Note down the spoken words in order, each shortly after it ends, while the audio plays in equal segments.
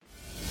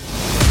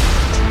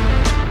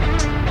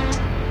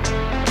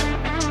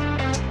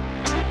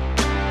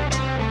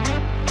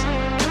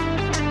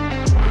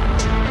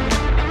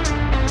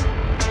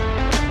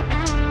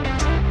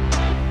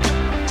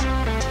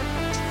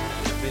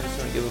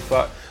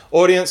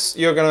Audience,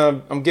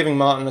 I'm giving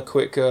Martin a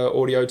quick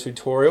audio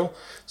tutorial.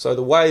 So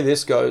the way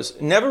this goes,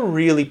 never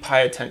really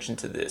pay attention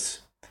to this.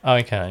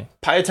 Okay.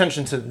 Pay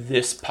attention to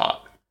this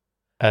part.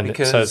 And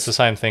so it's the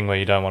same thing where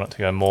you don't want it to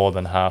go more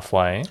than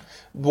halfway.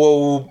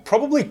 Well,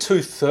 probably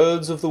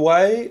 2/3 of the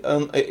way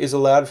is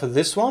allowed for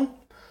this one.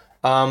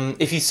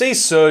 If you see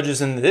surges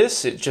in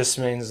this, it just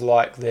means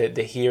like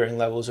the hearing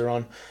levels are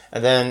on.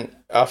 And then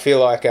I feel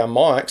like our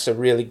mics are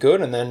really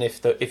good. And then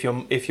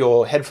if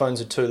your headphones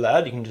are too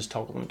loud, you can just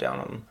toggle them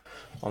down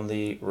on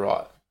the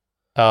right.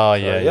 Oh,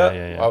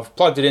 yeah. I've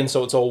plugged it in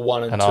so it's all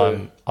 1 and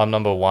 2. I'm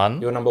number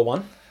 1. You're number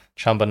 1?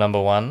 Chumba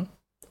number 1.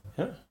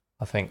 Yeah.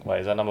 I think, wait,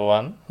 is that number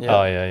 1? Yeah.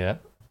 Oh, yeah.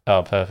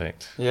 Oh,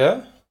 perfect.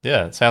 Yeah?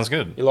 Yeah, it sounds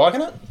good. You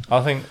liking it?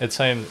 I think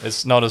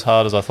it's not as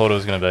hard as I thought it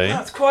was going to be. No,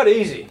 it's quite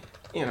easy,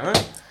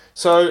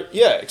 So,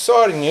 yeah,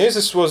 exciting news.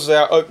 This was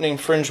our opening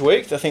Fringe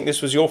week. I think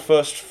this was your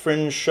first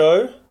Fringe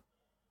show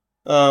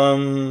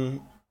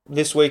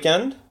this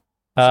weekend.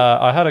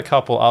 I had a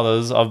couple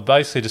others. I've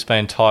basically just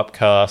been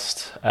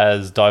typecast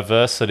as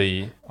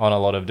diversity on a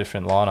lot of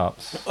different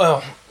lineups.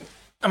 Well,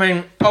 I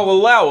mean, I'll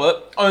allow it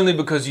only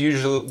because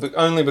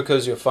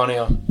you're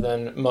funnier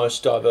than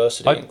most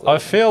diversity. I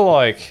feel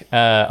like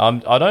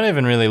I don't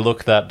even really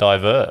look that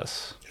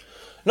diverse.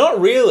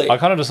 Not really. I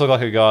kind of just look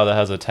like a guy that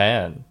has a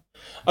tan.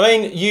 I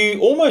mean, you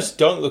almost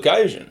don't look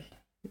Asian.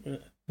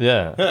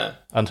 Yeah.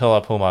 Until I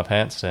pull my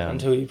pants down.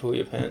 Until you pull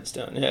your pants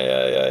down.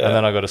 Yeah. And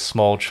then I got a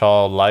small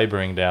child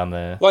labouring down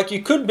there. Like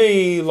you could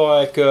be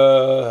like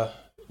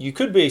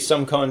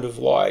some kind of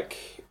like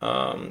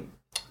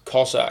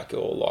Cossack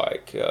or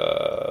like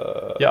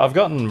yeah, I've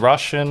gotten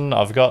Russian,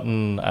 I've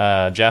gotten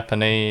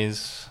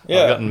Japanese,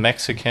 I've gotten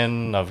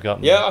Mexican,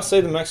 I see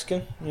the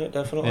Mexican. Yeah,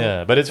 definitely.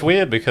 Yeah, but it's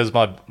weird because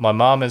my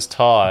mum is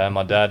Thai and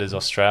my dad is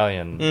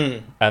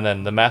Australian, and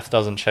then the math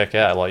doesn't check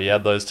out. Like you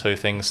add those two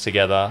things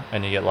together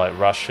and you get like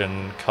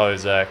Russian,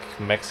 Cossack,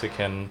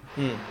 Mexican.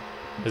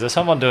 Is there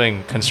someone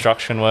doing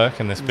construction work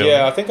in this building?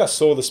 Yeah, I think I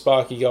saw the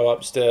Sparky go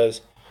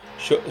upstairs.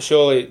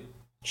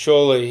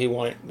 Surely he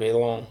won't be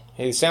long.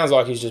 He sounds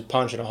like he's just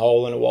punching a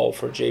hole in a wall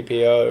for a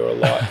GPO or a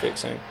light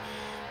fixing.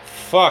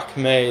 Fuck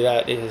me,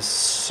 that is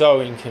so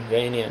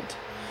inconvenient.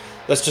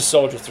 Let's just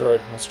soldier through.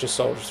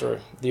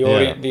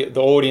 The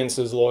audience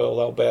is loyal.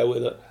 They'll bear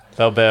with it.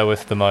 They'll bear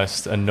with the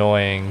most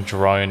annoying,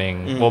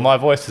 droning... Well, my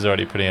voice is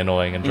already pretty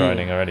annoying and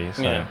droning already.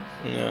 So.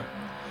 Yeah.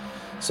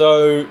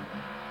 So...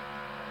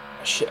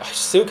 Shit, I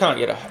still can't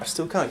get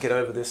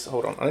over this.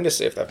 Hold on, I need to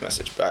see if they've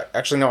messaged back.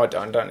 Actually, no, I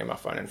don't need my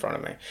phone in front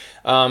of me.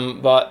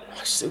 But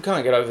I still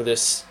can't get over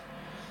this.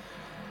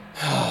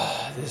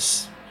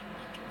 This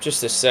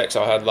sex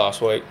I had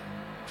last week.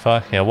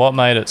 Fuck yeah! What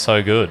made it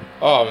so good?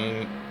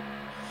 It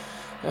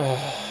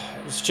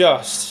was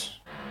just.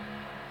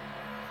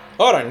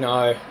 I don't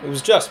know. It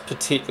was just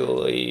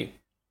particularly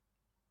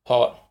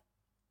hot.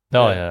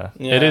 Oh yeah.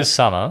 It is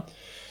summer.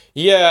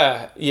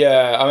 Yeah.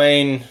 I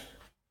mean.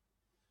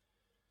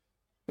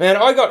 Man,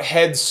 I got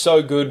head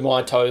so good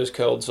my toes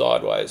curled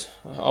sideways.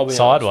 I'll be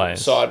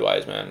honest.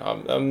 Sideways, man.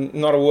 I'm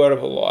not a word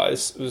of a lie.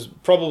 It was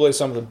probably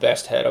some of the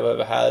best head I've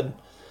ever had.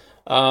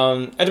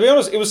 And to be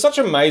honest, it was such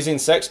amazing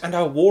sex, and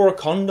I wore a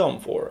condom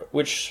for it,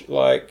 which,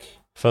 like...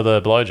 For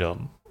the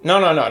blowjob? No,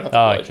 not the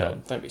blowjob. Okay.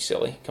 Don't be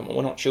silly. Come on,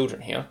 we're not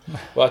children here.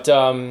 But,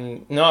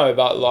 no,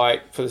 but,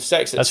 like, for the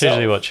sex itself... That's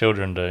usually what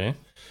children do.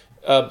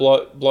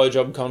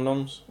 Blowjob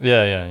condoms.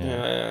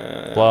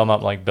 Yeah. Blow them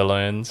up like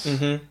balloons.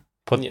 Mm-hmm.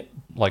 Put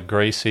like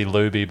greasy,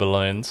 looby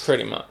balloons.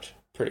 Pretty much.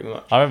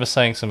 I remember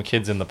seeing some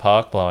kids in the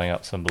park blowing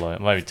up some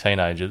balloons, maybe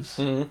teenagers.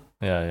 Mm-hmm.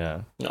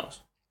 Yeah. Nice.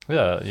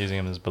 Yeah, using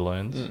them as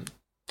balloons.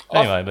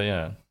 Anyway, but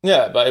yeah.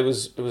 Yeah, but it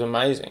was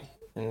amazing.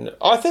 And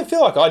I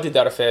feel like I did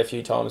that a fair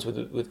few times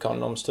with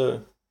condoms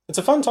too. It's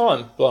a fun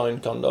time blowing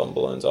condom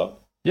balloons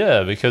up.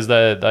 Yeah, because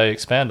they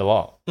expand a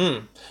lot.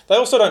 They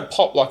also don't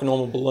pop like a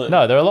normal balloon.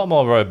 No, they're a lot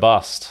more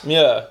robust.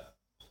 Yeah.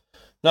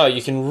 No,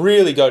 you can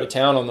really go to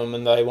town on them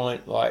and they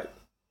won't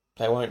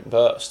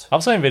burst.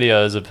 I've seen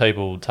videos of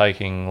people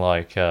taking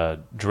like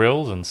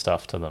drills and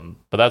stuff to them,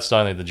 but that's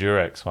only the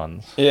Durex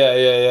ones.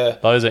 Yeah.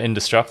 Those are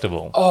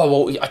indestructible. Oh,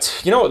 well,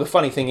 you know what the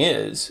funny thing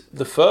is?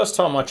 The first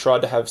time I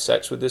tried to have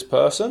sex with this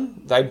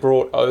person, they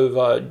brought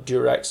over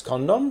Durex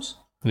condoms.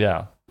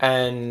 Yeah.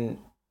 And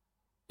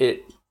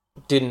it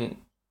didn't,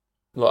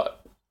 like,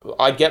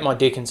 I'd get my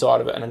dick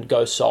inside of it and it'd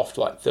go soft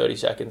like 30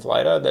 seconds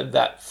later. They're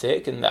that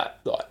thick and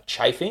that, like,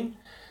 chafing.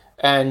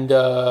 And,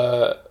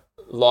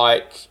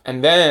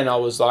 and then I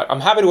was like,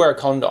 I'm happy to wear a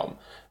condom.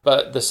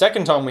 But the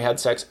second time we had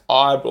sex,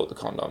 I brought the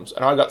condoms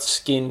and I got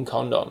skin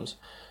condoms.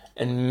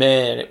 And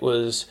man,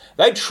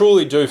 they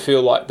truly do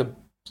feel like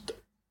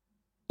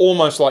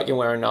almost like you're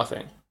wearing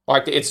nothing.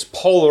 Like it's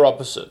polar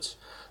opposites.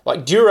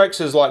 Like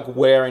Durex is like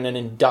wearing an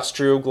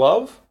industrial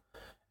glove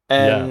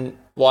and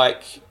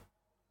like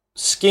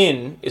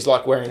skin is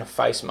like wearing a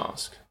face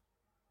mask.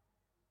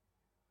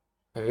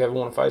 Have you ever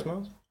worn a face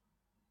mask?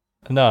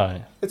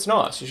 No. It's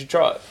nice. You should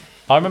try it.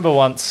 I remember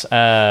once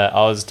I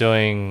was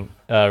doing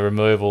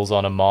removals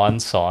on a mine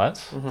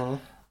site,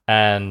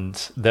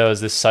 and there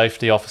was this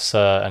safety officer,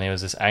 and he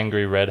was this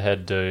angry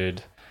redhead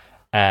dude,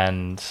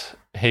 and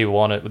he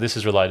wanted. This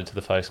is related to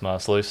the face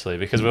mask loosely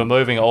because we were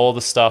moving all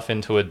the stuff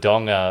into a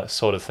donga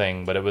sort of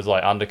thing, but it was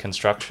like under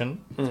construction.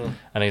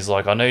 And he's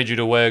like, "I need you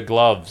to wear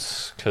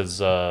gloves because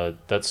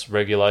that's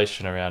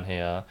regulation around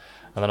here."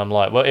 And then I'm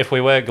like, "Well, if we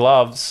wear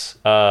gloves,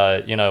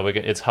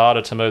 it's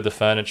harder to move the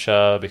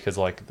furniture because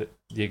like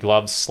your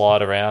gloves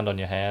slide around on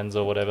your hands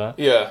or whatever."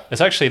 Yeah.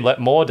 It's actually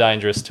more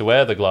dangerous to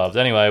wear the gloves.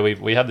 Anyway,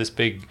 we had this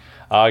big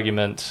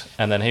argument,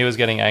 and then he was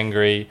getting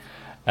angry.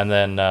 And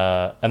then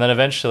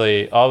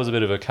eventually, I was a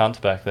bit of a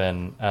cunt back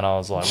then, and I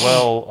was like,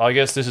 "Well, I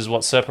guess this is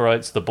what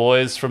separates the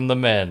boys from the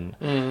men."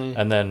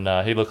 And then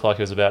he looked like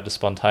he was about to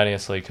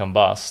spontaneously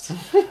combust.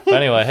 But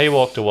anyway, he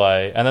walked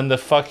away, and then the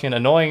fucking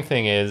annoying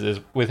thing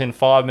is within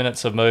 5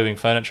 minutes of moving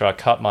furniture, I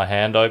cut my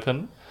hand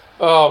open.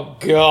 Oh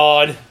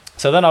God.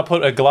 So then I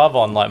put a glove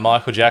on, like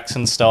Michael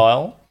Jackson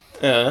style.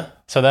 Yeah.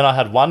 So then I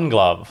had one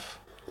glove,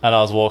 and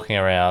I was walking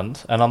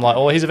around, and I'm like,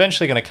 "Oh, he's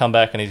eventually going to come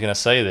back, and he's going to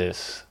see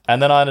this."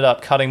 And then I ended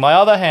up cutting my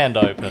other hand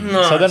open.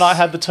 Nice. So then I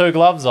had the two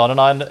gloves on,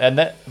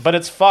 but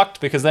it's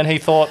fucked because then he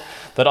thought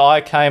that I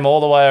came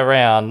all the way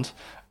around.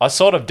 I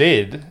sort of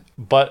did,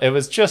 but it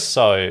was just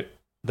so.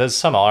 There's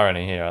some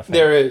irony here, I think.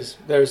 There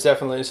is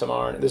definitely some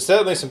irony. There's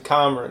certainly some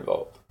karma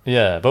involved.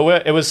 Yeah,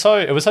 but it was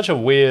such a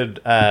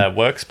weird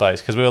workspace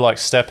because we were like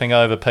stepping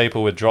over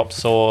people with drop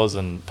saws,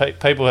 and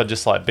people had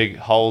just like big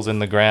holes in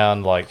the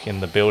ground, like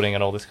in the building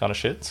and all this kind of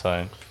shit.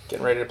 So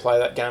getting ready to play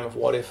that game of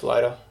what if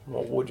later.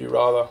 What would you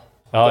rather?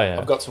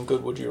 I've got some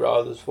good would you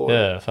rathers for you.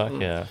 Yeah, fuck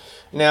yeah.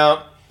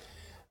 Now,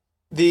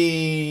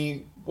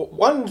 the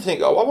one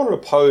thing I wanted to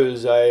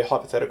pose a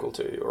hypothetical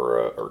to you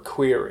or a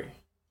query.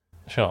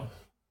 Sure.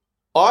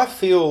 I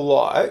feel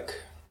like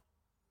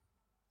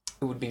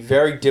it would be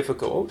very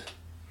difficult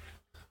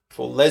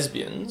for a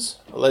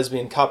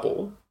lesbian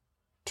couple,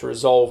 to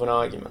resolve an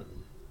argument.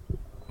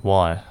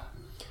 Why?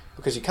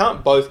 Because you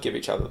can't both give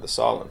each other the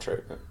silent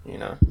treatment, you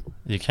know?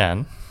 You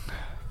can.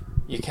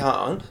 You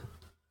can't.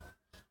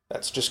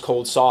 That's just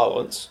called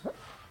silence.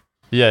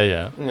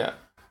 Yeah. Yeah.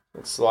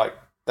 It's like,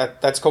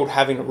 that's called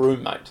having a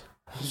roommate.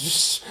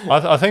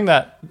 I think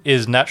that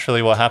is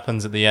naturally what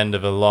happens at the end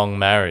of a long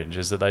marriage,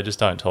 is that they just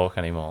don't talk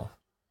anymore.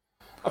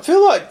 I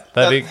feel like...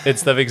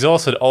 They've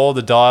exhausted all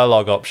the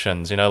dialogue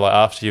options, you know, like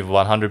after you've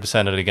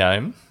 100% at a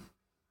game.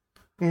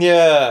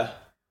 Yeah.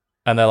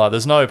 And they're like,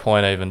 there's no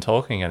point even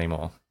talking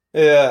anymore.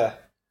 Yeah.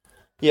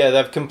 Yeah,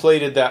 they've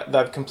completed that.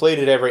 They've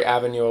completed every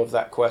avenue of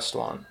that quest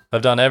line.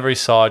 They've done every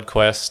side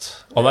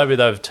quest, or maybe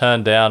they've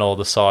turned down all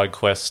the side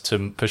quests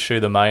to pursue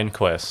the main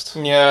quest.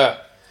 Yeah.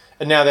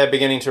 And now they're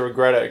beginning to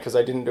regret it because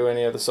they didn't do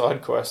any of the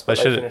side quests, but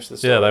they finished the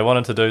story. Yeah, they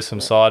wanted to do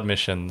some side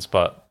missions,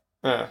 but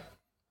yeah.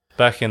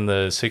 Back in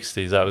the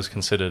 60s, that was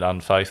considered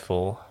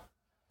unfaithful.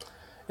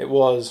 It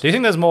was. Do you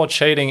think there's more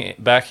cheating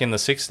back in the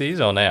 60s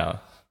or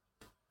now?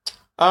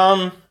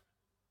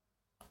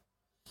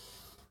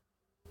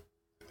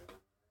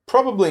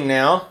 Probably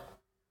now.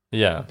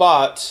 Yeah.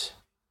 But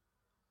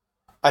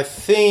I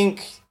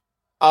think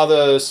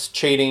other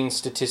cheating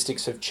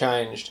statistics have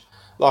changed.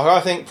 Like,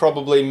 I think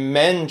probably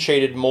men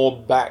cheated more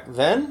back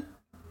then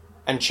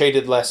and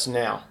cheated less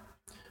now.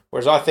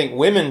 Whereas I think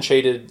women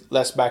cheated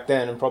less back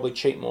then and probably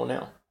cheat more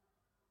now.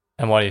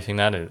 And why do you think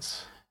that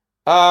is?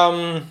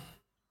 I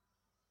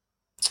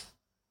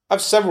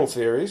have several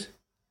theories.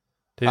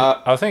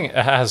 I think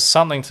it has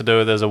something to do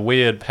with there's a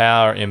weird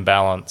power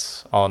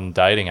imbalance on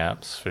dating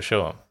apps, for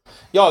sure.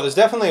 Yeah, there's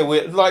definitely a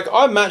weird... Like,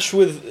 I matched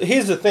with...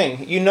 Here's the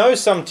thing. You know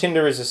some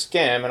Tinder is a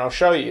scam, and I'll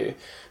show you.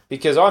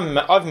 Because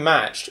I've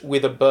matched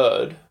with a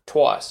bird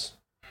twice.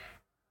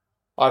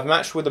 I've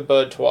matched with a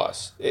bird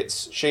twice.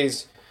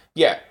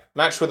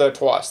 Matched with her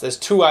twice. There's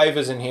two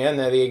Avas in here, and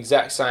they're the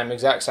exact same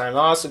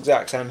ass,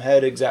 exact same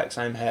head, exact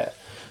same hair.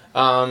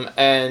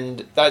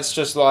 And that's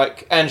just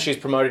like... And she's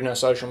promoting her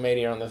social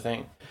media on the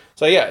thing.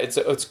 So yeah,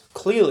 it's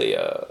clearly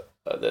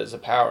there's a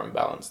power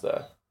imbalance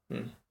there.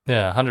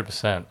 Yeah,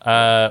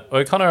 100%.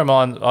 It kind of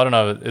reminds... I don't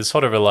know, it's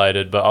sort of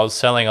related, but I was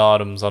selling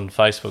items on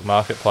Facebook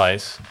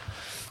Marketplace,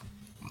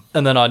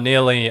 and then I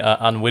nearly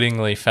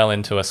unwittingly fell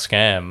into a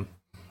scam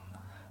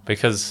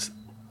because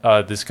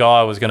this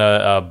guy was going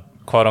to,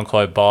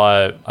 quote-unquote,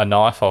 buy a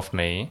knife off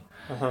me,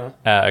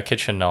 a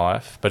kitchen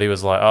knife, but he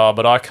was like, "Oh,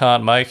 but I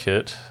can't make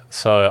it,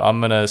 so I'm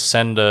going to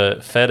send a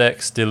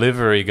FedEx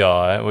delivery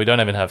guy." We don't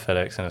even have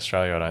FedEx in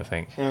Australia, I don't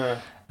think. Yeah.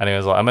 And he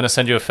was like, "I'm going to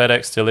send you a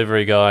FedEx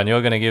delivery guy, and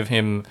you're going to give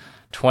him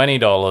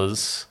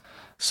 $20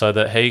 so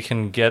that he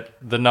can get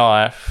the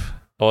knife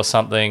or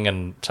something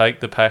and take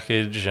the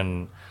package."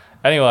 And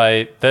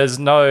anyway, I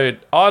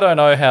don't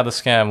know how the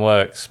scam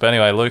works, but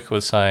anyway, Luke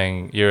was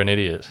saying, "You're an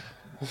idiot."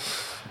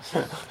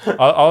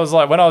 I was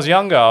like, when I was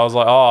younger, I was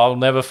like, "Oh, I'll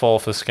never fall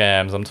for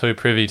scams. I'm too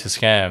privy to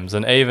scams."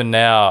 And even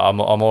now, I'm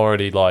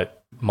already like,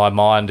 my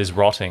mind is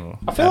rotting.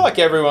 I feel like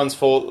everyone's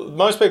fallen.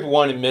 Most people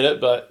won't admit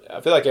it, but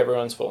I feel like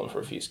everyone's fallen for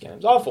a few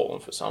scams. I've fallen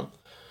for some.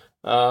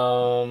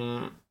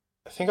 I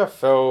think I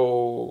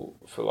fell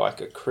for like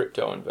a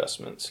crypto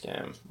investment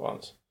scam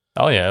once.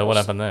 Oh yeah, what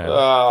happened there?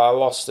 I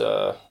lost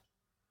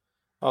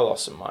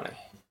some money.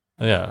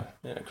 Yeah.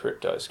 In a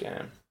crypto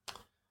scam.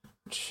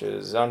 which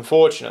is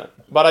unfortunate.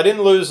 But I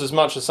didn't lose as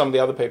much as some of the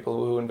other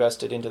people who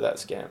invested into that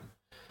scam.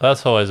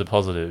 That's always a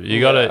positive.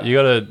 You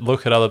gotta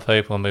look at other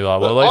people and be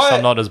like, well, at least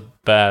I'm not as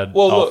bad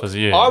off as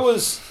you. I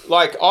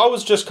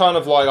was just kind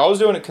of like, I was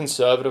doing it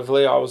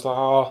conservatively. I was like,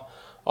 oh,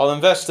 I'll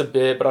invest a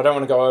bit, but I don't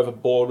want to go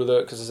overboard with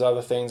it because there's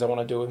other things I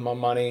want to do with my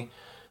money.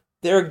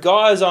 There are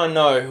guys I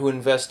know who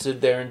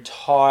invested their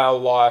entire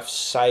life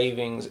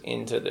savings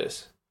into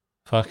this.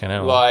 Fucking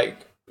hell.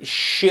 Like,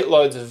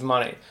 shitloads of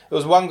money. There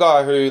was one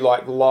guy who,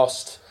 like,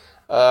 lost...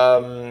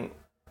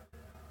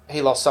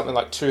 he lost something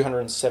like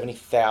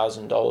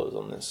 $270,000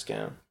 on this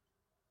scam.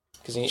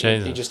 Because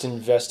he just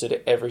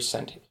invested every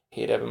cent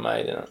he'd ever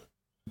made in it.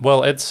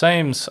 Well, it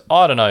seems...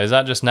 I don't know. Is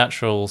that just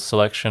natural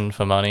selection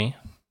for money?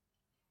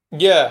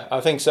 Yeah,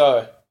 I think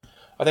so.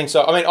 I mean,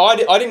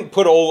 I didn't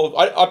put all...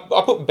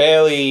 I put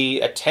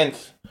barely a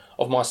tenth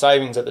of my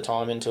savings at the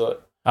time into it.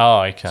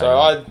 Oh, okay.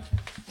 So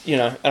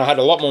and I had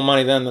a lot more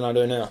money then than I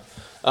do now.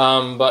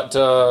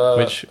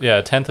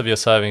 A tenth of your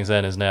savings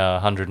then is now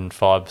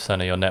 105%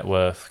 of your net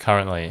worth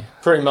currently.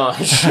 Pretty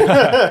much.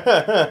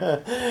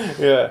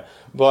 Yeah.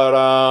 But,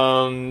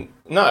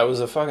 no,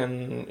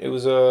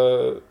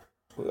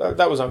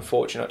 that was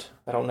unfortunate.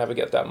 I don't never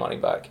get that money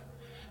back.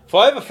 If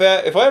I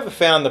ever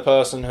found the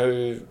person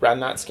who ran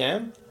that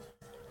scam,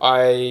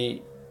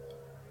 I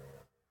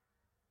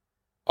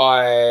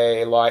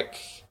like,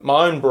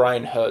 my own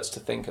brain hurts to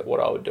think of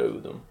what I would do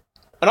with them.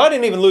 And I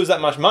didn't even lose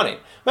that much money.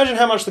 Imagine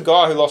how much the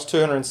guy who lost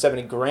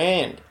 270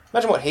 grand.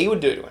 Imagine what he would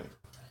do to him.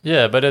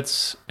 Yeah, but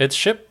it's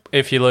shit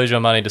if you lose your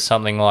money to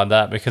something like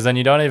that, because then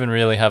you don't even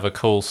really have a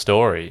cool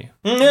story.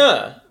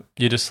 Yeah.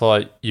 You're just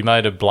like, you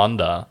made a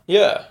blunder.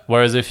 Yeah.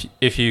 Whereas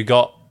if you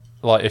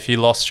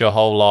lost your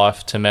whole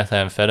life to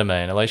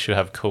methamphetamine, at least you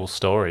have cool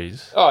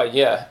stories. Oh,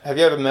 yeah. Have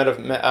you ever met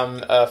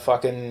a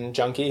fucking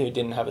junkie who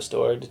didn't have a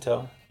story to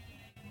tell?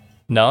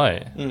 No.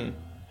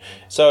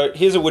 So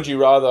here's a would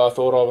you rather I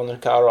thought of on the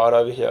car ride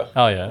over here.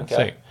 Oh, yeah. Okay.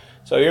 Sick.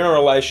 So you're in a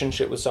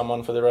relationship with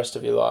someone for the rest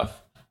of your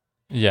life.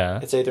 Yeah.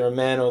 It's either a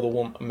man or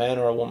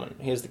a woman.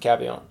 Here's the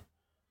caveat.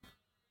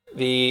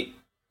 The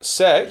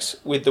sex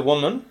with the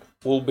woman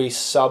will be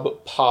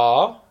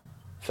subpar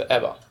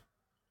forever.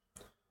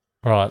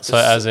 Right. So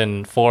as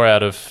in 4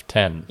 out of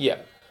 10. Yeah.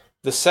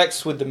 The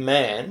sex with the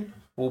man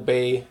will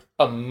be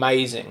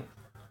amazing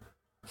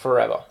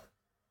forever.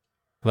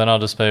 Then I'll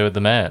just be with the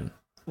man.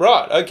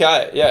 Right,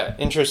 okay, yeah,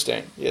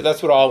 interesting. Yeah,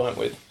 that's what I went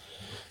with.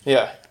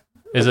 Yeah.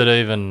 Is it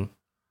even...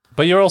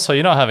 But you're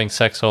not having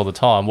sex all the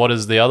time. What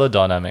is the other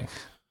dynamic?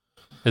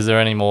 Is there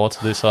any more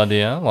to this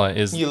idea? Like,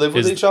 you live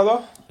with each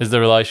other? Is the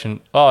relation...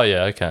 Oh,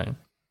 yeah, okay.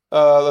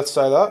 Let's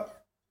say that.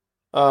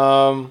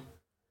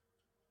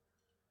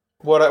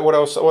 What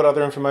else? What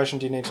other information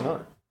do you need to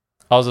know?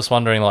 I was just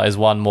wondering, like, is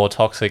one more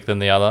toxic than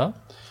the other?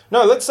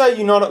 No, let's say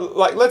you're not...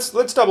 Like,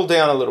 let's double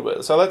down a little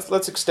bit. So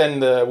let's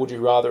extend the would you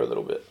rather a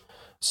little bit.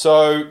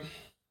 So,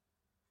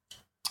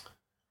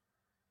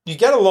 you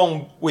get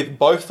along with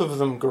both of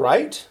them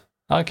great.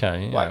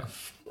 Okay, yeah. Like,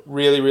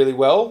 really, really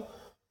well.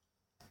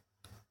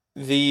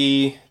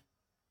 The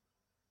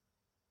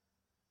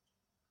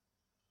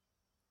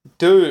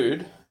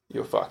dude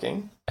you're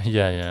fucking...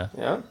 Yeah.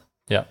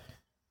 Yeah?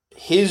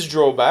 His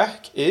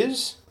drawback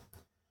is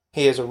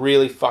he has a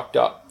really fucked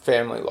up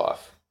family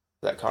life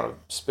that kind of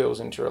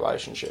spills into a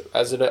relationship,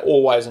 as it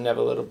always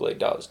inevitably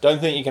does. Don't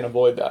think you can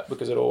avoid that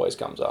because it always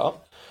comes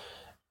up.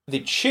 The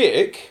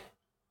chick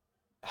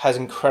has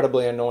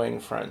incredibly annoying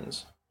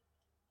friends.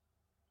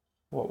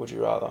 What would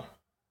you rather?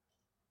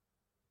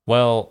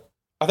 Well...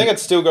 I think I'd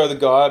still go the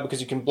guy because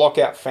you can block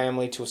out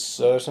family to a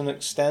certain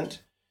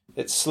extent.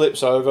 It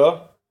slips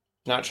over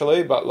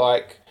naturally, but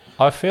like...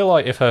 I feel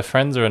like if her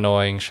friends are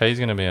annoying, she's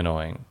going to be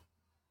annoying.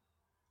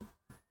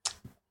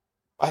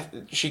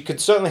 She could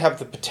certainly have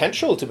the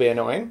potential to be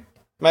annoying.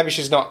 Maybe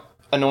she's not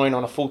annoying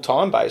on a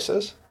full-time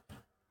basis,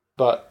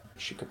 but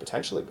she could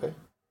potentially be.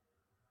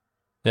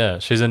 Yeah,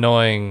 she's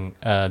annoying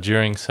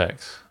during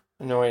sex.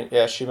 Annoying,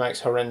 yeah, she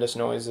makes horrendous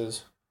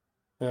noises.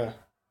 Yeah.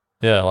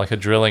 Yeah, like a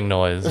drilling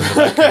noise in the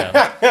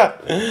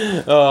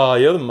background. Oh,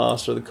 you're the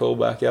master of the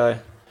callback, eh?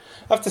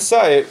 I have to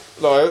say,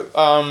 though,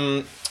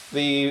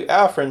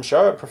 our friend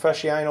show at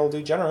Professional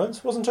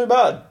Degenerates wasn't too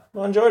bad.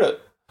 I enjoyed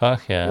it.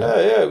 Fuck yeah.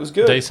 Yeah, it was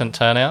good. Decent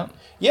turnout?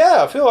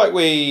 Yeah, I feel like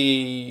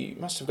we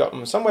must have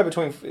gotten somewhere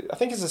between, I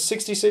think it's a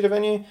 60-seater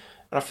venue, and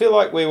I feel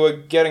like we were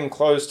getting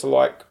close to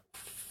like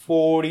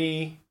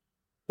 40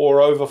 or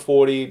over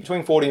 40,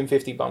 between 40 and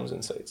 50 bums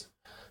in seats.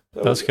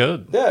 So that's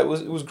good. Yeah, it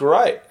was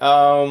great.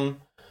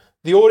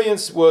 The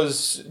audience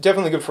was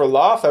definitely good for a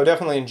laugh. They were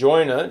definitely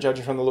enjoying it,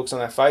 judging from the looks on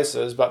their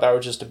faces, but they were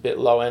just a bit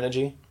low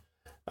energy.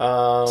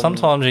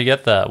 Sometimes you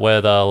get that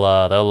where they'll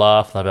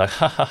laugh and they'll be like,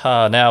 ha ha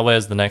ha, now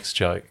where's the next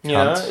joke?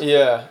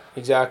 Yeah,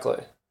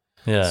 exactly.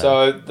 Yeah.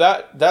 So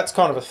that's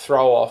kind of a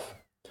throw off,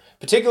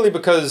 particularly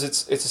because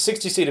it's a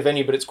 60-seater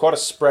venue, but it's quite a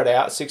spread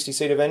out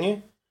 60-seater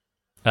venue.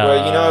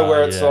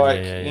 Where it's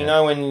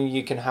when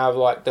you can have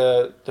like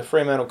the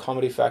Fremantle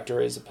Comedy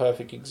Factory is a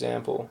perfect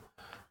example,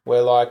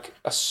 where like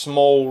a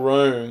small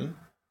room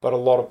but a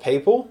lot of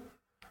people,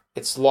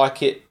 it's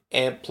like it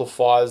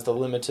amplifies the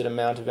limited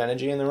amount of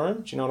energy in the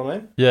room. Do you know what I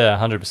mean? Yeah,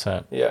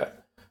 100%. Yeah.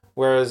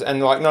 Whereas,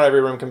 and like not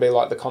every room can be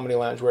like the Comedy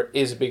Lounge where it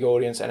is a big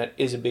audience and it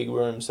is a big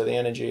room, so the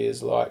energy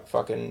is like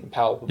fucking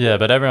palpable. Yeah,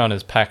 but everyone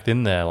is packed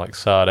in there like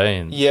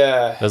sardines.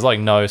 Yeah. There's like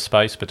no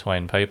space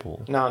between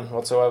people. None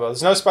whatsoever.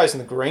 There's no space in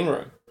the green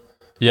room.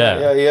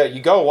 Yeah. Yeah.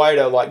 You go away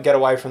to like get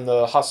away from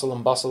the hustle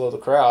and bustle of the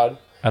crowd.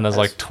 And there's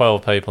like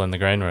 12 people in the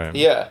green room.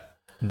 Yeah.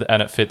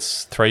 And it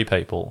fits 3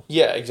 people.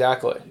 Yeah,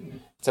 exactly.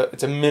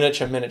 It's a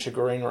miniature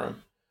green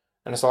room.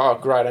 And it's like, oh,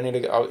 great, I need to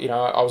go,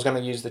 I was going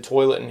to use the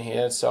toilet in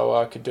here so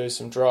I could do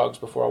some drugs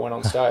before I went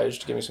on stage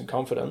to give me some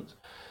confidence.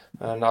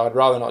 And I'd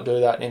rather not do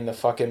that in the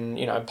fucking,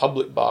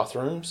 public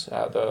bathrooms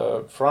at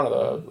the front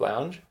of the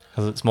lounge.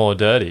 Because it's more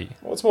dirty.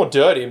 Well, it's more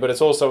dirty, but it's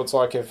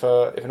like if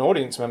an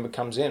audience member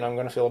comes in, I'm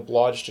going to feel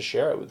obliged to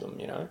share it with them,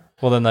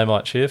 Well, then they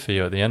might cheer for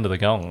you at the end of the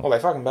gong. Well, they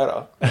fucking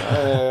better.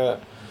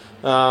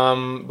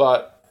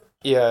 But,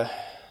 yeah.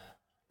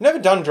 Never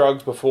done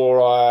drugs before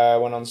I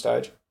went on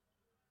stage.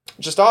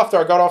 Just after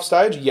I got off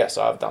stage, yes,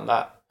 I've done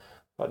that.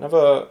 But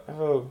never...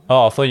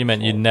 Oh, I thought you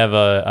meant you'd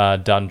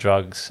never done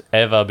drugs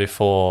ever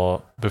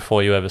before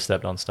you ever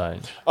stepped on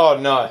stage. Oh,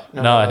 no.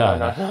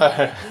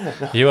 No.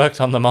 You worked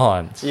on the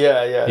mines.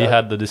 Yeah. You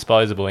had the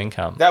disposable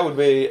income. That would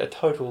be a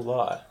total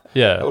lie.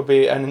 Yeah. That would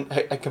be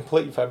a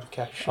complete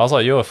fabrication. I was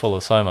like, you were full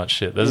of so much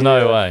shit. There's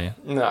no way.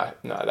 No,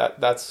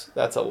 that's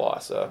a lie,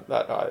 sir.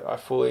 That I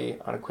fully,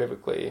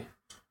 unequivocally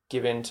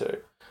give into.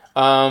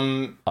 I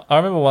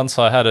remember once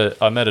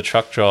I met a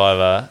truck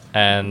driver,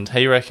 and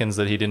he reckons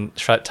that he didn't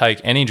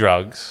take any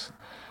drugs,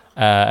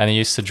 and he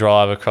used to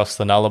drive across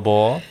the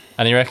Nullarbor,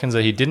 and he reckons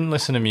that he didn't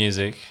listen to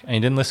music, and he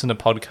didn't listen to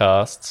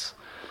podcasts,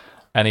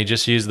 and he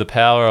just used the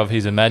power of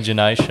his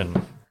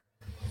imagination.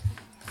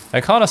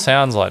 It kind of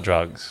sounds like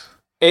drugs.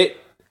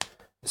 It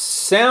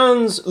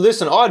sounds...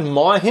 Listen, I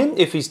admire him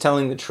if he's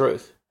telling the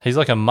truth. He's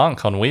like a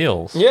monk on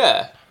wheels.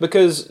 Yeah,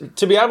 because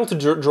to be able to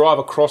drive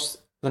across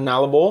the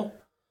Nullarbor...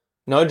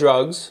 No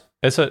drugs.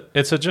 It's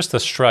just a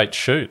straight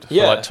shoot for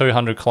Yeah. like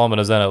 200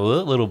 kilometers, then a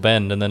little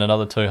bend, and then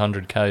another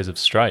 200 k's of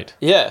straight.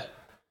 Yeah.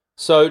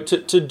 So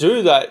to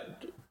do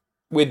that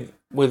with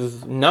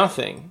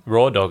nothing,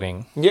 Raw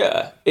dogging.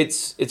 yeah,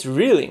 it's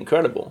really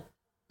incredible.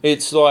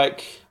 It's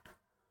like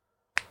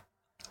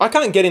I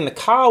can't get in the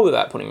car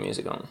without putting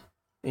music on,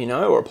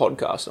 or a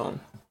podcast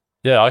on.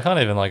 Yeah, I can't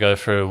even like go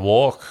for a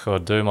walk or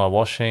do my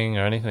washing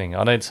or anything.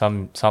 I need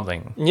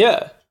something.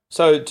 Yeah.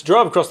 So to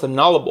drive across the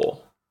Nullarbor,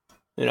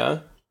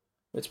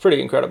 it's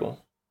pretty incredible.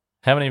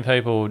 How many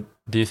people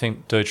do you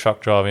think do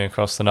truck driving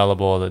across the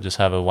Nullarbor that just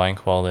have a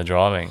wank while they're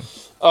driving?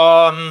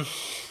 Probably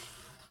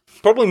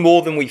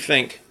more than we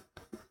think.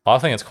 I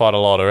think it's quite a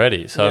lot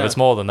already. So if Yeah. it's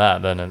more than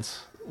that, then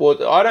it's...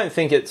 Well, I don't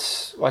think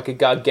it's like a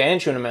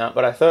gargantuan amount,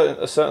 but I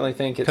certainly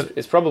think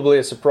it's probably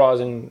a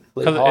surprisingly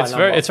high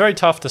number. It's very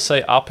tough to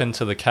see up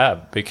into the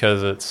cab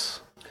because it's...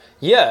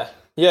 Yeah.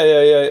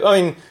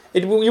 I mean,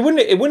 it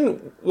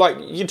wouldn't like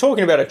you're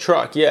talking about a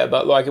truck, yeah,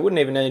 but like it wouldn't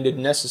even need to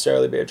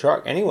necessarily be a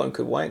truck. Anyone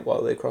could wank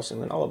while they're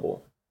crossing the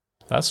Nullarbor.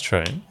 That's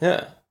true.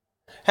 Yeah.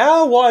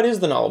 How wide is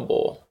the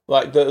Nullarbor?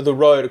 Like the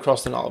road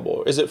across the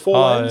Nullarbor? Is it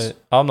 4 lanes?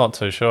 I'm not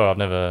too sure. I've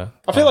never...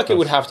 I feel like it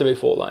would have to be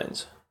 4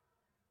 lanes.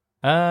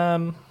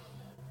 Not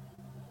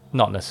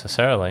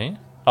necessarily.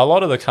 A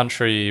lot of the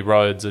country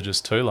roads are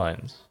just 2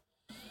 lanes.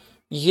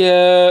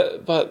 Yeah,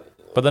 but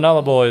the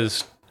Nullarbor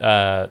is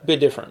a bit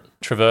different.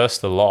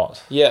 Traversed a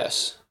lot.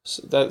 Yes.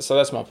 So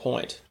that's my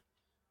point.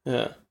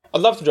 Yeah.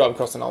 I'd love to drive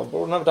across the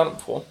Nullarbor. I've never done it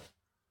before.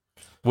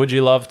 Would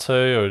you love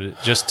to, or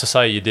just to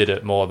say you did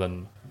it more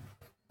than...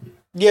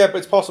 Yeah, but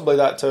it's possibly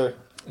that too.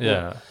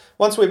 Yeah.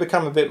 Once we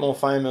become a bit more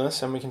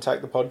famous and we can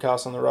take the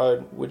podcast on the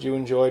road, would you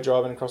enjoy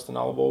driving across the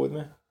Nullarbor with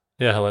me?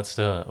 Yeah, let's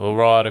do it. We'll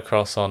ride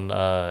across on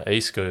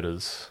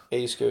e-scooters.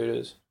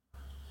 E-scooters.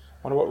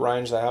 Wonder what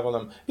range they have on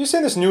them. You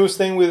seen this newest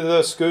thing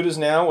with scooters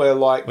now where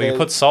like... Well, you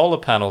put solar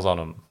panels on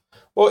them.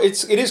 Well,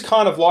 it is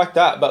kind of like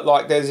that, but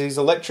like there's these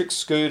electric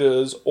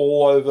scooters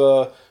all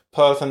over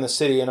Perth and the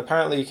city, and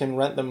apparently you can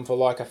rent them for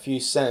like a few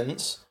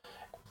cents.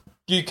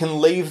 You can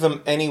leave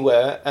them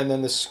anywhere, and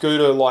then the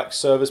scooter like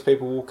service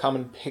people will come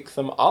and pick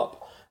them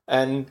up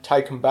and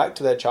take them back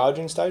to their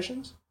charging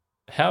stations.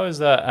 How is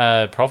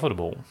that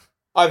profitable?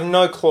 I have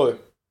no clue.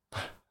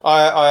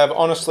 I have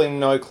honestly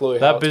no clue.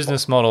 That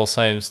business model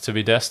seems to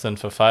be destined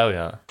for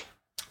failure.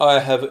 I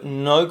have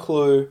no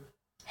clue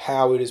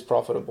how it is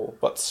profitable,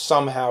 but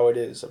somehow it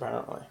is,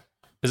 apparently.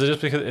 Is it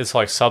just because it's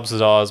like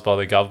subsidised by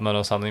the government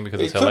or something because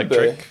it's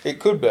electric? It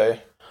could be.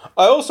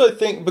 I also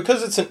think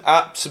because it's an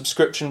app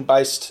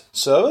subscription-based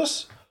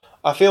service,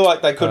 I feel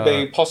like they could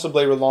be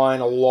possibly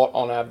relying a lot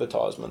on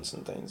advertisements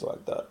and things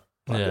like that.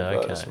 Like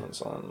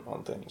advertisements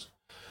on things.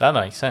 That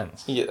makes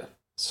sense. Yeah.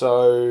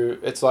 So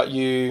it's like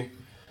you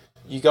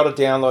got to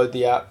download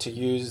the app to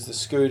use the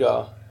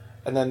scooter,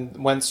 and then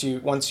once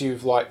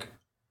you've like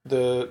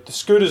the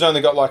scooter's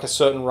only got like a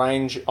certain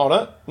range on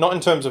it, not in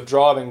terms of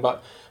driving,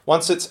 but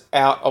once it's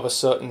out of a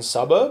certain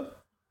suburb,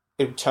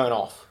 it'll turn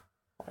off.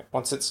 Like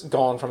once it's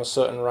gone from a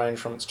certain range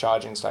from its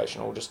charging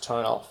station, it'll just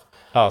turn off.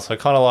 Oh, so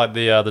kind of like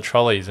the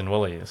trolleys in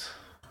Woolies.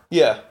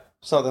 Yeah,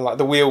 something like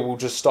the wheel will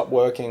just stop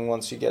working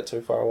once you get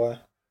too far away.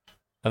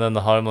 And then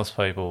the homeless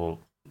people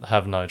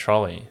have no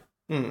trolley.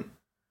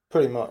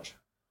 Pretty much.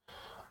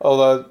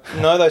 Although,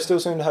 no, they still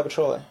seem to have a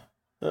trolley.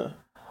 Yeah.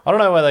 I don't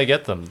know where they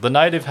get them. The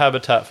native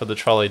habitat for the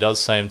trolley does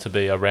seem to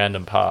be a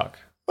random park.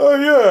 Oh,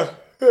 yeah.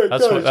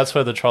 That's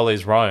where the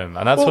trolleys roam,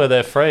 and that's where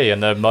they're free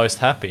and they're most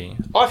happy.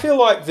 I feel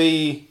like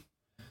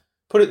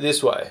put it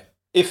this way,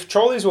 if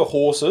trolleys were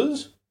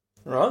horses,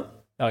 right?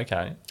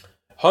 Okay.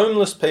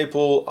 Homeless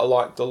people are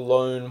like the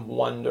lone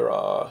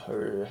wanderer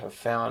who have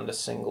found a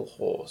single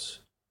horse,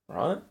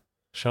 right?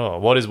 Sure.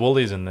 What is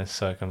Woolies in this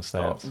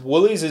circumstance?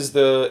 Woolies is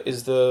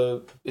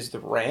the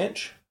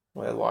ranch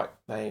where like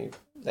they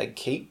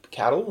keep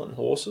cattle and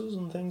horses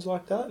and things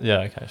like that.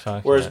 Yeah, okay,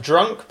 fine. Whereas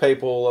drunk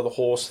people are the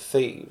horse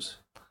thieves.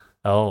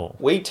 Oh.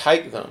 We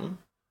take them,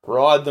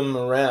 ride them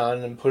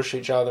around and push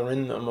each other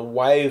in them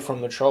away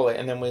from the trolley,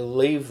 and then we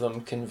leave them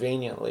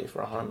conveniently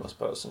for a homeless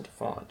person to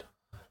find.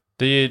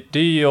 Do you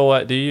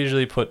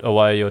usually put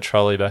away your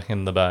trolley back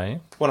in the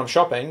bay? When I'm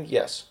shopping,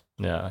 yes.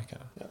 Yeah, okay.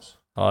 Yes.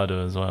 I do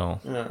as well.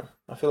 Yeah.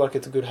 I feel like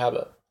it's a good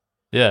habit.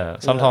 Yeah,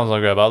 sometimes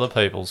I grab other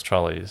people's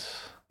trolleys,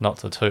 not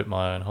to toot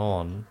my own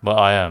horn, but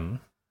I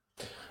am.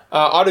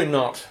 I do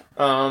not.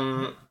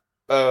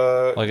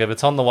 Like if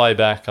it's on the way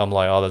back, I'm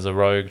like, oh, there's a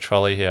rogue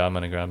trolley here, I'm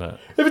going to grab it.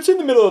 If it's in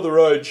the middle of the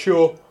road,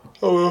 sure.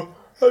 I will.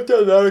 I've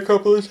done that a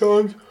couple of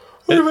times.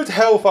 What if it's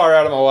hell far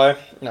out of my way?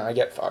 No, I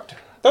get fucked.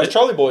 Those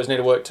trolley boys need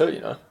to work too,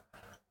 you know.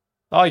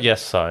 I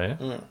guess so.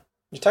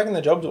 You're taking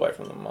their jobs away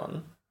from them,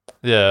 man.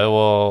 Yeah,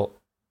 well,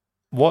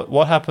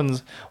 what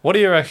happens? What do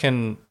you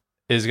reckon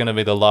is going to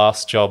be the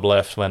last job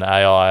left when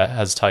AI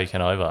has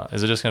taken over?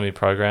 Is it just going to be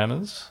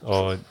programmers,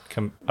 or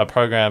are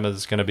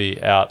programmers going to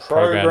be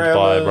out-programmed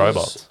by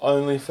robots?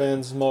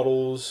 OnlyFans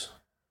models.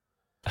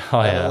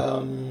 Oh,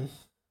 yeah.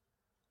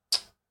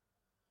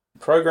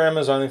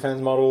 Programmers, OnlyFans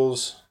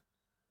models.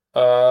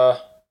 Probably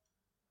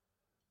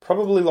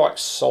like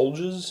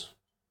soldiers.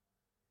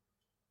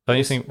 Don't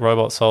you think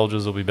robot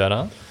soldiers will be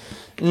better?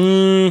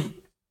 You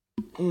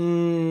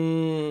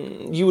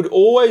would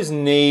always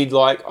need,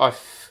 like, I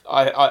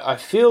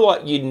feel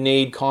like you'd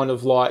need kind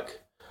of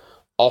like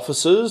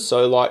officers.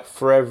 So like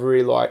for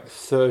every like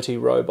 30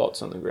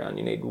 robots on the ground,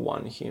 you need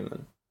one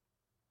human.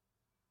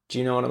 Do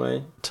you know what I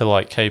mean? To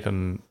like keep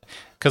them,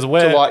 because to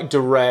like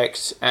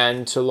direct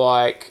and to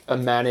like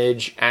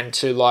manage and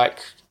to like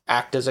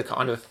act as a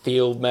kind of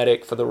field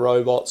medic for the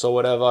robots or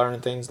whatever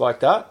and things like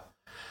that.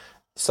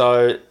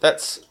 So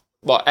that's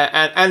like,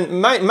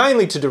 and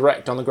mainly to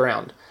direct on the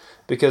ground,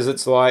 because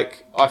it's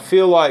like, I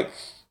feel like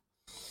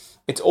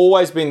it's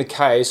always been the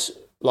case,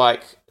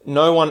 like,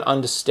 no one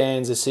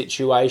understands a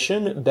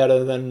situation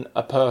better than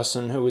a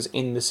person who is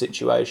in the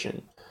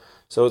situation.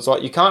 So it's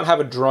like, you can't have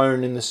a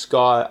drone in the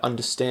sky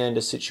understand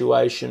a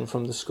situation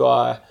from the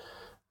sky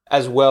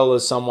as well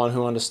as someone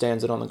who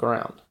understands it on the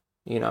ground,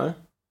 you know?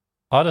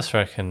 I just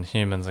reckon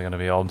humans are going to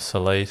be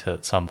obsolete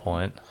at some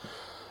point.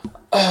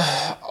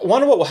 I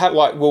wonder what will happen.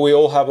 Like, will we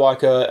all have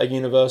like a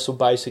universal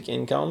basic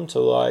income to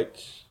like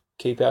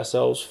keep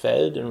ourselves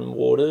fed and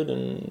watered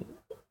and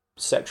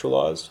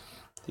sexualized?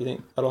 Do you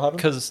think that'll happen?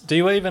 Because do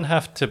you even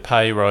have to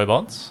pay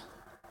robots?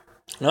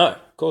 No,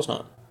 of course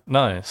not.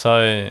 No,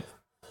 so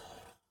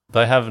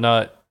they have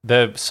no.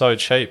 They're so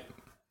cheap.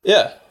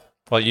 Yeah.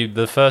 Like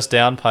the first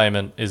down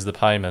payment is the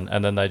payment,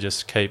 and then they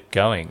just keep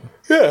going.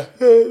 Yeah,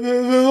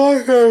 they're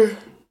like a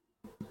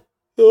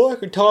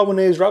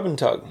Taiwanese rub and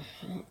tug.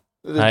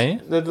 Hey?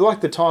 They're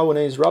like the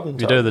Taiwanese rub and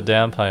tug. You do the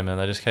down payment,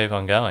 they just keep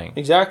on going.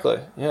 Exactly,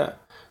 yeah.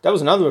 That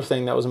was another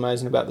thing that was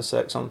amazing about the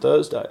sex on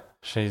Thursday.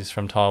 She's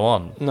from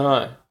Taiwan.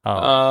 No.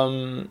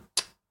 Oh.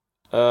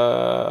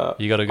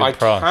 You got a good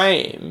price. I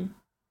came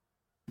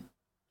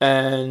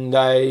and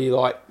they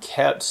like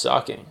kept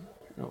sucking.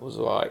 It was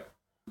like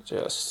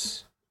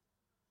just...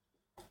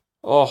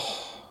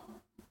 Oh,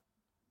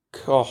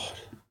 God.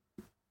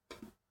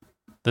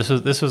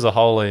 This was a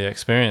holy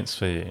experience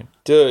for you.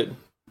 Dude.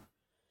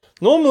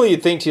 Normally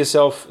you'd think to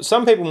yourself,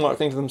 some people might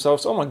think to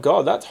themselves, oh my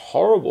God, that's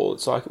horrible.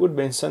 It's like, it would have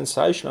been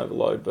sensation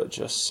overload, but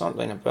just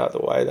something about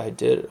the way they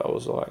did it. I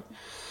was like,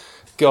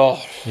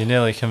 God. You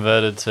nearly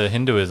converted to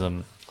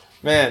Hinduism.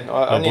 Man.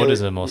 Or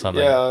Buddhism or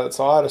something. Yeah,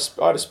 so I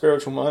had a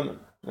spiritual moment.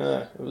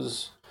 Yeah, it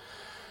was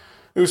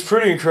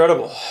pretty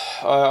incredible.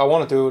 I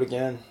want to do it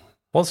again.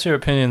 What's your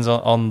opinions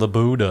on the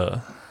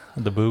Buddha?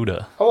 The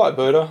Buddha. I like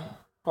Buddha.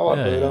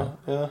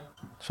 Yeah.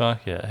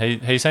 Fuck yeah.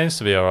 He seems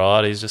to be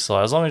alright. He's just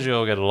like, as long as you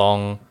all get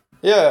along.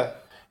 Yeah.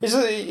 He's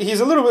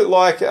a little bit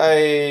like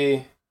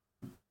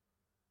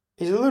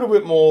he's a little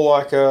bit more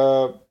like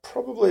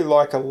probably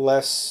like a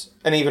less,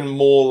 and even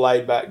more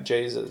laid back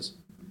Jesus.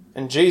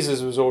 And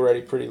Jesus was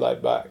already pretty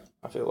laid back,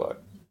 I feel like.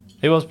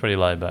 He was pretty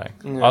laid back.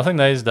 Yeah. I think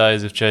these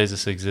days, if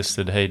Jesus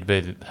existed, he'd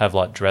have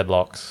like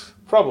dreadlocks.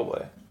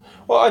 Probably.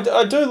 Well,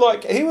 I do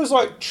like, he was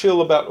like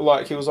chill about,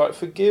 like, he was like,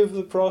 forgive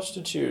the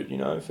prostitute, you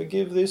know,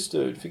 forgive this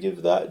dude,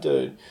 forgive that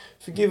dude,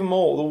 forgive them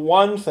all. The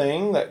one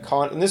thing that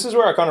and this is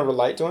where I kind of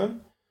relate to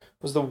him,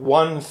 was the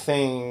one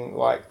thing,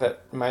 like,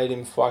 that made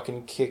him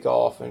fucking kick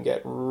off and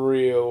get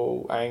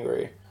real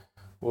angry,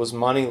 was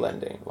money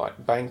lending,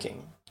 like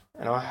banking,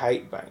 and I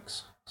hate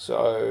banks.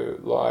 So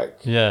like,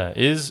 Yeah.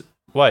 Is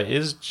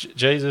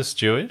Jesus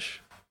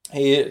Jewish?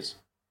 he is.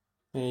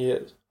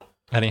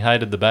 And he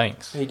hated the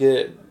banks. He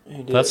did.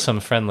 That's some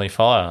friendly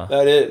fire.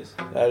 That is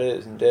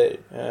indeed.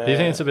 Do you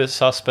think it's a bit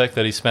suspect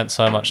that he spent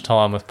so much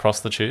time with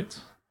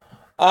prostitutes?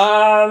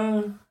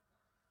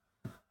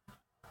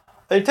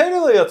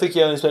 Technically, I think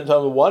he only spent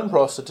time with one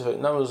prostitute,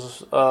 and that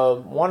was one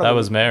of them. That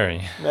was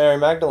Mary. Mary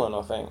Magdalene,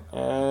 I think.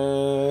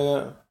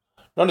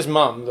 Not his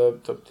mum,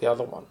 the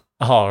other one.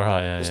 Oh,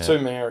 right, yeah. There's two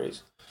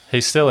Marys.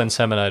 He still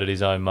inseminated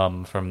his own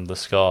mum from the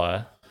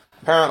sky.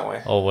 Apparently.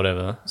 Or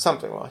whatever.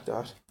 Something like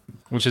that.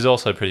 Which is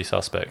also pretty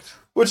suspect.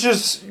 Which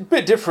is a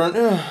bit different.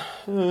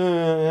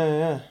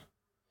 Yeah.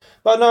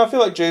 But no, I feel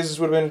like Jesus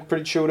would have been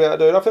pretty chilled out,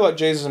 dude. I feel like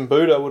Jesus and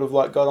Buddha would have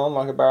like got on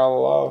like a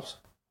barrel of laughs.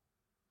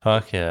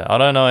 Fuck yeah. I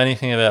don't know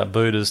anything about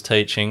Buddha's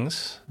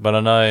teachings, but I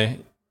know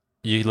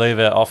you leave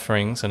out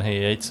offerings and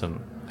he eats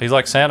them. He's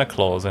like Santa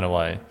Claus in a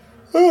way.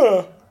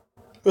 Yeah.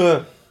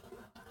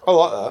 I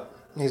like that.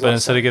 But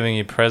instead of giving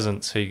you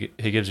presents, he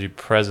gives you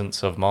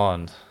presence of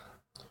mind.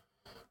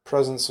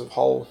 Presence of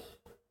whole.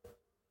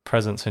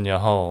 Presence in your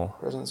hole.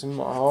 Presence in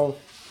my hole.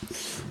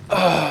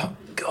 Oh,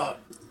 God.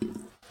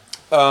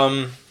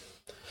 I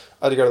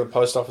had to go to the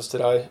post office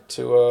today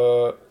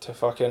to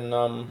fucking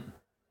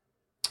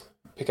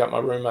pick up my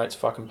roommate's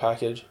fucking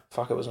package.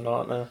 Fuck, it was a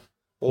nightmare.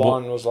 The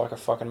line was like a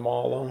fucking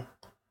mile long.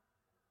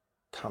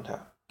 Cunt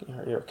out.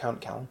 You're a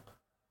cunt, Callum.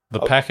 The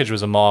package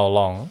was a mile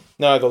long.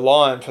 No, the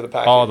line for the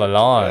package. Oh, the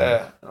line.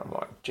 Yeah. And I'm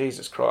like,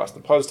 Jesus Christ.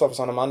 The post office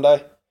on a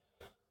Monday.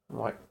 I'm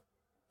like,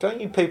 don't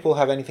you people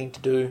have anything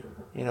to do,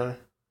 you know?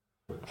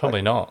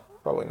 Probably not.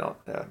 Probably not,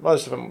 yeah.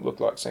 Most of them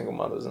look like single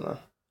mothers, and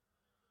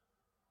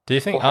Do you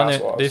think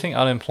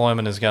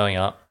unemployment is going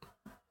up?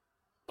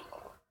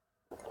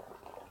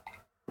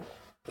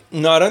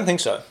 No, I don't think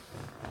so.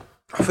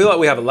 I feel like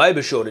we have a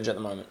labour shortage at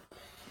the moment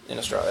in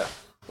Australia.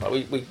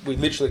 Like we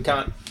literally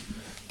can't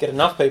get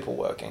enough people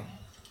working.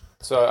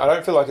 So I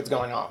don't feel like it's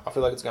going up. I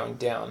feel like it's going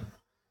down.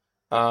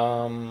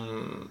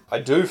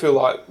 I do feel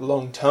like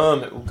long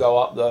term it will go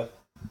up though.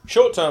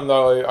 Short term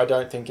though, I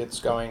don't think it's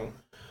going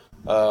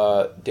down.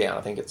 I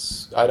don't think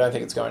it's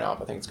going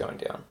up. I think it's going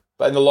down.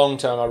 But in the long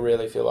term, I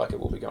really feel like it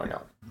will be going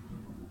up.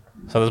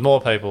 So there's more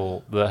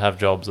people that have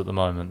jobs at the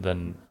moment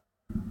than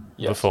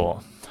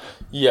before.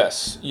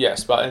 Yes.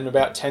 But in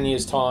about 10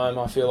 years' time,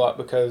 I feel like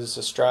because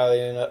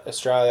Australia,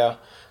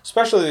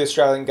 especially the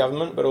Australian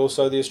government, but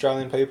also the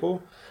Australian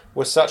people,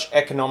 we're such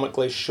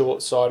economically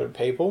short-sighted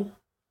people.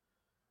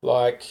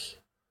 Like,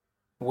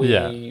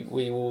 we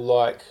will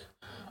like,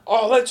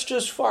 oh, let's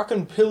just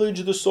fucking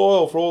pillage the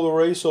soil for all the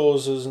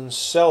resources and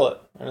sell it.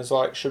 And it's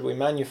like, should we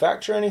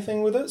manufacture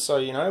anything with it so,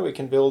 you know, we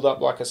can build up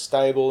like a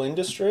stable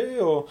industry?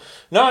 Or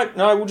no,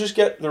 we'll just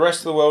get the rest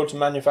of the world to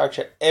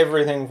manufacture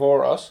everything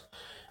for us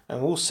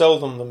and we'll sell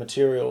them the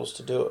materials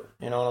to do it.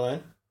 You know what I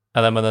mean?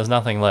 And then when there's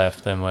nothing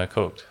left, then we're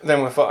cooked.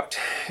 Then we're fucked.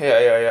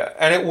 Yeah.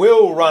 And it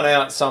will run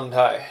out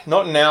someday.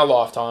 Not in our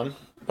lifetime.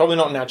 Probably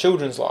not in our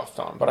children's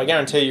lifetime. But I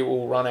guarantee you it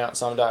will run out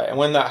someday. And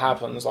when that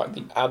happens, like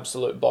the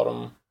absolute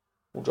bottom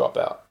will drop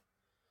out.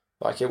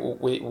 Like it will,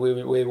 we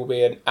will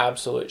be an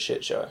absolute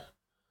shit show.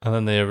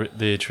 And then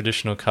the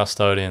traditional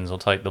custodians will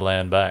take the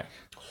land back.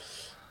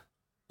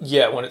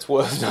 Yeah, when it's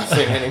worth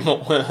nothing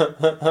anymore.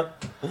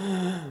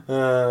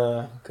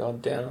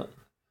 God damn it.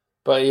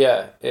 But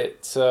yeah,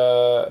 it's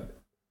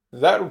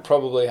that'll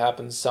probably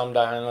happen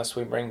someday unless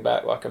we bring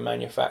back like a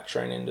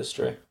manufacturing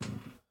industry.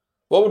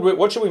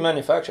 What should we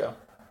manufacture?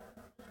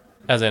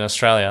 As in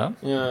Australia?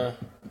 Yeah.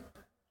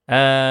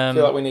 I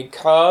feel like we need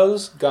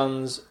cars,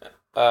 guns,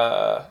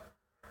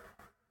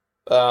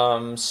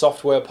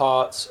 software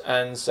parts,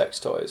 and sex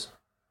toys.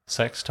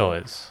 Sex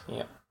toys?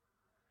 Yeah.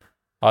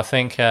 I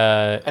think...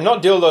 and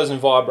not dildos and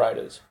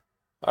vibrators.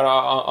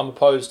 I'm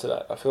opposed to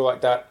that. I feel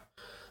like that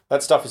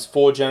stuff is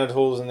for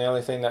genitals, and the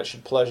only thing that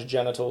should pleasure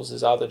genitals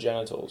is other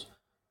genitals.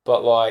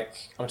 But,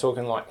 like, I'm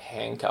talking, like,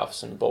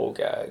 handcuffs and ball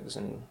gags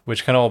and...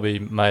 Which can all be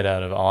made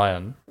out of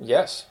iron.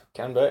 Yes,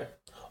 can be.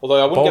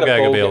 Although I wouldn't get a ball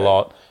gag. Would be a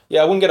lot.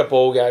 Yeah, I wouldn't get a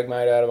ball gag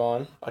made out of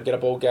iron. I'd get a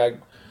ball gag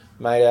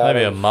made out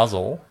Maybe of... a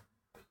muzzle.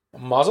 A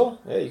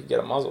muzzle? Yeah, you could get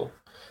a muzzle.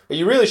 But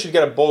you really should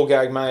get a ball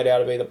gag made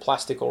out of either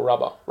plastic or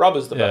rubber.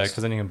 Rubber's the best. Yeah,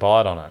 because then you can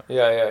bite on it.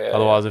 Yeah.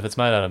 Otherwise, if it's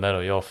made out of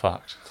metal, you're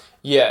fucked.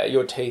 Yeah,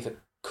 your teeth are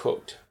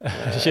cooked.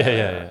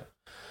 Yeah.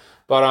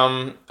 But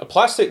a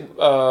plastic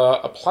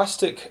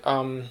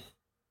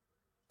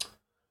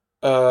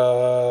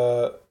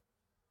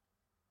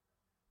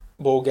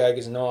ball gag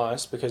is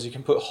nice because you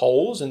can put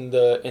holes in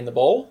the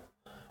bowl,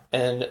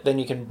 and then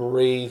you can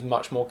breathe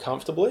much more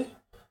comfortably.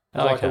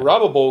 Like a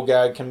rubber ball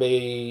gag can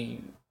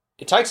be.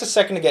 It takes a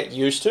second to get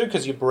used to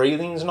because your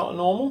breathing's not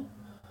normal.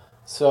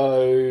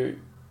 So,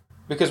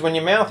 because when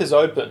your mouth is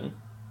open,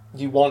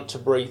 you want to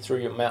breathe through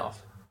your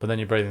mouth. But then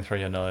you're breathing through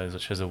your nose,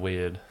 which is a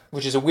weird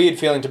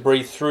feeling to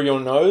breathe through your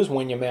nose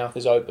when your mouth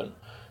is open,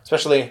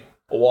 especially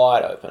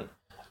wide open.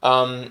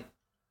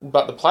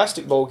 But the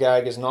plastic ball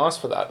gag is nice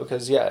for that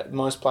because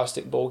most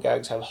plastic ball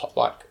gags have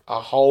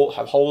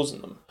holes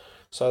in them,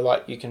 so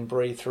like you can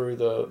breathe through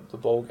the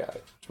ball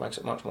gag, which makes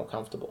it much more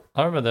comfortable.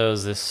 I remember there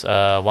was this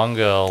one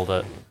girl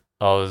that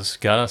I was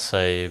gonna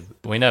see.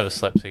 We never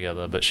slept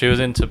together, but she was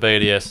into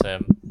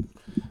BDSM.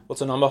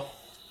 What's her number?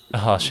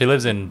 Oh, she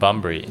lives in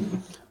Bunbury.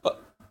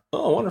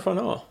 Oh, I wonder if I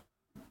know her.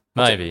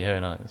 Maybe, who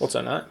knows? What's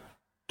her name?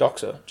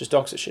 Dox her. Just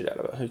dox the shit out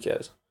of her. Who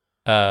cares?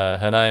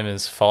 Her name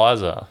is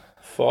Pfizer.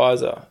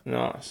 Pfizer.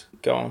 Nice.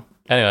 Go on.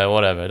 Anyway,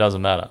 whatever. It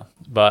doesn't matter.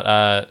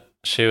 But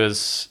she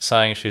was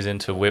saying she's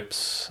into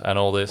whips and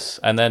all this.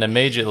 And then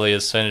immediately,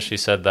 as soon as she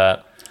said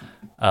that,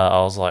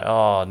 I was like,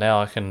 oh,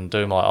 now I can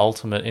do my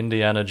ultimate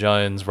Indiana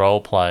Jones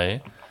role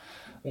play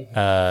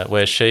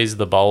where she's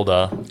the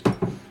boulder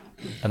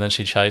and then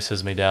she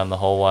chases me down the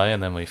hallway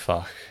and then we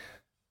fuck.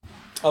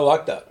 I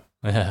like that.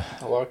 Yeah.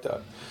 I like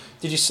that.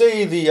 Did you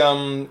see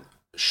the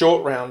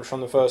short round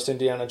from the first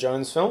Indiana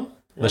Jones film?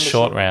 The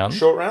short round?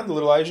 Short round, the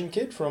little Asian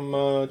kid from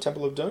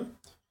Temple of Doom.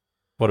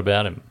 What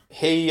about him?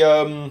 He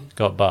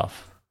got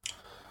buff.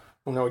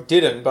 Well, no, he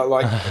didn't. But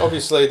like,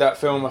 obviously, that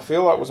film I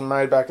feel like was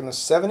made back in the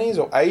 70s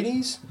or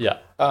 80s. Yeah.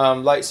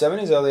 Late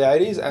 70s, early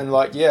 80s, and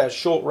like, yeah,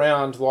 Short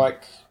Round.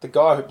 Like the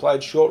guy who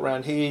played Short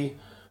Round, he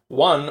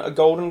won a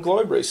Golden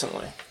Globe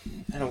recently,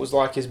 and it was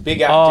like his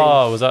big acting.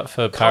 Oh, was that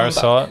for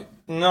Parasite? Comeback.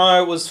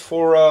 No, it was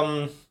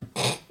for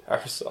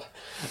Parasite.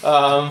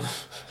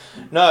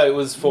 No, it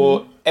was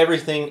for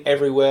Everything,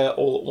 Everywhere,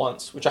 All at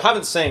Once, which I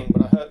haven't seen,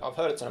 but I've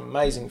heard it's an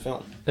amazing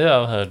film. Yeah,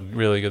 I've heard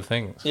really good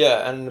things.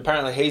 Yeah, and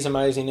apparently he's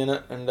amazing in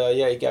it, and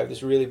yeah, he gave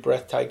this really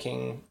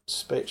breathtaking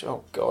speech.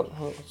 Oh God,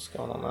 what's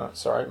going on there?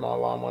 Sorry, my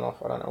alarm went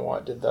off. I don't know why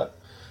it did that.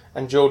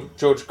 And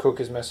George Cook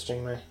is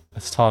messaging me.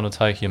 It's time to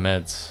take your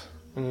meds.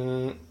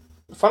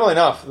 Funnily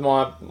enough,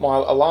 my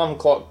alarm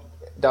clock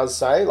does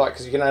say, like,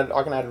 because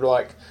I can add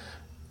like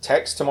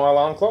text to my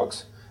alarm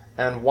clocks,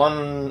 and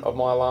one of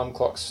my alarm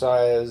clocks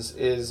says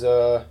is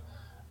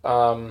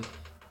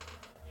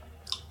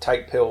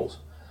take pills,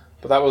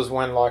 but that was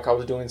when like I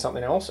was doing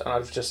something else, and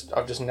I've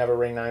just never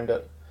renamed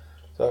it.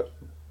 So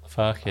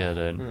fuck yeah,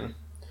 dude.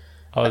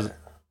 I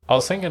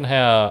was thinking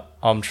how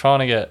I'm trying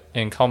to get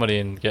in comedy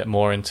and get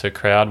more into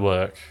crowd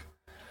work,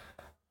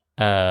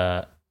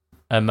 and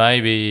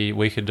maybe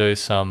we could do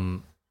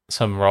some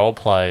role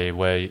play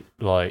where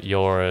like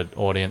you're an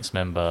audience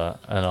member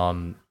and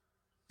I'm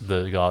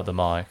the guy at the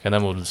mic, and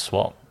then we'll just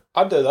swap.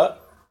 I'd do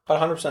that.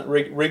 I'd 100%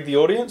 rig the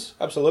audience.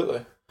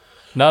 Absolutely.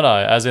 No,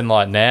 as in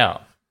like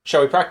now.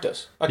 Shall we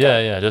practice?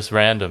 Okay. Yeah, just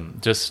random.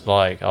 Just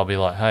like I'll be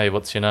like, hey,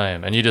 what's your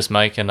name? And you just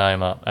make a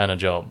name up and a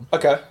job.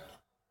 Okay.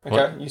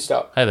 What? You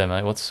start. Hey there,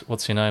 mate.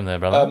 What's your name there,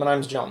 brother? My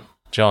name's John.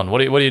 John. What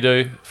do you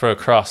do for a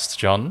crust,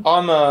 John?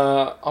 I'm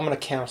an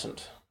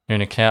accountant. You're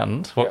an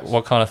accountant. Yes.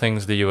 What kind of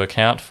things do you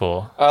account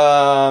for?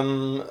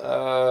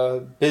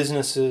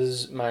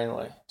 Businesses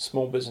mainly,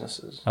 small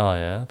businesses. Oh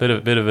yeah, bit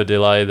of a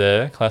delay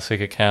there.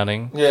 Classic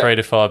accounting. Yeah. 3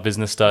 to 5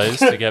 business days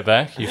to get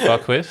back. You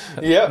fuck with.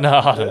 Yeah. No,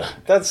 I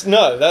don't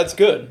know. That's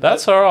good.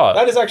 That's all right.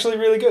 That is actually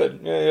really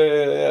good.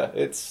 Yeah.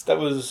 That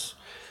was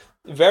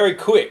very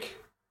quick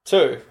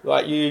too.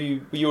 Like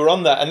you were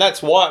on that, and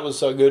that's why it was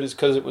so good. Is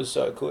because it was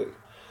so quick.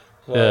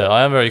 So, yeah,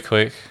 I am very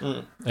quick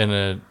in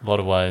a lot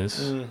of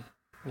ways.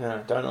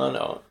 Yeah, don't I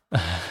know it?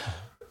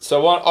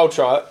 So I'll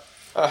try it.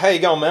 How you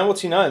going, man?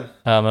 What's your name?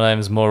 My name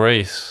is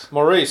Maurice.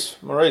 Maurice,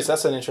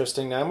 that's an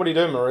interesting name. What do you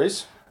do,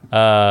 Maurice?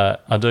 I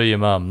do your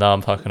mum. No,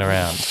 I'm fucking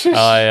around.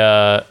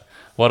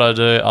 What I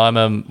do, I'm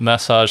a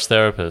massage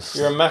therapist.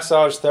 You're a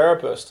massage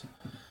therapist.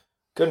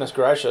 Goodness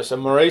gracious, a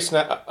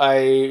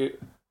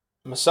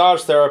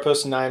massage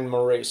therapist named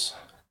Maurice.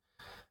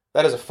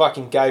 That is a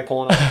fucking gay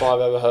porno if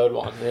I've ever heard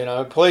one. You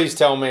know, please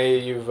tell me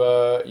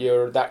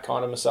you're that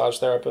kind of massage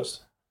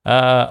therapist.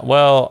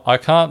 Well, I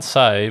can't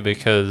say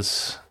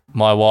because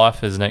my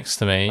wife is next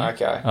to me.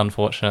 Okay.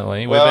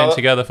 Unfortunately, we've been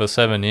together for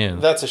 7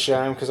 years. That's a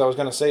shame because I was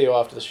going to see you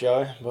after the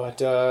show, but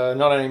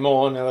not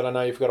anymore. Now that I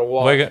know you've got a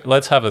wife.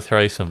 Let's have a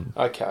threesome.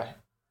 Okay.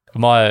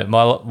 My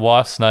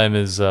wife's name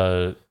is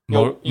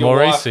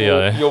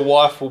Mauricio. Your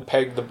wife will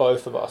peg the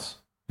both of us.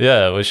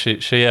 Yeah, well, she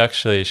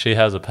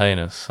has a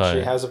penis. So.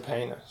 She has a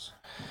penis.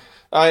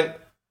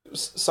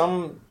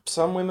 Some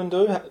women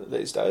do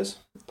these days,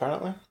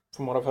 apparently,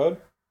 from what I've heard.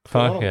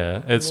 Fuck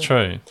yeah, it's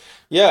true.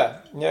 Yeah.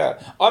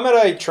 I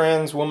met a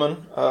trans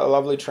woman, a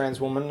lovely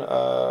trans woman.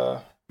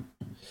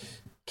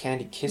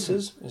 Candy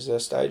Kisses is their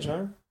stage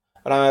name,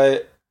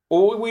 and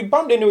we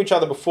bumped into each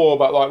other before,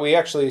 but like we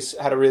actually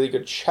had a really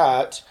good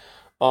chat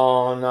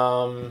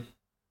on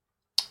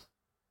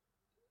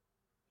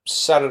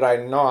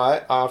Saturday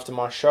night after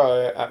my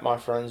show at my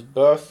friend's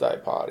birthday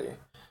party,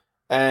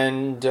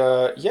 and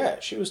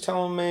she was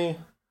telling me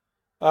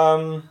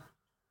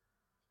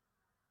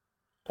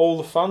all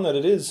the fun that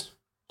it is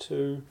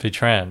to be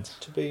trans,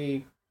 to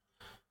be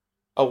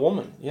a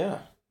woman. Yeah,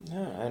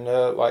 and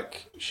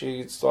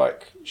she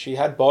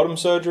had bottom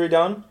surgery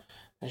done,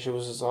 and she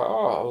was just like,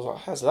 oh, I was like,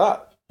 how's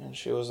that? And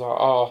she was like,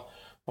 oh,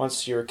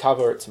 once you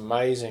recover, it's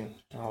amazing.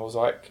 And I was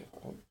like,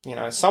 you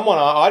know,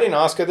 I didn't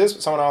ask her this,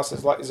 but someone asked,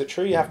 is it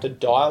true you have to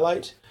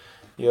dilate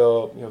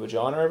your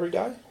vagina every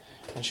day?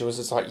 And she was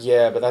just like,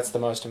 yeah, but that's the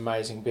most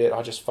amazing bit.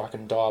 I just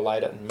fucking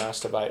dilate it and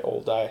masturbate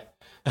all day.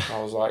 And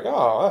I was like,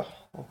 oh,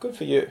 well, good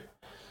for you.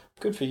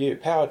 Good for you.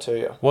 Power to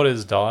you. What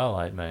does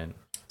dilate mean?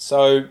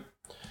 So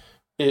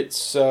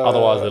it's...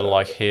 Otherwise it'll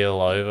like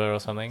heal over or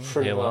something?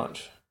 Pretty Heal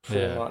much.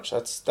 Pretty much.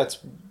 That's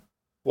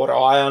what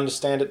I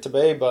understand it to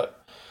be,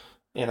 but,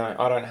 you know,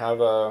 I don't have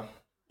a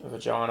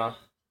vagina.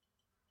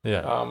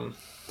 Yeah.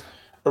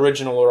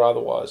 Original or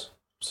otherwise.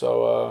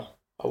 So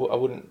I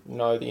wouldn't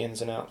know the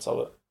ins and outs of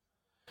it.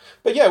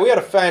 But yeah, we had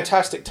a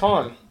fantastic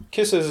time.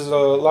 Kisses is a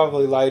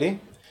lovely lady.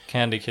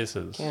 Candy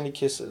kisses. Candy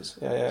kisses.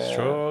 Yeah.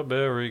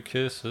 Strawberry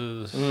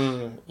kisses.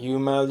 You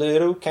my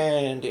little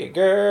candy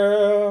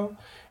girl,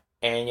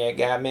 and you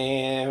got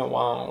me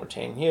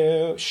wanting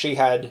you. She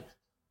had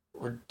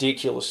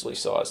ridiculously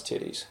sized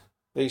titties.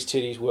 These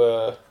titties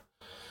were,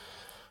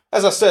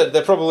 as I said,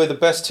 they're probably the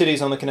best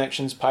titties on the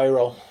Connections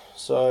payroll.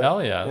 So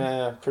hell yeah.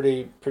 Yeah,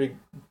 pretty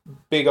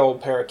big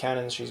old pair of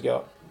cannons she's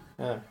got.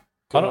 Yeah.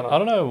 I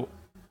don't know.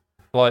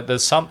 Like,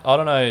 there's some, I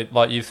don't know,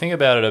 like, you think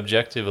about it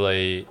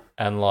objectively,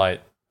 and,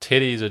 like,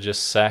 titties are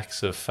just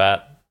sacks of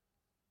fat.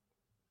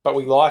 But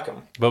we like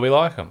them. But we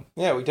like them.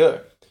 Yeah, we do.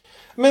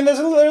 I mean,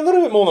 they're a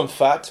little bit more than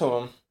fat to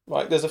them.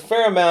 Like, there's a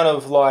fair amount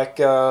of, like,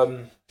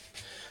 the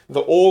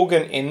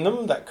organ in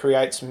them that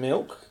creates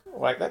milk.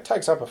 Like, that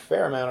takes up a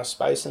fair amount of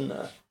space in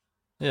there.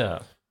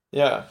 Yeah.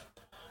 Yeah.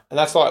 And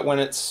that's, like, when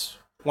it's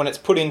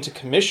put into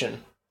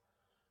commission,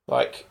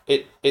 like,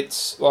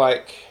 it's,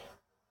 like...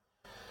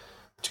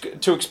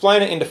 To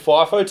explain it into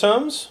FIFO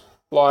terms,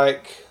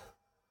 like,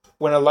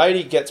 when a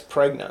lady gets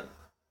pregnant,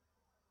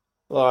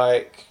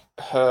 like,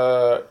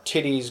 her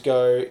titties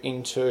go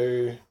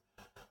into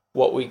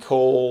what we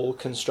call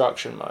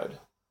construction mode.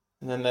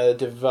 And then they're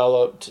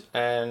developed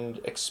and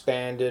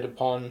expanded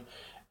upon.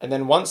 And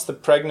then once the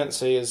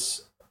pregnancy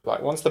is,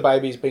 like, once the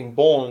baby's been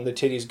born, the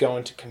titties go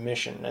into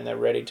commission and they're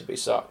ready to be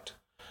sucked.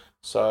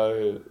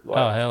 So, like...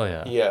 Oh, hell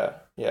yeah.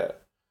 Yeah.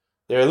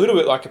 They're a little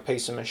bit like a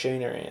piece of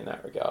machinery in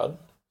that regard.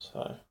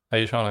 So, are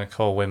you trying to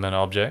call women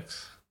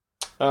objects?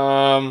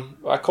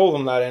 I call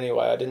them that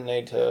anyway. I didn't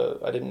need to.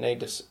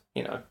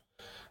 You know,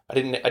 I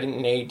didn't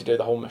need to do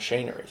the whole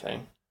machinery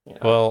thing. You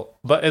know? Well,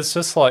 but it's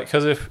just like,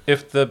 because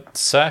if the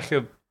sack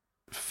of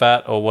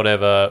fat or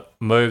whatever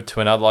moved to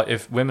another, like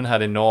if women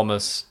had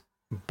enormous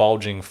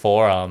bulging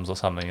forearms or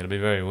something, it'd be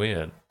very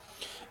weird.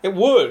 It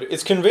would.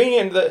 It's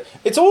convenient that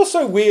it's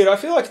also weird. I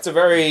feel like it's a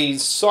very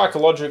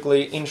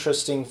psychologically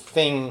interesting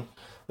thing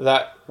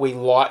that we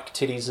like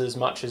titties as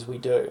much as we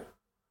do.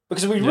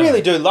 Because we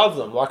really do love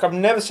them. Like, I've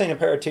never seen a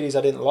pair of titties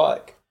I didn't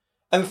like.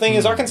 And the thing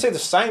is, I can see the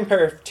same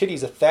pair of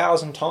titties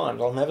 1,000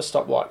 times. I'll never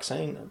stop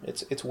seeing them.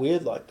 It's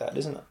weird like that,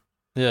 isn't it?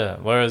 Yeah,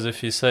 whereas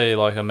if you see,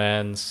 like, a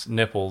man's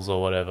nipples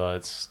or whatever,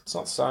 it's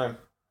not the same.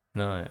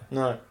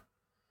 No.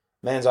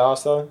 Man's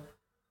ass, though.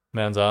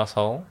 Man's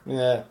asshole?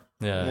 Yeah.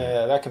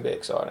 Yeah, that can be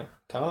exciting,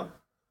 can't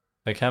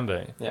it? It can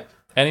be. Yeah.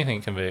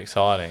 Anything can be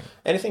exciting.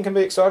 Anything can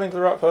be exciting to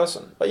the right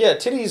person. But yeah,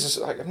 titties,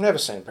 like, I've never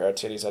seen a pair of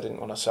titties I didn't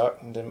want to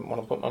suck and didn't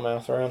want to put my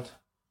mouth around.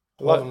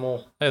 I love them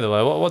all. Either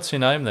way, what's your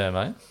name there,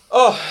 mate?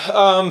 Oh,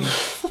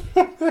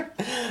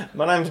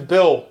 my name's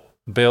Bill.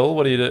 Bill?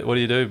 What do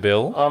you do,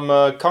 Bill? I'm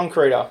a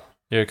concreter.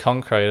 You're a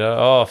concreter?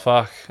 Oh,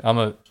 fuck. I'm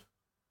a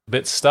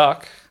bit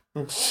stuck.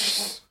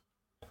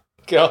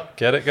 God.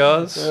 Get it,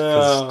 guys?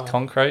 'Cause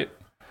concrete?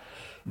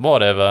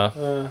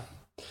 Whatever.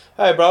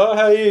 Hey, brother,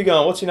 how are you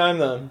going? What's your name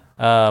then?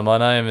 My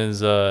name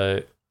is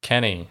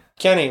Kenny.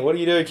 Kenny, what do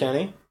you do,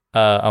 Kenny?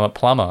 I'm a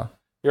plumber.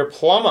 You're a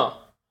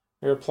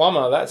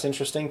plumber. That's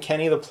interesting.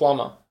 Kenny the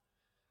plumber.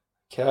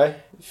 Okay.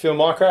 You feel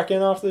my crack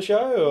in after the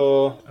show,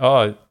 or?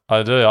 Oh,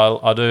 I do.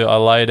 I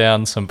lay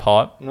down some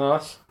pipe.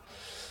 Nice.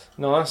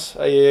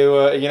 Are you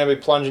going to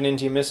be plunging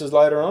into your missus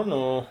later on,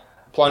 or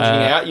plunging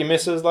out your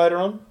missus later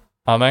on?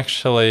 I'm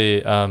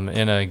actually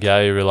in a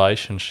gay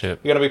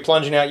relationship. You're going to be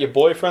plunging out your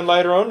boyfriend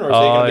later on, or is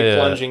he going to be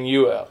plunging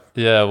you out?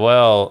 Yeah,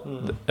 well,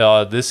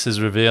 this is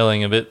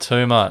revealing a bit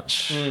too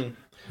much.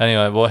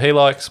 Anyway, well, he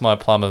likes my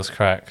plumber's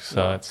crack,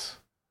 so it's...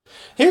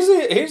 Here's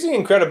the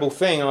incredible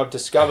thing I've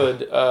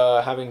discovered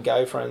having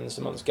gay friends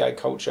amongst gay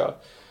culture.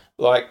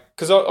 Like,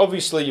 because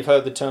obviously you've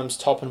heard the terms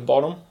top and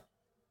bottom.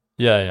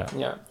 Yeah.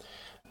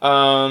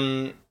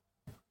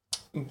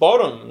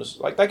 Bottoms,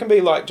 like, they can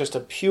be like just a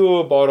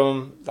pure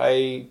bottom.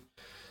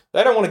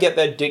 They don't want to get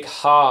their dick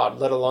hard,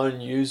 let alone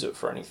use it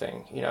for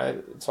anything. You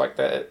know, it's like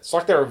they're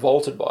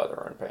revolted by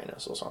their own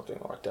penis or something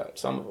like that.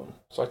 Some of them,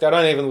 it's like they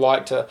don't even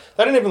like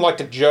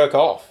to jerk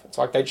off. It's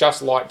like they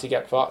just like to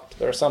get fucked.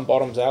 There are some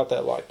bottoms out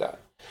there like that.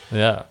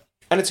 Yeah,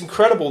 and it's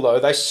incredible though.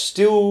 They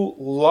still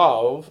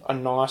love a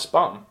nice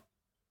bum.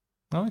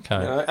 Okay,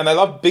 you know? And they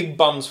love big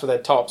bums for their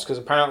tops because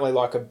apparently,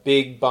 like, a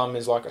big bum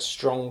is like a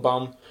strong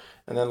bum.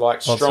 And then,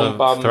 like, strong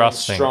bum and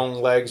strong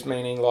legs,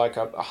 meaning, like,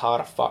 a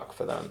harder fuck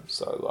for them.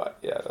 So, like,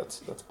 yeah,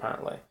 that's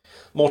apparently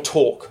more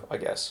torque, I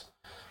guess,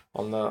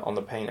 on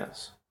the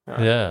penis. You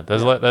know? Yeah,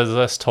 there's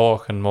less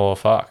torque and more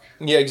fuck.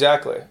 Yeah,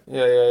 exactly.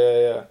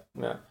 Yeah.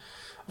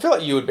 I feel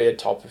like you would be a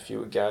top if you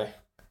were gay.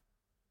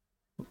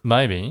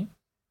 Maybe.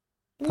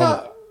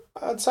 No,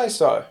 I'd say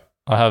so.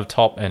 I have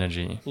top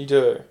energy. You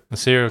do. The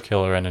serial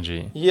killer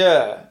energy.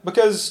 Yeah,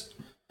 because,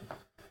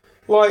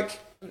 like,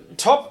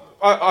 top...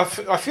 I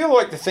feel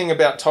like the thing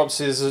about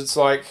tops is it's,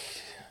 like,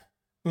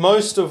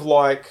 most of,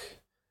 like,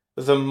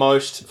 the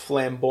most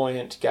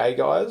flamboyant gay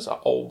guys are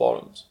all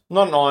bottoms.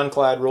 Not an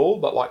ironclad rule,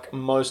 but, like,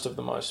 most of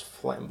the most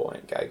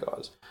flamboyant gay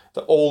guys.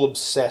 They're all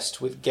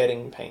obsessed with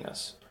getting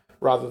penis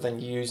rather than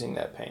using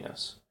their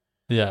penis.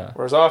 Yeah.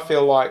 Whereas I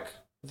feel like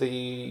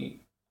the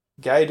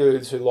gay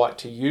dudes who like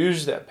to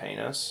use their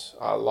penis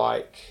are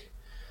like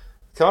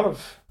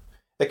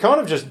they're kind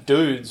of just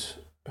dudes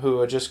who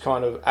are just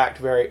kind of act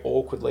very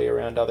awkwardly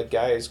around other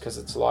gays because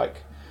it's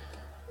like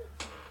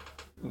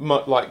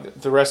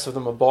the rest of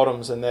them are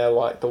bottoms and they're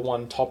like the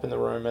one top in the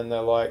room and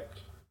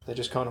they're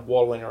just kind of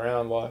waddling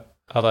around like.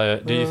 Are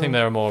they? Do you think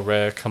they're a more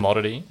rare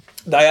commodity?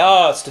 They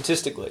are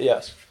statistically,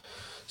 yes.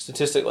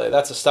 Statistically,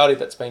 that's a study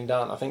that's been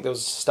done. I think there was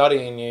a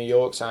study in New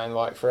York saying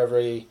like for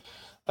every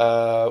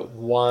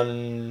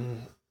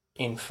 1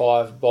 in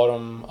 5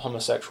 bottom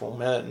homosexual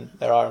men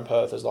there are in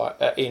Perth, there's like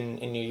in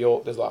New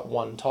York there's like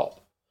 1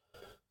 top.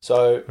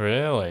 So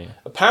really,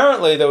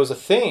 apparently there was a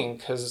thing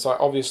because it's like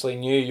obviously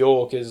New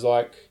York is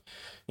like,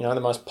 you know,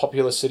 the most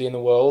popular city in the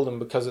world, and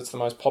because it's the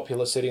most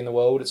popular city in the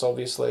world, it's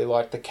obviously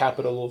like the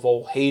capital of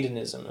all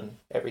hedonism and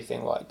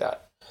everything like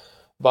that.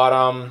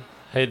 But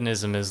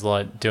hedonism is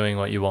like doing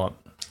what you want.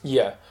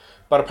 Yeah,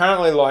 but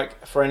apparently,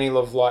 like for any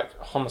of like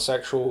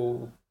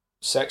homosexual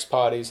sex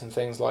parties and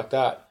things like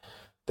that,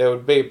 there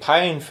would be a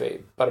paying fee.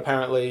 But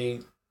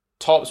apparently,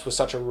 tops were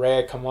such a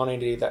rare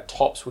commodity that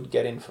tops would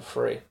get in for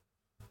free.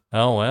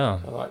 Oh wow!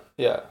 Like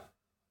yeah,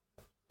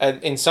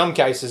 and in some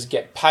cases,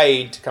 get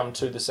paid to come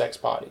to the sex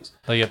parties.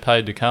 They get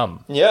paid to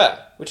come. Yeah,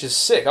 which is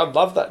sick. I'd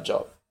love that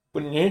job,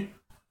 wouldn't you?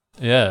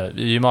 Yeah,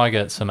 you might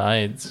get some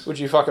AIDS. Would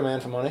you fuck a man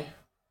for money?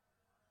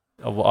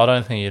 I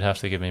don't think you'd have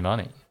to give me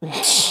money.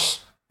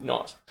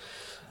 Not.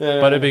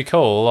 But it'd be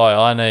cool. Like,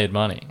 I need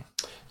money.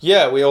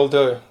 Yeah, we all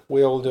do.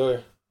 We all do.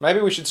 Maybe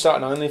we should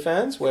start an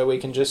OnlyFans where we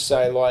can just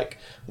say, like,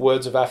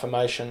 words of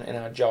affirmation in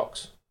our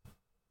jocks.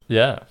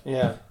 Yeah.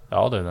 Yeah.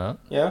 I'll do that.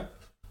 Yeah?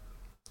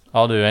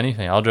 I'll do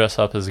anything. I'll dress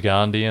up as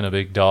Gandhi in a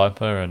big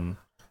diaper and...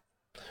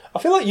 I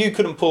feel like you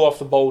couldn't pull off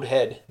the bald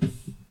head.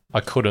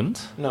 I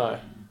couldn't? No.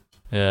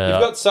 Yeah.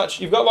 You've got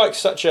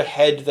such a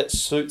head that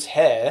suits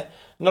hair.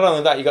 Not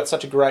only that, you've got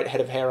such a great head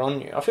of hair on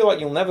you. I feel like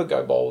you'll never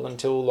go bald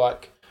until,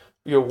 like,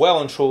 you're well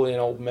and truly an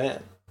old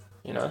man,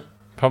 you know?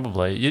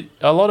 Probably.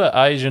 A lot of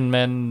Asian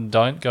men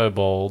don't go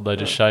bald. They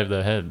just shave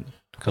their head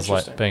because,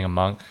 like, being a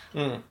monk.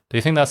 Do you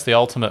think that's the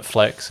ultimate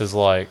flex is,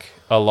 like,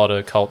 a lot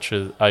of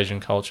Asian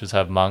cultures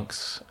have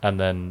monks and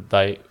then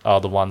they are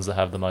the ones that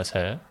have the most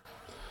hair?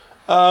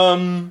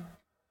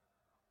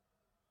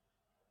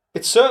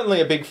 It's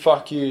certainly a big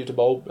fuck you to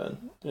bald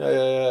men.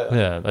 Yeah.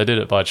 Yeah, they did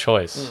it by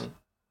choice.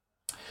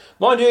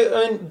 Mind you,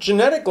 I mean,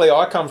 genetically,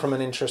 I come from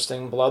an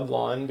interesting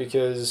bloodline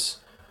because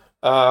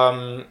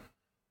I've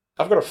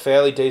got a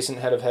fairly decent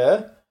head of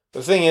hair.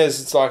 The thing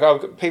is, it's like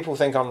people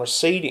think I'm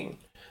receding,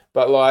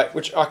 but like,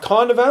 which I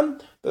kind of am.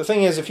 But the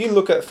thing is, if you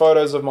look at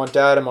photos of my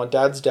dad and my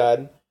dad's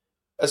dad,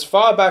 as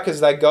far back as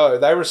they go,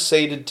 they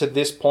receded to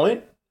this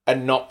point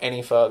and not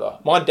any further.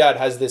 My dad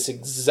has this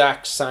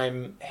exact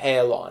same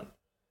hairline.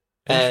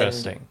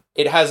 Interesting.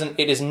 And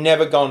it has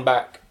never gone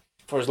back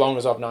for as long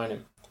as I've known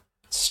him.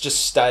 It's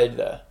just stayed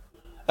there.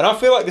 And I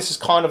feel like this is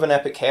kind of an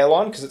epic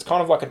hairline because it's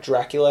kind of like a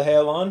Dracula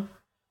hairline.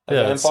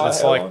 Yeah, it's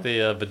like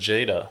the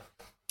Vegeta.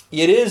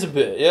 It is a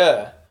bit,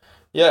 yeah.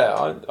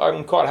 Yeah,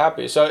 I'm quite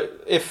happy. So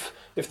if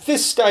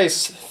this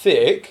stays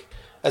thick,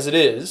 as it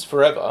is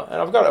forever,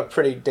 and I've got a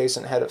pretty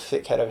decent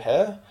thick head of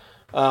hair,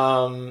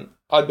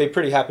 I'd be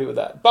pretty happy with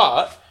that.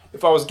 But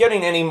if I was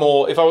getting any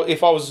more, if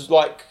I was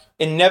like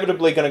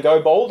inevitably going to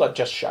go bald, I'd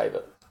just shave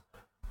it.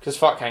 Because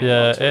fuck hanging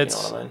on to it, you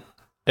know what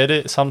I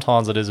mean?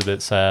 Sometimes it is a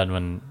bit sad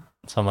when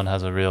someone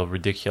has a real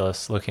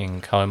ridiculous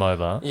looking comb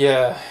over.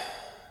 Yeah.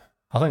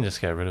 I think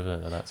just get rid of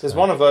it. There's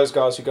one of those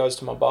guys who goes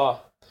to my bar.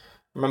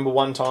 Remember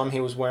one time he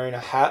was wearing a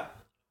hat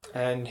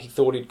and he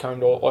thought he'd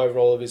combed over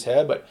all of his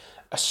hair, but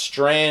a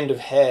strand of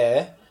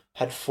hair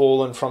had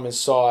fallen from his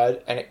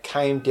side and it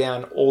came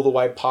down all the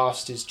way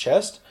past his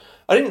chest.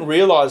 I didn't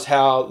realise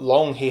how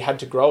long he had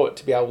to grow it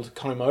to be able to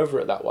comb over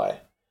it that way.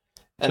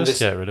 And just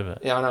get rid of it.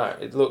 Yeah, I know.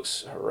 It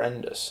looks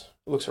horrendous.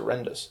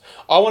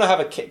 I want to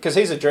have a kid, because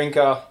he's a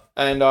drinker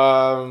and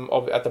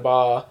at the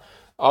bar,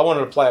 I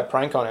wanted to play a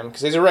prank on him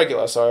because he's a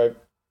regular, so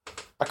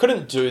I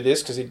couldn't do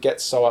this because he'd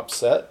get so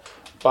upset,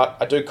 but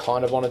I do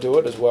kind of want to do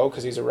it as well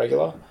because he's a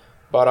regular.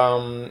 But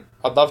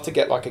I'd love to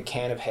get like a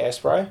can of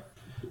hairspray.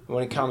 And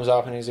when he comes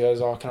up and he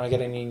goes, "Oh, can I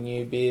get any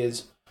new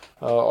beers?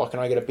 Or can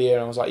I get a beer?"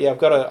 And I was like, "Yeah, I've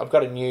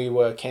got a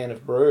new can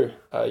of brew.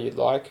 You'd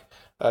like?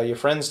 Your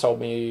friends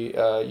told me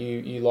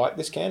you like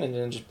this can," and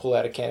then just pull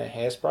out a can of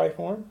hairspray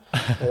for him.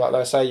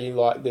 They say you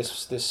like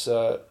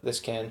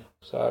this can,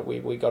 so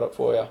we got it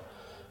for you.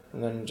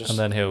 And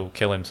then he'll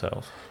kill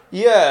himself.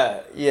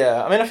 Yeah.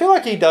 I mean, I feel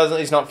like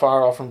he's not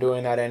far off from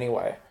doing that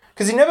anyway.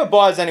 Because he never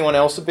buys anyone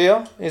else a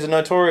beer. He's a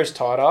notorious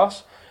tight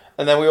ass.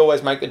 And then we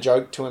always make the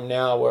joke to him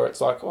now where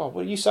it's like, oh,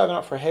 what are you saving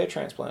up for a hair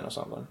transplant or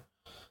something?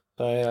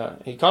 So yeah,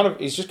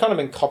 he's just kind of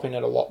been copping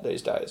it a lot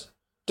these days.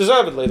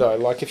 Deservedly though,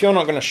 like if you're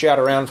not going to shout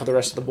around for the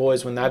rest of the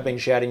boys when they've been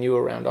shouting you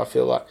around, I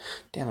feel like,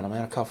 damn it, I'm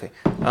out of coffee.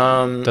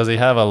 Does he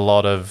have a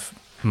lot of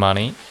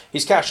money?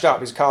 He's cashed up.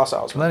 He's a car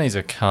salesman. Then he's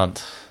a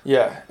cunt.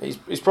 Yeah,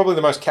 he's probably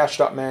the most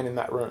cashed up man in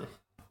that room.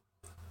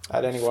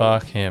 At any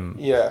Fuck him.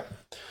 Yeah.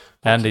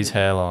 And his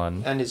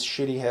hairline. And his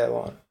shitty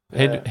hairline.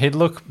 Yeah. He'd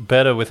look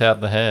better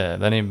without the hair.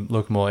 Then he'd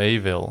look more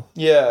evil.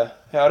 Yeah.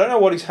 I don't know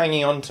what he's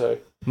hanging on to.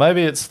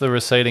 Maybe it's the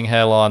receding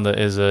hairline that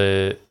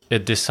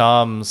it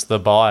disarms the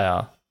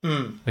buyer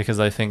because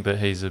they think that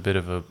he's a bit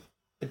of a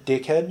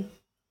dickhead.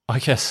 I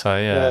guess so,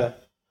 yeah.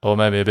 Or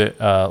maybe a bit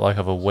like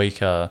of a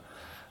weaker.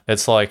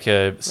 It's like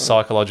a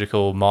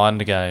psychological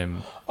mind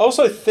game. I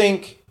also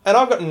think, and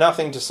I've got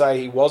nothing to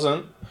say he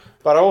wasn't,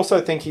 but I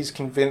also think he's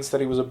convinced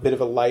that he was a bit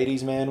of a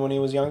ladies' man when he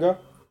was younger.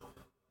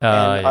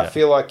 And I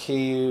feel like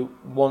he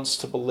wants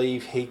to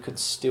believe he could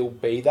still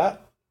be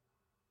that.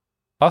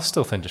 I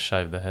still think to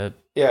shave the head.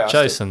 Yeah.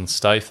 Jason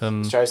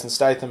Statham,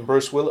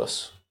 Bruce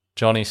Willis.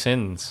 Johnny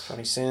Sins.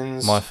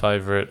 My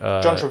favourite.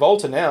 John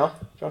Travolta now.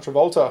 John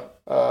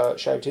Travolta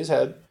shaved his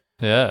head.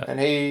 Yeah. And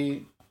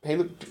he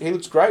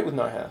looks great with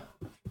no hair.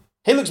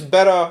 He looks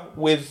better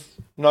with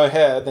no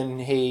hair than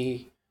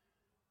he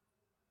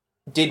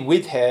did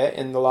with hair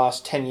in the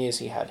last 10 years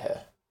he had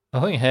hair. I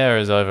think hair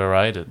is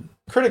overrated.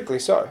 Critically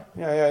so.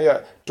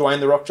 Yeah. Dwayne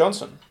The Rock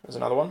Johnson is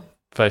another one.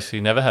 Basically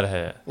never had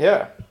hair.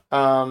 Yeah.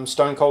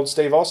 Stone Cold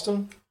Steve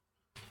Austin.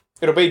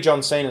 It'll be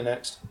John Cena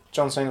next.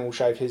 John Cena will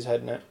shave his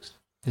head next.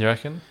 You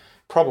reckon?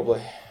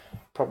 Probably.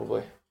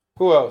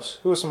 Who else?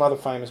 Who are some other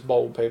famous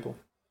bald people?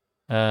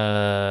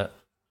 Bob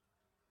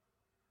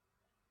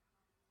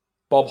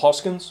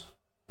Hoskins.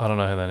 I don't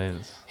know who that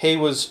is. He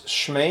was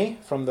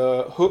Shmee from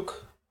the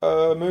Hook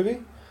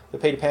movie, the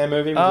Peter Pan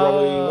movie with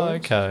Robbie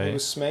Williams. Okay. He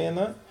was Smee in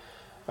that.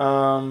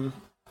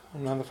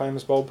 Another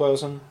famous bald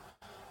person.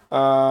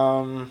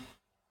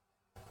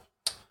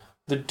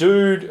 The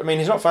dude, I mean,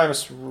 he's not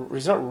famous.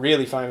 He's not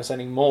really famous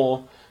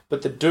anymore.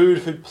 But the dude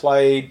who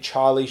played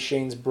Charlie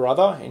Sheen's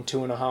brother in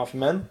 2.5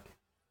 Men.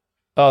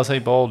 Oh, is he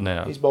bald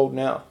now? He's bald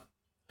now.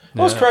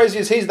 Yeah. What's crazy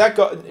is he's that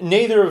guy.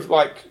 Neither of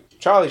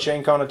Charlie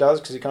Sheen kind of does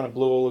because he kind of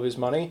blew all of his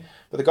money.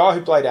 But the guy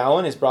who played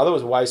Alan, his brother,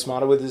 was way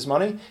smarter with his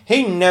money.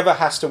 He never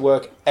has to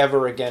work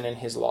ever again in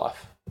his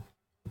life.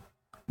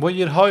 Well,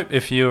 you'd hope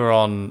if you were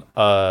on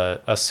a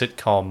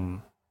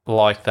sitcom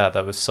like that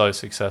was so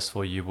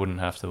successful, you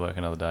wouldn't have to work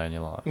another day in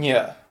your life.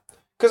 Yeah.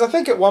 Because I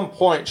think at one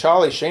point,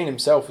 Charlie Sheen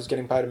himself was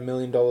getting paid $1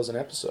 million an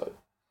episode.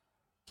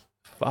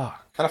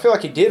 Fuck. And I feel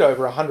like he did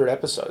over 100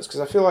 episodes because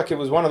I feel like it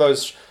was one of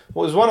those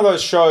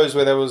shows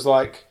where there was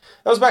that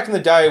was back in the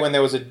day when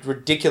there was a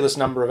ridiculous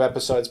number of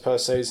episodes per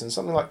season,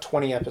 something like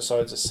 20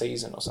 episodes a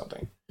season or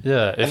something.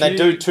 Yeah. And they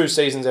do 2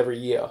 seasons every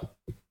year.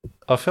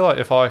 I feel like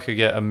if I could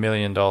get $1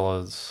 million,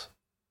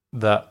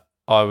 that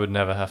I would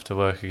never have to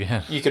work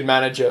again. You could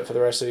manage it for the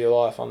rest of your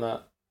life on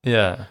that.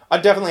 Yeah.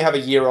 I'd definitely have a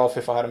year off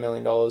if I had $1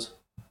 million.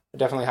 I'd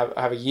definitely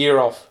have a year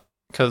off.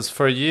 Because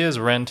for a year's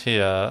rent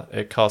here,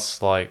 it costs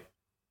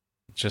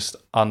just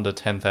under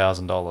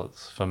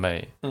 $10,000 for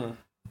me. Mm.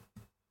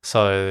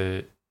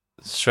 So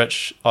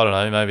stretch, I don't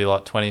know, maybe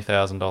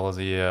 $20,000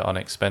 a year on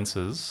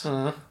expenses.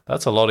 Mm.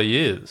 That's a lot of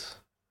years.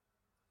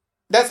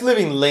 That's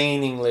living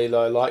leaningly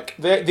though.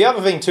 The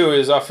other thing too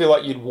is I feel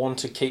like you'd want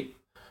to keep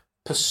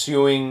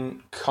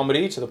pursuing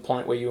comedy to the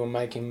point where you were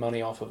making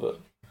money off of it.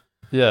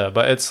 Yeah,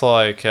 but it's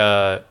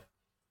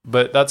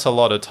but that's a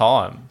lot of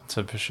time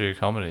to pursue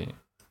comedy.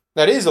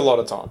 That is a lot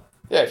of time.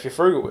 Yeah, if you're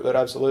frugal with it,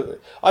 absolutely.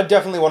 I'd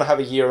definitely want to have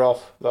a year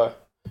off, though.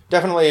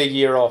 Definitely a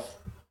year off.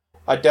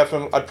 I'd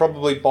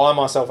probably buy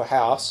myself a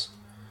house,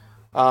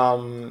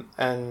 or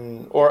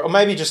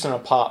maybe just an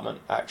apartment,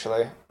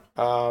 actually.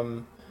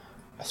 A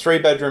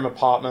 3-bedroom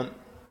apartment,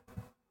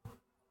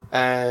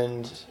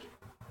 and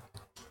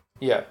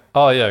yeah.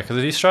 Oh yeah, because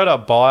if you straight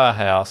up buy a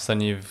house,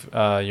 then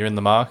you're in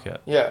the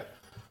market. Yeah.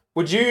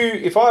 Would you,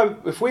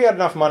 if we had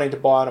enough money to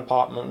buy an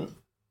apartment,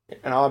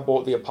 and I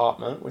bought the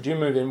apartment, would you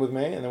move in with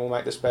me, and then we'll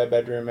make the spare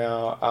bedroom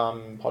our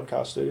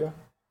podcast studio?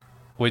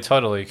 We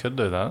totally could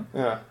do that.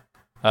 Yeah.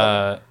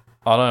 I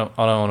don't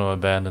want to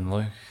abandon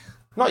Luke.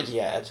 Not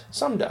yet.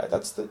 Someday.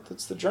 That's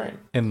the dream.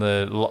 In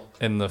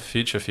the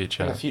future.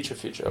 In the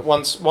future.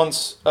 Once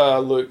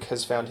Luke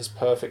has found his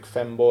perfect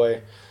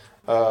femboy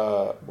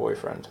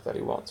boyfriend that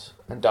he wants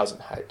and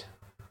doesn't hate.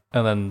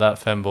 And then that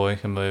femboy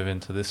can move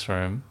into this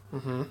room.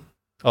 Mm-hmm.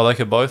 Oh, they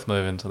could both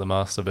move into the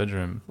master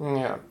bedroom.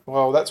 Yeah.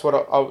 Well, that's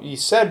what you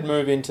said.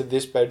 Move into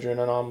this bedroom,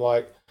 and I'm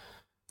like,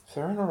 if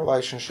they're in a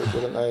relationship,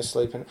 wouldn't they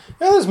sleep in?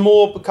 Yeah, there's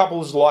more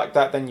couples like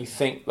that than you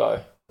think,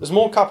 though. There's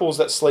more couples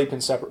that sleep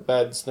in separate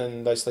beds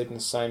than they sleep in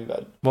the same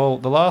bed. Well,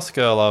 the last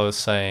girl I was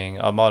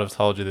saying, I might have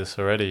told you this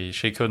already.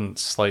 She couldn't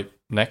sleep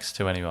next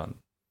to anyone.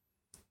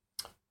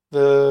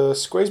 The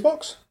squeeze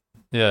box?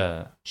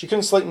 Yeah. She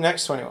couldn't sleep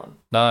next to anyone?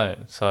 No.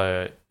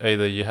 So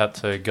either you had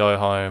to go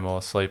home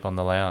or sleep on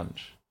the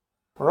lounge.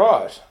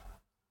 Right.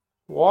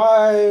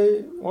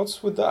 Why?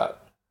 What's with that?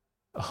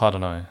 I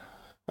don't know.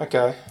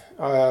 Okay.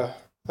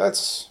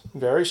 That's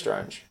very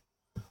strange.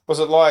 Was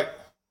it like...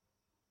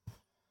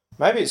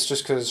 Maybe it's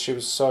just because she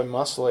was so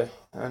muscly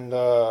and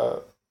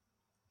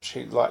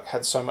she like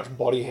had so much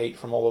body heat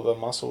from all of her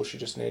muscles. She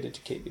just needed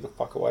to keep you the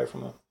fuck away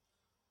from her.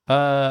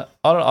 I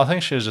don't. I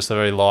think she was just a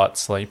very light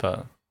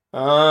sleeper.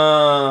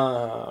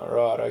 Ah,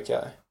 right.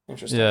 Okay.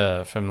 Interesting.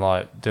 Yeah, from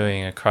like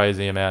doing a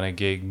crazy amount of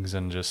gigs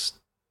and just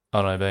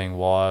I don't know being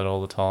wired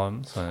all the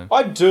time. So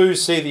I do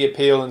see the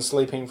appeal in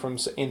sleeping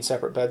in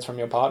separate beds from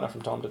your partner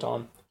from time to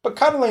time, but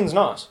cuddling's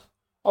nice.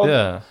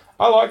 yeah,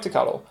 I like to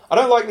cuddle. I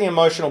don't like the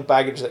emotional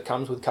baggage that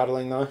comes with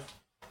cuddling, though.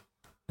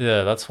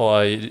 yeah. That's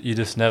why you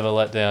just never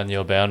let down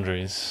your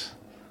boundaries.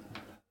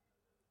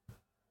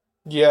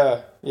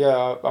 Yeah,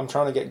 I'm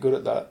trying to get good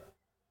at that.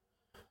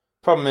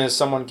 Problem is,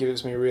 someone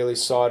gives me really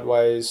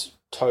sideways,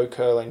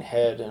 toe-curling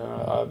head,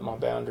 and my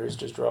boundaries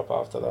just drop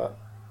after that.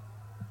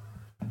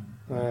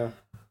 Yeah.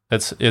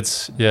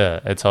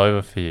 It's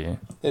over for you.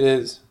 It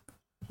is.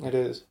 It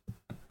is.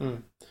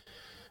 Mm.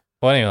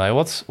 Well, anyway,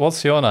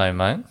 what's your name,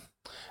 mate?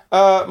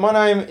 My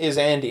name is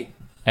Andy.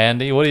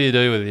 Andy. What do you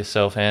do with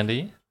yourself,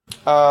 Andy?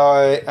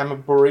 I am a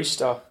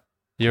barista.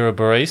 You're a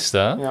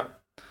barista. Yeah.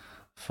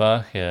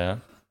 Fuck yeah.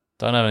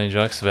 Don't have any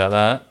jokes about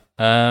that.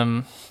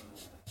 I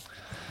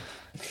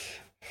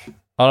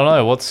don't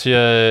know. What's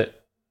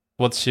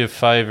your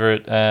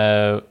favorite?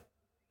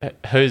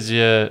 Who's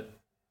your?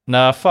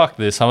 Nah, fuck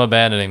this. I'm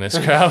abandoning this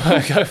crowd.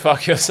 Go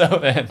fuck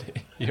yourself,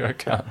 Andy. You're a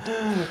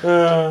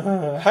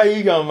cunt. How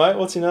you going, mate?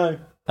 What's your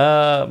name?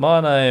 My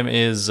name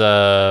is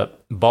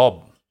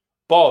Bob.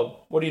 Bob.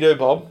 What do you do,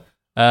 Bob?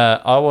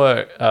 I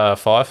work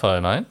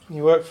FIFO, mate.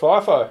 You work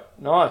FIFO.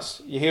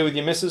 Nice. You here with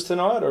your missus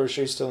tonight, or is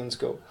she still in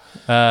school?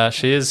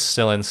 She is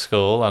still in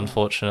school,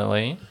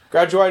 unfortunately.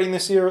 Graduating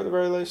this year, at the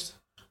very least.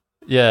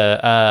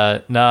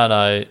 Yeah.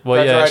 No.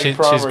 Well, yeah, she's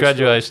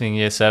graduating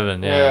year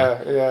 7.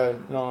 Yeah. Yeah.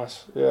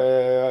 Nice.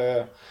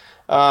 Yeah.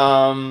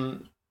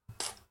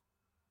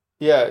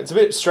 Yeah, it's a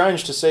bit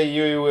strange to see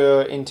you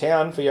in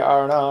town for your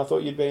R&R. I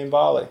thought you'd be in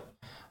Bali.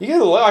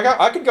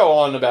 I could go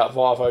on about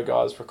FIFO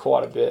guys for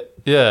quite a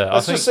bit. Yeah.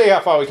 Let's just see how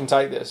far we can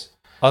take this.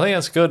 I think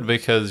it's good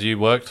because you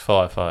worked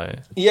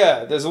FIFO.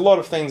 Yeah, there's a lot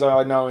of things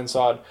I know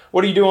inside.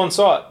 What do you do on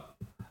site?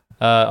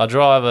 I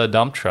drive a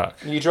dump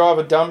truck. You drive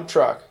a dump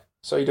truck.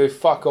 So you do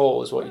fuck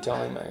all is what you're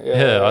telling me.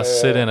 Yeah, I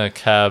sit in a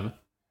cab.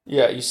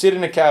 Yeah, you sit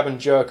in a cab and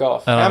jerk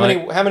off. And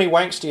how many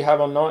wanks do you have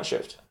on night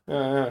shift?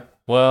 Yeah.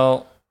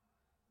 Well,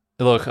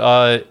 look,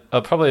 I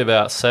probably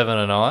about 7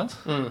 a night.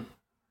 Mm.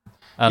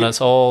 And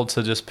it's all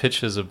to just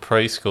pictures of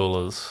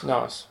preschoolers.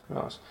 Nice.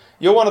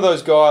 You're one of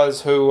those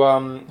guys who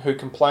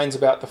complains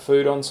about the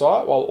food on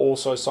site while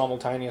also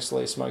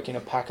simultaneously smoking a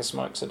pack of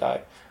smokes a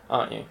day,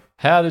 aren't you?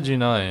 How did you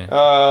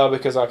know?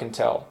 Because I can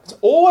tell. It's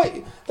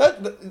always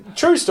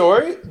true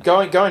story.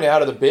 Going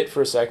out of the bit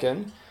for a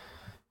second.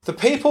 The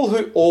people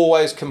who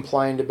always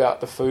complained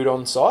about the food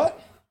on site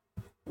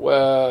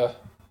were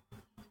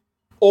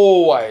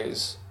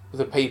always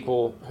the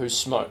people who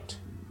smoked.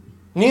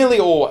 Nearly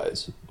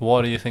always.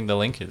 What do you think the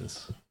link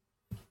is?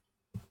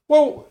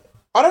 Well,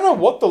 I don't know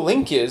what the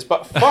link is,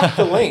 but fuck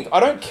the link. I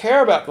don't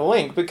care about the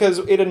link because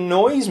it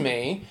annoys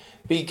me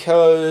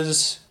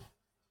because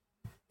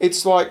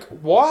it's like,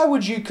 why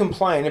would you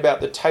complain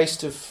about the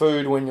taste of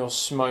food when you're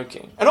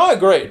smoking? And I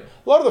agreed.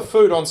 A lot of the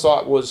food on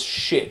site was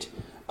shit.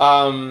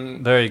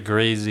 Very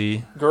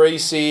greasy.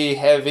 Greasy,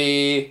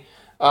 heavy.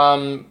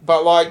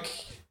 But like,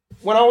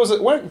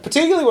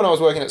 particularly when I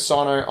was working at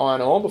Sino Iron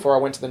Ore before I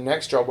went to the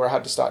next job where I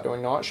had to start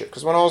doing night shift.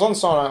 Because when I was on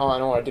Sino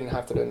Iron Ore, I didn't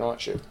have to do night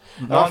shift.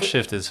 Night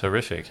shift is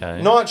horrific,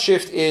 hey? Night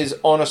shift is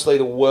honestly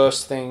the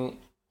worst thing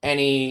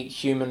any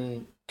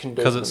human can do.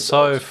 Because it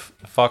so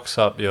fucks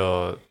up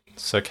your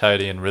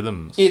circadian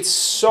rhythms. It's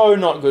so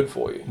not good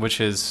for you.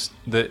 Which is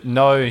that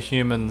no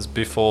humans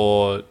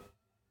before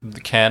the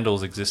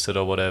candles existed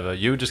or whatever,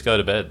 you would just go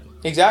to bed.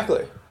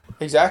 Exactly.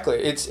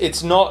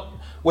 It's not.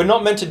 We're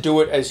not meant to do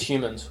it as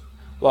humans.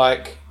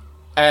 Like,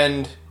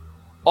 and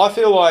I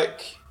feel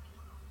like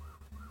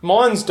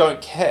mines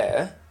don't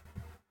care.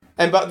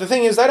 But the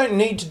thing is, they don't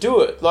need to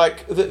do it.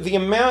 Like, the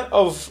amount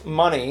of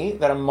money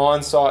that a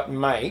mine site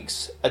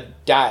makes a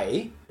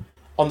day,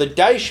 on the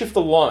day shift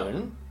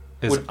alone,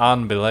 is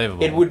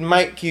unbelievable. It would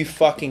make you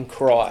fucking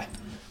cry.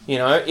 You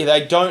know,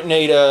 they don't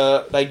need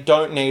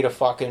a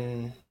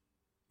fucking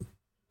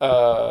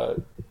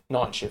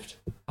night shift.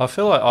 I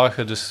feel like I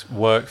could just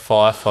work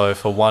FIFO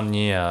for 1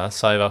 year,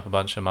 save up a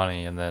bunch of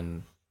money, and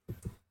then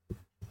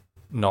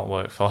not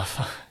work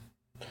FIFO.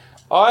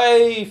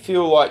 I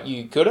feel like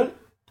you couldn't.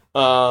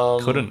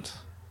 Couldn't.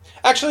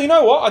 Actually, you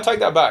know what? I take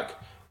that back.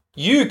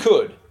 You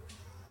could.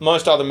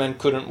 Most other men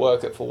couldn't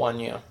work it for 1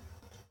 year.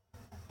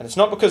 And it's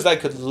not because they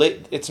could.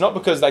 It's not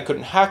because they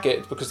couldn't hack it.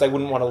 It's because they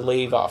wouldn't want to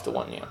leave after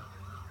 1 year.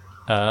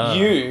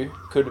 You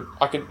could.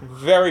 I could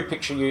very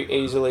picture you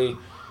easily,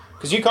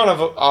 because you kind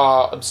of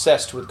are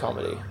obsessed with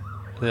comedy.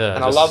 Yeah,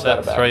 and I love that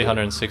about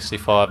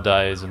 365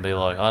 days and be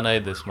like, I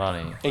need this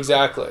money.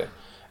 Exactly.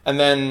 And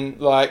then,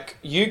 like,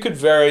 you could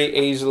very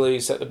easily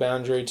set the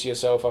boundary to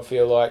yourself, I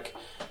feel like,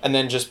 and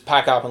then just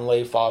pack up and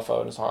leave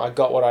FIFO. And it's like, I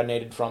got what I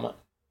needed from it.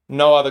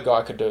 No other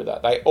guy could do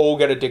that. They all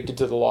get addicted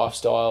to the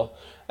lifestyle,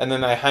 and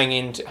then they hang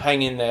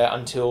in there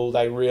until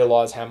they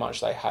realise how much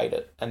they hate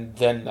it, and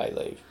then they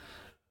leave.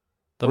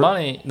 The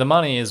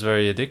money is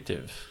very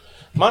addictive.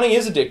 Money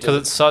is addictive. Because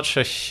it's such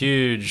a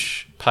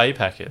huge pay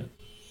packet.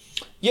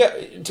 Yeah,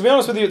 to be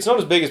honest with you, it's not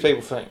as big as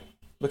people think.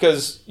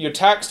 Because you're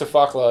taxed a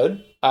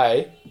fuckload,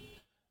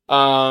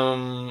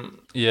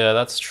 Yeah,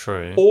 that's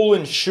true. All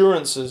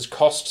insurances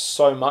cost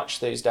so much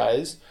these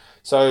days.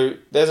 So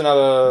there's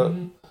another...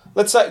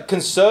 Let's say,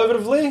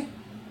 conservatively,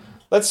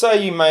 let's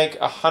say you make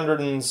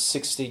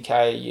 $160K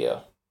a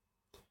year.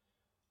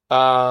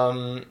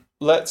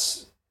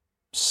 Let's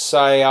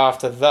say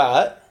after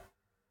that,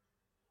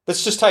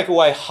 let's just take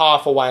away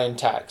half away in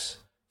tax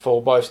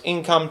for both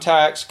income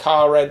tax,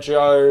 car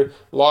rego,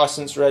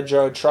 license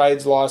rego,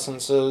 trades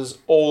licenses,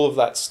 all of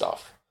that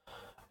stuff,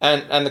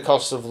 and the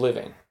cost of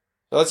living.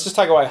 So let's just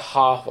take away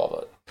half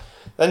of it.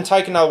 Then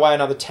take away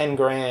another 10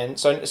 grand.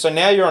 So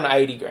now you're on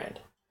 80 grand.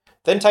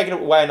 Then take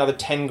away another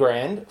 10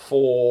 grand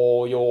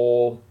for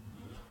all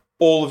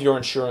of your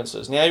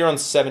insurances. Now you're on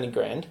 70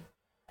 grand.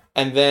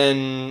 And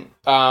then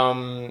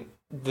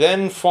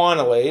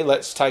finally,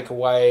 let's take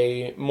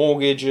away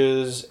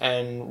mortgages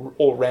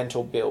or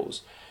rental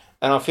bills.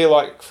 And I feel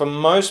like for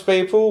most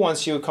people,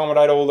 once you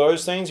accommodate all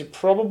those things, you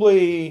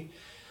probably,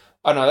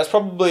 I don't know, that's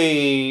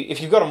probably,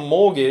 if you've got a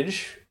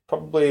mortgage,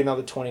 probably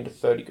another 20 to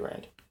 30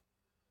 grand.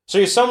 So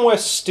you're somewhere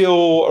still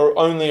or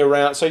only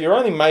around, so you're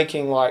only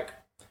making like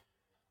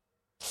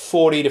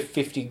 40 to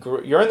 50,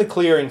 you're only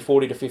clearing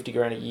 40 to 50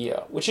 grand a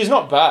year, which is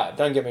not bad,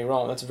 don't get me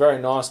wrong. That's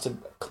very nice to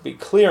be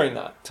clearing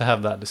that. To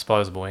have that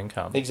disposable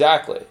income.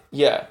 Exactly,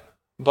 yeah.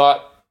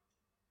 But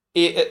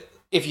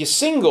if you're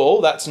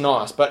single, that's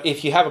nice. But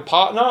if you have a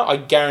partner, I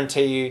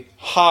guarantee you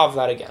halve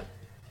that again.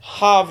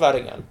 Halve that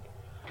again.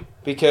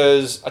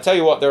 Because I tell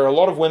you what, there are a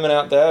lot of women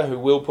out there who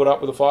will put up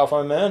with a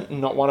FIFO man,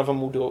 and not one of them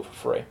will do it for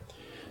free.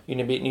 You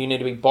need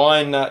to be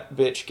buying that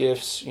bitch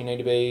gifts. You need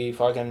to be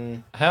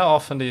fucking... How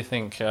often do you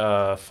think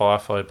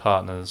FIFO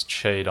partners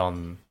cheat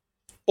on...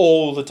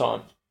 All the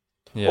time.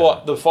 Yeah.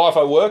 What, the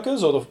FIFO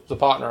workers or the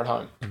partner at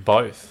home?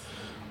 Both.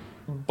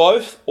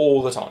 Both,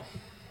 all the time.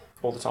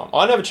 All the time.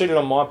 I never cheated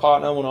on my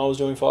partner when I was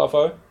doing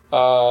FIFO.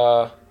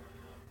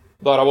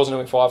 But I wasn't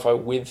doing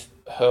FIFO with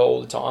her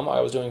all the time. I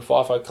was doing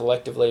FIFO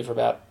collectively for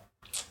about...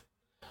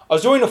 I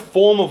was doing a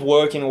form of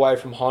working away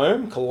from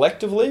home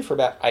collectively for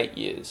about 8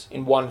 years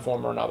in one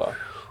form or another.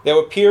 There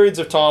were periods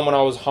of time when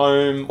I was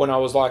home, when I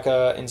was like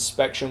a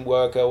inspection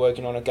worker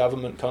working on a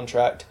government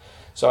contract.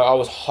 So I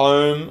was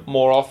home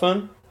more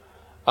often.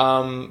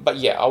 But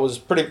yeah,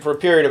 for a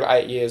period of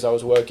 8 years, I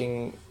was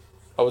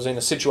in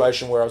a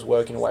situation where I was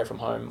working away from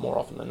home more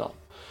often than not.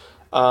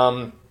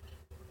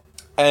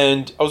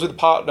 And I was with a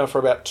partner for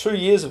about 2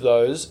 years of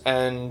those,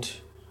 and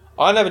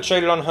I never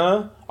cheated on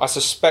her. I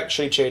suspect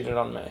she cheated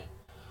on me.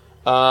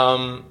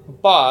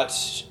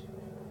 But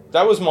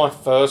that was my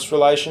first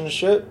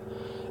relationship,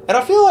 and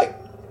I feel like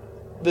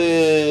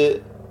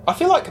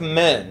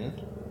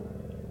men,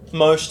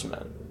 most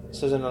men,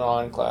 this isn't an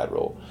ironclad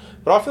rule,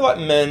 but I feel like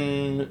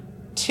men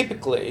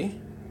typically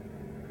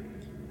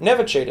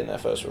never cheat in their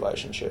first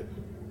relationship.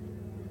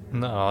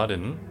 No, I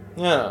didn't.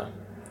 Yeah.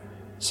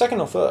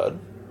 Second or third.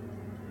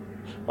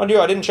 Mind you,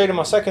 I didn't cheat in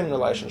my second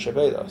relationship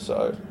either,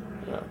 so,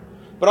 yeah.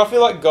 But I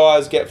feel like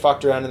guys get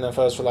fucked around in their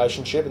first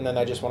relationship and then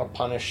they just want to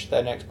punish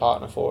their next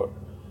partner for it.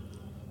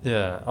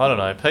 Yeah, I don't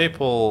know.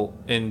 People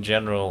in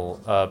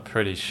general are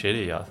pretty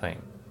shitty, I think.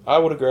 I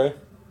would agree.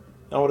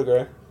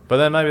 But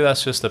then maybe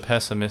that's just a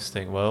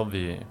pessimistic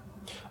worldview.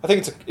 I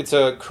think it's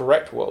a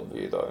correct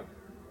worldview, though.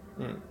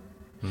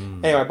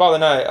 Anyway, by the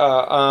way,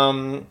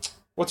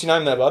 what's your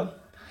name there, bud?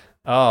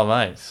 Oh,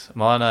 mate.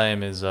 My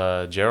name is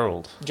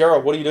Gerald.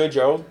 Gerald, what do you do,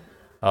 Gerald?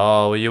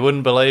 Oh, well, you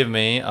wouldn't believe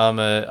me. I'm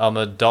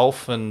a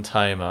dolphin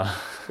tamer.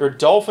 You're a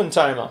dolphin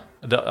tamer?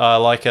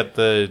 Like at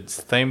the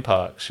theme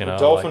parks, you know. A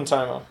dolphin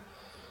tamer.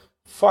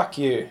 Fuck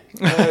you.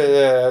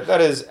 That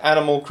is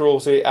animal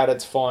cruelty at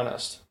its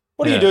finest.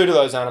 What do you do to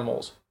those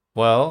animals?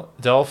 Well,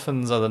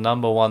 dolphins are the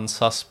number one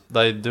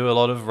They do a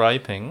lot of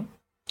raping.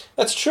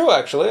 That's true,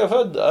 actually. I've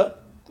heard that.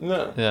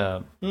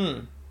 Yeah.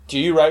 Do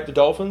you rape the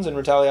dolphins in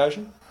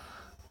retaliation?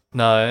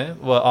 No.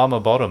 Well, I'm a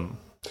bottom.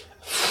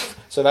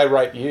 So they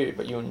rape you,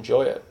 but you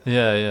enjoy it.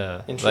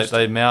 Yeah.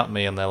 They mount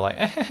me and they're like...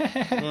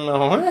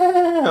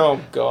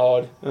 Oh,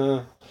 God.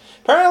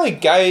 Apparently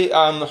gay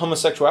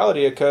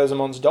homosexuality occurs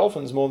amongst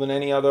dolphins more than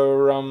any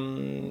other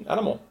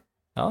animal.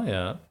 Oh,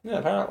 yeah. Yeah,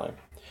 apparently.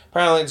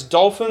 Apparently it's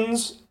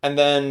dolphins and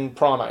then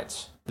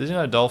primates. Did you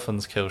know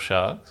dolphins kill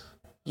sharks?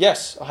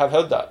 Yes, I have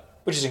heard that,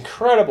 which is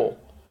incredible.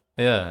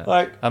 Yeah.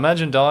 Like,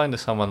 imagine dying to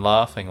someone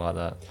laughing like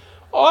that.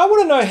 I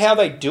want to know how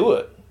they do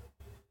it.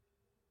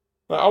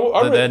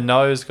 Their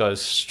nose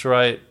goes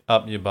straight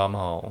up your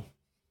bumhole.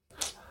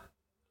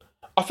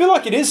 I feel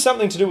like it is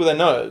something to do with their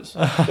nose,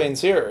 being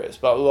serious,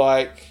 but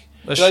like...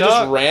 Do they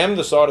just ram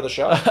the side of the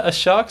shark? A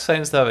shark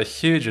seems to have a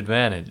huge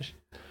advantage.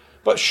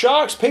 But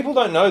people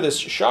don't know this.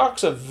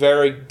 Sharks are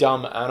very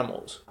dumb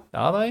animals.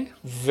 Are they?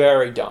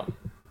 Very dumb.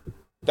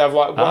 They have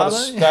like Are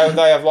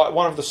they have like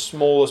one of the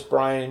smallest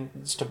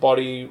brains to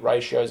body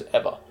ratios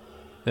ever.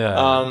 Yeah.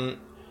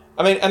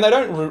 I mean, and they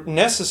don't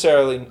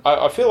necessarily.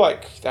 I feel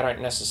like they don't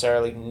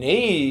necessarily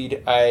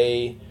need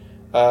a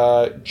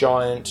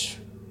giant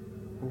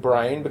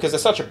brain because they're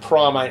such a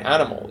primate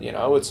animal. You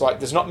know, it's like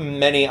there's not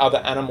many other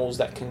animals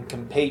that can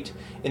compete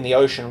in the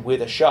ocean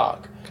with a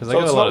shark. Because they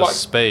got a lot of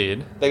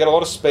speed. They got a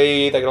lot of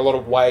speed. They got a lot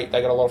of weight.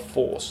 They got a lot of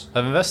force.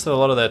 They've invested a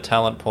lot of their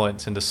talent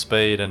points into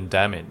speed and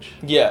damage.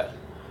 Yeah.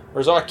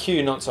 Whereas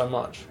IQ, not so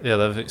much. Yeah,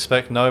 they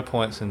expect no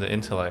points into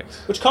intellect.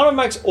 Which kind of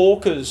makes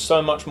orcas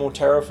so much more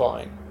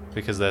terrifying.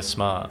 Because they're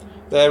smart.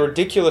 They're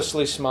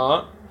ridiculously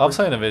smart. I've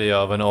seen a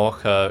video of an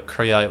orca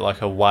create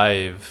like a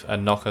wave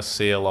and knock a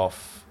seal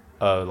off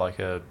like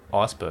a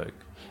iceberg.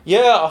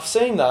 Yeah, I've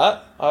seen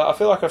that. I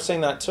feel like I've seen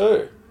that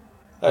too.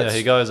 Yeah,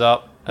 he goes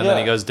up and then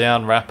he goes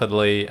down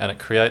rapidly and it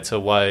creates a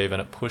wave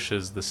and it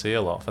pushes the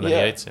seal off and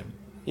then he eats him.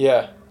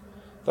 Yeah.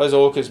 Those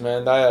orcas,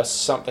 man, they are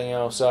something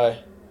else, eh?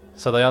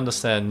 So they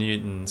understand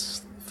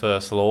Newton's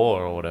first law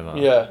or whatever.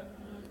 Yeah.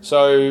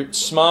 So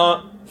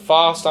smart,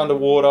 fast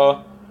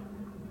underwater,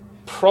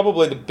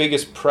 probably the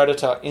biggest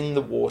predator in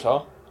the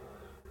water.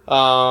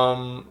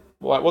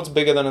 Like, what's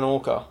bigger than an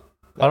orca?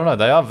 I don't know,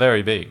 they are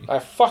very big. They're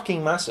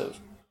fucking massive.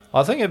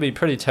 I think it'd be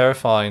pretty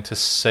terrifying to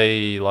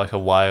see like a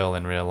whale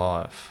in real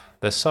life.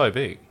 They're so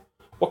big.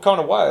 What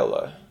kind of whale,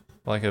 though?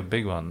 Like a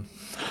big one.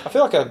 I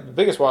feel like the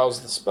biggest whale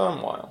is the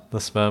sperm whale. The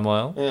sperm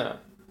whale? Yeah.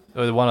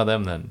 Or one of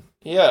them then.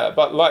 Yeah,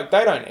 but like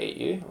they don't eat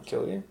you or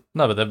kill you.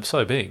 No, but they're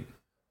so big.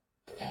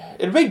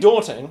 It'd be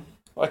daunting.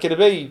 Like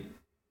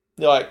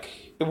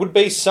it would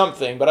be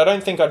something, but I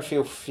don't think I'd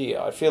feel fear.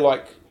 I'd feel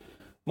like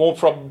more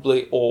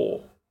probably awe.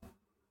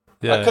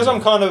 Yeah. Because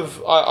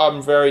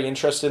I'm very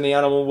interested in the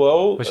animal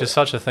world. Which is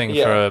such a thing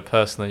for a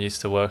person that used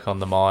to work on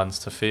the mines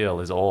to feel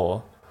is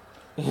awe.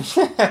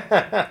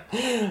 I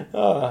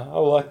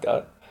like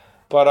that.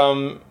 But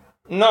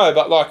no,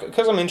 but like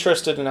because I'm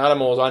interested in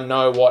animals, I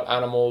know what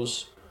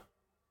animals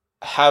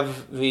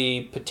have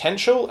the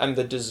potential and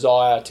the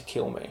desire to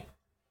kill me.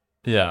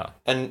 Yeah.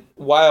 And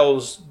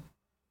whales,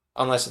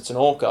 unless it's an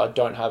orca,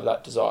 don't have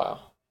that desire.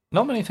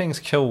 Not many things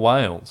kill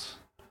whales.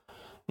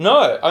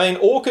 No, I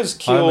mean orcas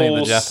Only kill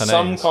the Japanese.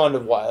 some kind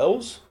of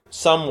whales,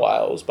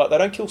 but they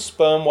don't kill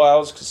sperm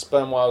whales because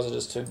sperm whales are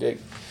just too big.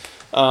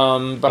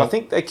 But I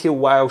think they kill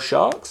whale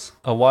sharks.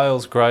 A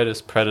whale's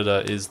greatest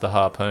predator is the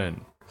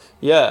harpoon.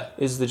 Yeah,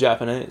 is the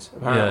Japanese,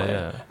 apparently.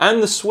 Yeah.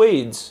 And the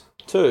Swedes,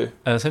 too.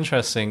 And it's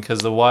interesting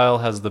because the whale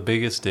has the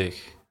biggest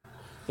dick.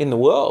 In the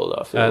world,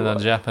 I feel And like.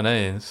 the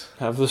Japanese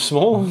Have the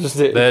smallest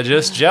dick. they're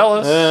just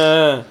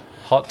jealous.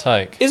 Hot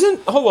take.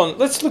 Hold on,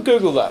 let's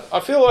Google that. I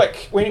feel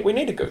like we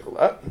need to Google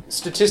that.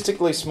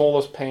 Statistically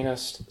smallest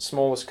penis,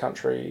 smallest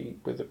country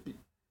with the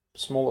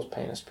smallest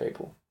penis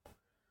people.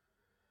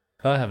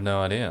 I have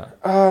no idea.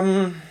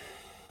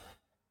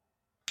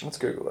 Let's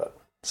Google that.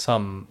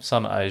 Some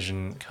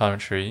Asian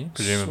country,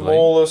 presumably.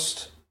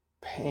 Smallest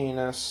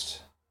penis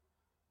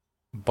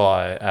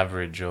By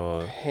average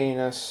or...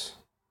 penis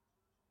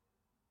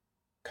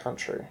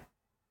country.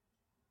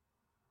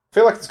 I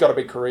feel like it's got to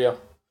be Korea.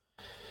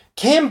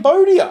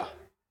 Cambodia!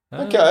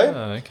 Okay.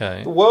 Oh,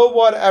 okay. The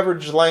worldwide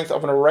average length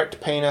of an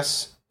erect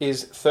penis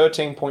is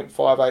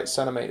 13.58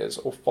 centimetres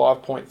or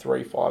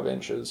 5.35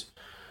 inches.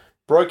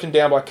 Broken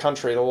down by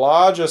country, the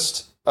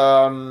largest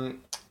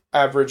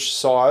average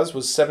size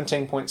was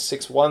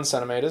 17.61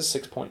 centimetres,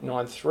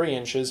 6.93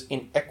 inches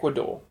in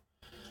Ecuador.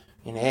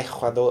 In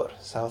Ecuador,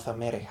 South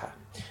America.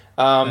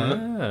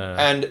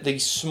 And the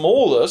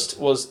smallest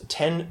was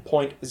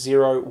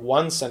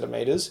 10.01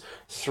 centimetres,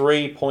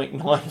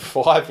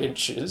 3.95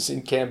 inches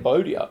in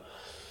Cambodia.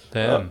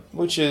 Damn.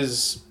 Which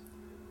is...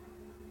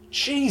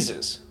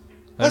 Jesus.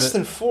 Less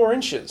than 4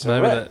 inches.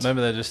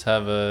 Maybe they just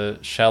have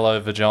shallow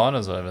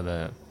vaginas over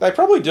there. They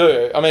probably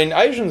do. I mean,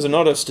 Asians are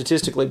not a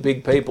statistically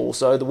big people,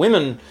 so if the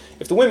women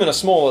are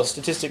smaller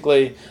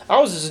statistically... I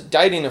was just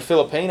dating a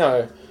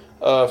Filipino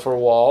for a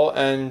while,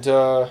 and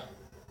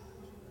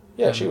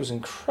she was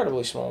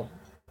incredibly small.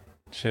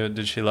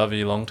 Did she love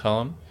you long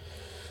time?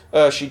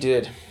 She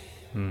did.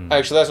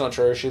 Actually, that's not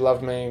true. She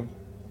loved me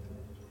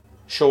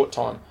short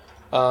time.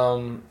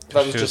 That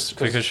was just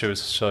because she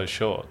was so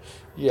short.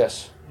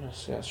 Yes.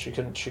 She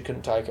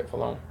couldn't take it for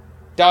long.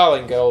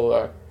 Darling girl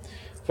though,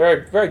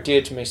 very very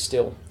dear to me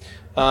still.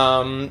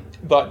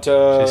 But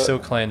she still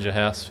cleans your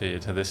house for you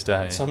to this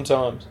day.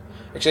 Sometimes.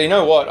 Actually, you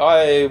know what?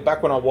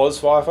 Back when I was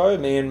FIFO,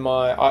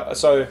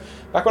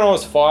 back when I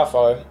was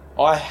FIFO,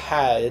 I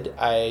had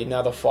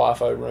another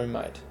FIFO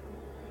roommate.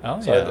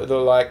 Oh so yeah. they're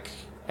like,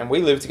 and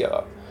we lived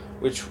together.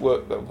 Which were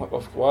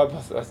why did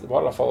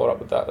I follow it up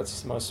with that?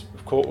 That's the most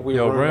we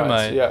your were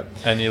roommates, roommate. yeah.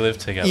 And you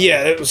lived together.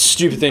 Yeah, it was a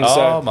stupid thing to say.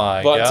 Oh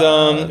my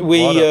god! But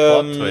we what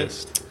a plot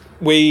twist.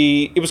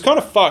 It was kind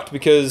of fucked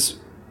because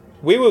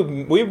we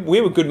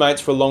were good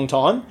mates for a long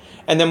time,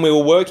 and then we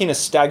were working a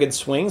staggered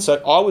swing. So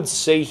I would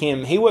see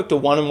him. He worked a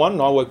 1-and-1,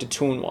 and I worked a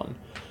 2-and-1.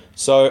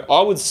 So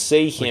I would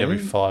see him like every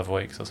 5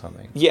 weeks or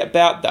something. Yeah,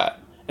 about that.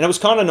 And it was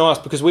kind of nice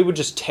because we would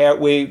just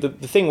the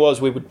thing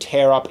was we would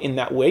tear up in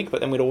that week, but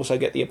then we'd also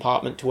get the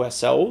apartment to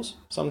ourselves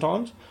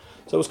sometimes.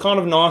 So it was kind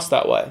of nice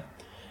that way.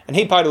 And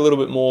he paid a little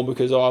bit more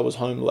because I was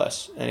home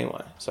less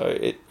anyway. So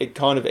it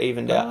kind of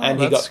evened out. And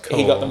he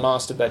got the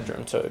master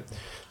bedroom too.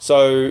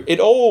 So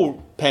it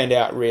all panned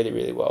out really,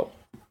 really well.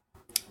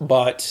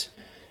 But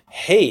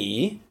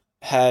he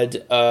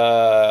had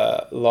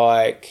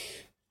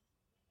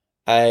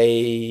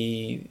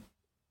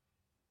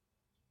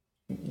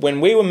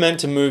when we were meant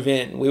to move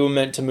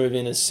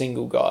in as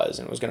single guys,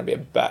 and it was going to be a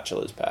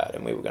bachelor's pad,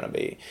 and we were going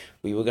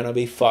to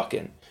be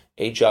fucking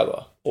each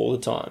other all the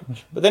time.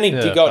 But then he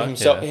got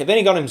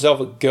himself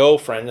a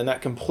girlfriend, and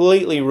that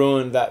completely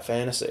ruined that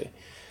fantasy.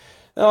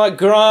 And like,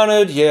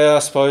 granted, yeah, I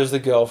suppose the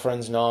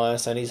girlfriend's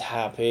nice and he's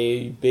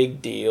happy,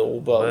 big deal,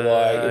 but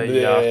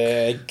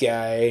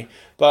gay.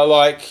 But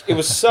like, it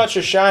was such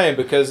a shame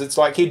because it's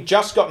like he'd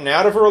just gotten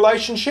out of a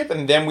relationship,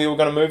 and then we were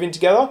going to move in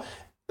together,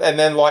 and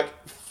then like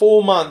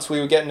 4 months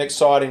we were getting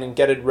excited and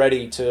getting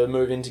ready to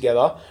move in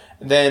together.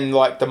 Then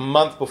like the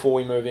month before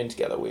we moved in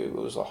together, we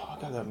was like, oh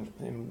God,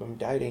 I'm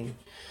dating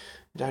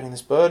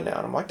this bird now.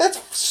 And I'm like, that's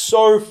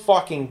so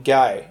fucking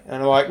gay.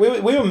 And like, we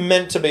were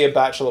meant to be a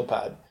bachelor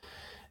pad.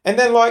 And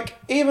then like,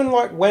 even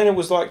like when it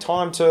was like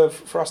time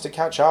for us to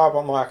catch up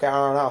on like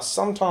R&R,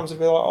 sometimes it'd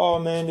be like, oh,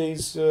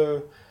 Mandy's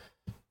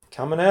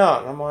coming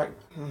out. And I'm like,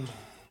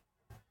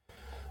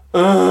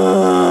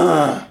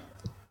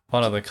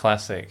 One of the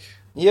classic.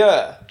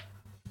 Yeah.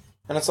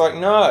 And it's like,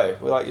 no,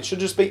 we're like, it should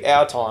just be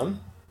our time,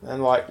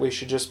 and like we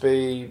should just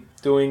be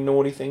doing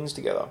naughty things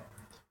together,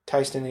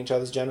 tasting each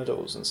other's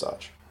genitals and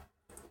such.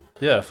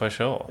 Yeah, for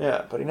sure.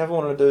 Yeah, but he never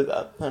wanted to do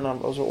that, and I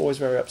was always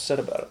very upset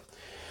about it.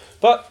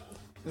 But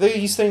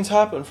these things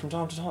happen from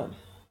time to time.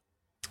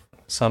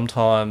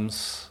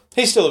 Sometimes.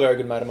 He's still a very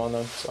good mate of mine,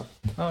 though. So.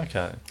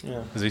 Okay.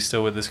 Yeah. Is he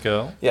still with this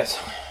girl?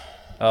 Yes.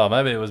 Oh,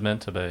 maybe it was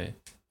meant to be.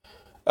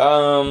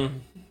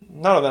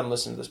 None of them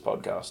listen to this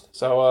podcast,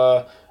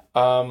 so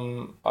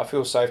I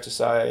feel safe to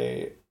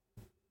say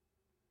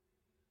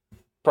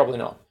probably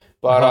not.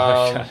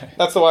 But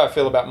that's the way I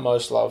feel about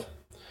most love.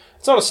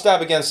 It's not a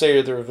stab against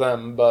either of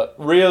them, but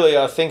really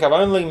I think I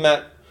only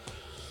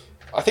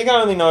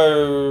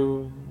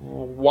know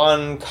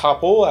one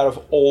couple out of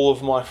all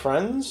of my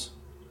friends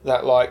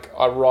that like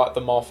I write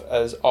them off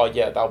as, oh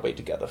yeah, they'll be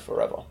together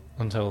forever.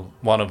 Until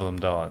one of them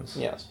dies.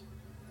 Yes.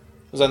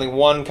 There's only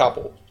one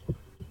couple,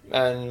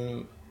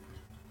 and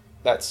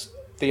that's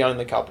the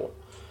only couple.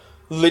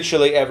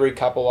 Literally every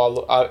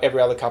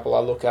other couple I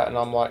look at, and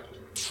I'm like,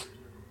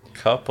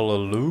 couple of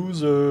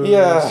losers.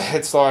 Yeah,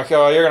 it's like,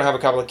 oh, you're gonna have a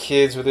couple of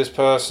kids with this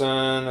person,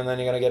 and then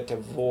you're gonna get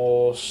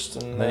divorced,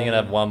 and then you're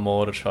gonna have one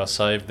more to try to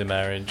save the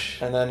marriage,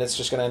 and then it's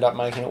just gonna end up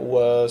making it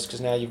worse because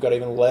now you've got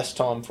even less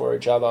time for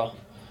each other,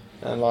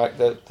 and like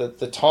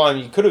the time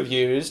you could have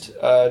used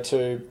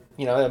to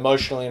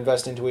emotionally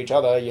invest into each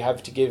other, you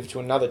have to give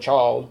to another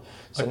child.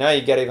 So now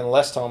you get even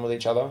less time with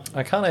each other.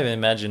 I can't even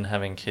imagine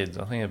having kids.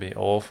 I think it'd be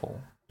awful.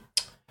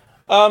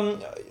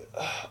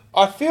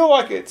 I feel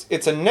like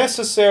it's a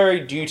necessary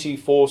duty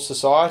for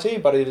society,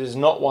 but it is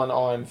not one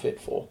I am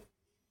fit for.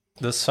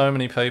 There's so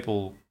many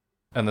people,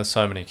 and there's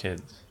so many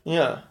kids.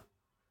 Yeah.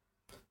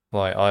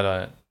 Like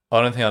I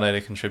don't think I need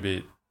to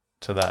contribute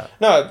to that.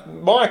 No,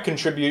 my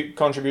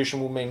contribution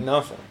will mean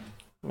nothing.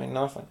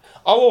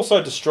 I'll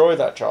also destroy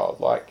that child,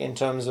 like in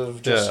terms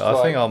of just. Yeah,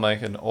 I think I'll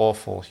make an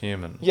awful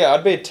human. Yeah,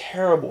 I'd be a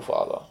terrible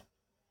father,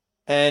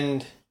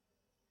 and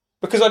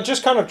because I'd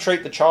just kind of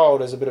treat the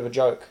child as a bit of a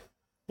joke,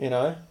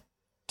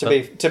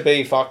 to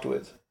be fucked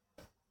with.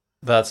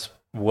 That's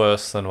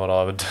worse than what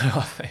I would do,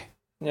 I think.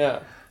 Yeah,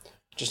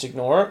 just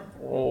ignore it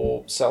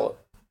or sell it.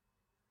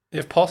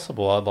 If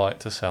possible, I'd like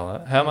to sell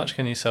it. How much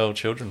can you sell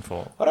children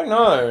for? I don't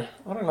know.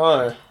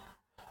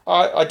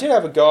 I did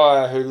have a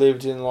guy who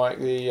lived in like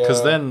the...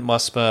 Because then my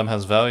sperm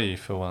has value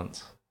for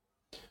once.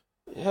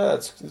 Yeah,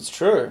 it's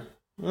true.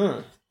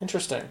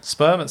 Interesting.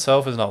 Sperm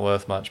itself is not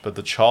worth much, but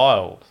the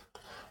child...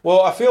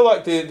 Well, I feel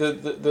like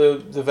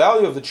the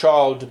value of the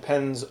child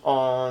depends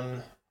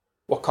on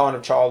what kind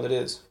of child it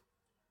is.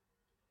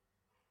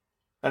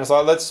 And it's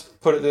like, let's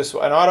put it this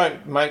way, and I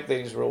don't make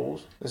these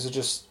rules, this is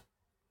just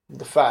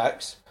the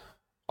facts.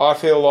 I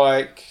feel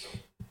like...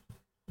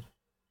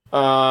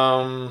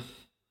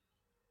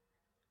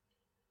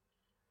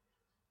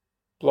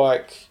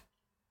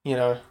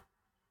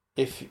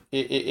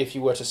 if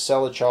you were to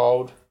sell a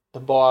child, the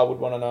buyer would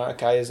want to know,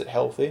 okay, is it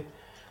healthy?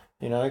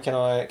 Can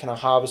I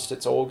harvest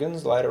its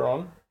organs later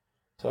on?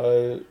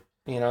 So,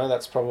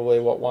 that's probably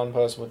what one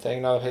person would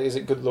think. No, is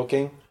it good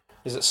looking?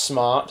 Is it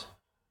smart?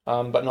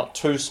 But not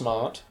too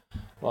smart.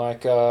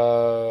 Like,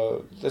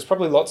 there's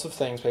probably lots of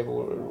things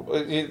people...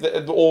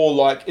 Or,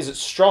 like, is it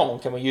strong?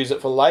 Can we use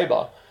it for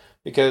labour?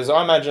 Because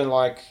I imagine,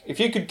 like, if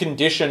you could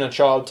condition a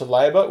child to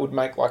labour, it would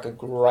make, like, a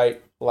great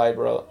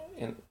labourer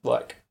in,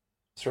 like,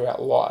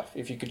 throughout life,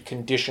 if you could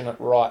condition it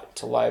right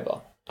to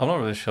labour. I'm not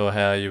really sure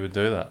how you would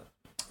do that.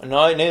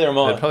 No, neither am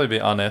I. It'd probably be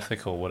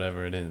unethical,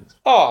 whatever it is.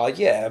 Oh,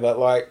 yeah, but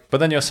like... But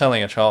then you're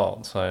selling a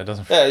child, so it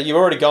doesn't... Yeah, you've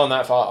already gone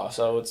that far,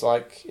 so it's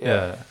like...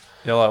 Yeah.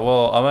 You're like,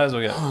 well, I may as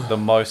well get the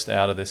most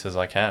out of this as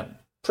I can.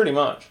 Pretty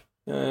much.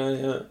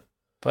 Yeah.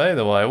 But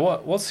either way,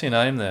 what's your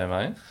name there,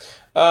 mate?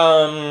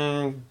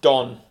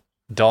 Don.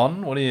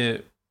 Don? What do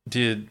you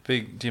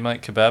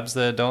make kebabs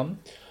there, Don?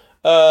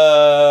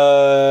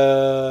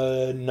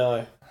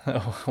 No.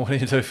 What do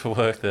you do for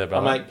work there,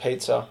 brother? I make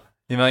pizza.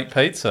 You make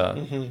pizza?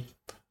 Mm-hmm.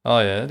 Oh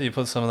yeah. Do you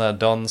put some of that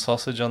Don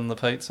sausage on the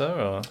pizza,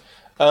 or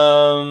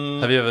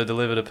have you ever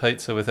delivered a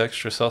pizza with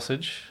extra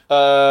sausage?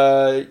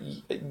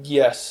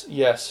 Yes.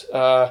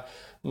 My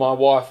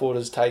wife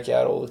orders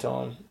takeout all the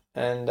time,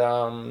 and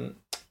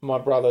my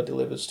brother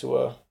delivers to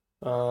her.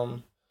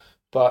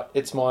 But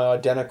it's my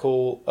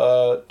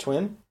identical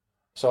twin,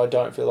 so I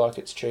don't feel like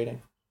it's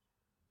cheating.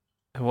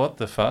 What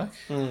the fuck?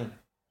 Mm.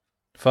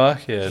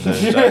 Fuck yeah,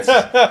 dude.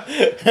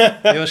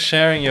 You're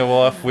sharing your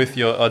wife with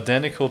your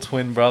identical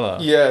twin brother.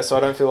 Yeah, so I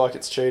don't feel like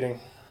it's cheating.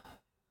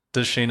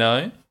 Does she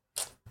know?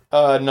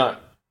 No.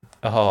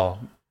 Oh,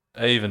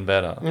 even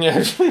better.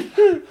 Yeah.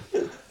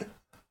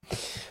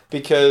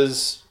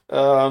 Because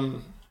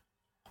I'm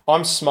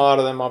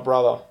smarter than my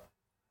brother.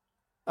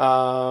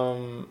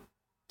 So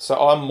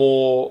I'm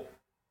more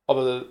of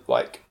a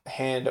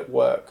hand at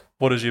work.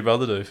 What does your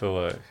brother do for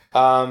work?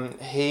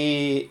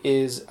 He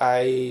is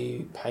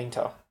a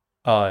painter.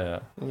 Oh yeah.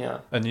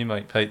 Yeah. And you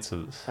make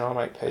pizzas. And I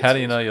make pizzas. How do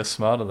you know you're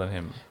smarter than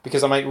him?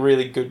 Because I make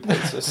really good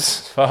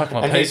pizzas. Fuck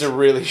my and he's a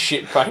really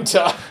shit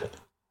painter.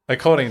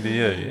 According to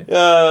you.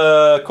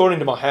 According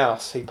to my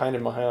house. He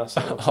painted my house.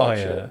 Oh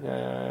yeah.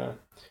 Yeah.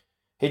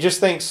 He just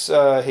thinks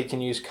he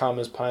can use cum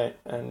as paint,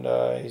 and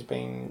he's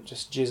been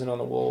just jizzing on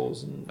the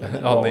walls and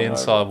on the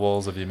inside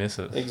walls of your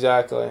missus.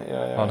 Exactly.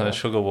 Yeah. On her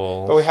sugar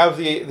walls. But we have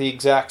the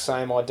exact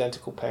same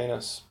identical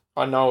penis.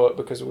 I know it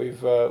because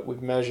we've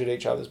measured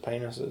each other's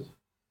penises.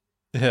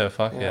 Yeah,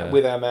 fuck yeah.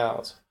 With our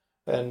mouths.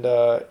 And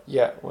we're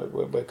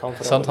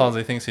confident. Sometimes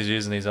he thinks he's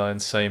using his own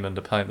semen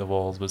to paint the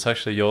walls, but it's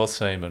actually your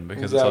semen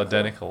because It's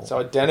identical. It's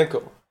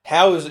identical.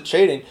 How is it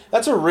cheating?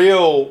 That's a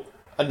real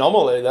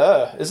anomaly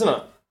there, isn't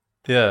it?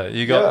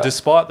 Yeah,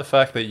 despite the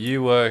fact that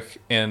you work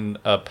in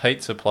a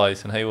pizza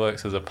place and he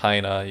works as a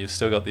painter, you've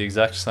still got the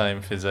exact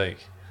same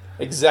physique.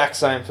 Exact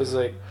same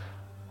physique.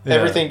 Yeah.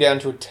 Everything down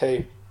to a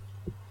T.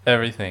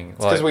 Everything.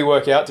 Because we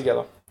work out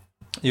together.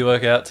 You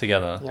work out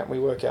together? Yeah, we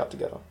work out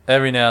together.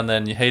 Every now and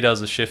then he does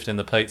a shift in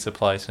the pizza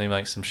place and he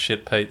makes some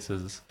shit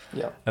pizzas.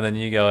 Yeah. And then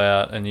you go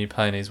out and you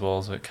paint his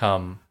walls with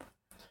cum.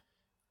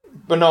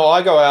 But no,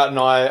 I go out and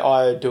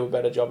I do a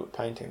better job at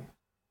painting.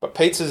 But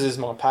pizzas is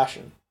my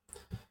passion.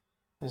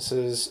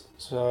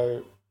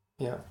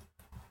 Yeah.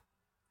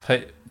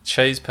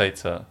 Cheese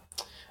pizza.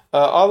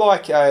 I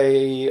like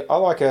a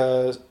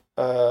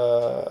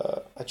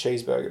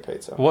cheeseburger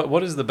pizza.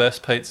 What is the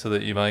best pizza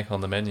that you make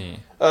on the menu?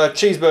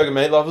 Cheeseburger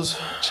meat lovers.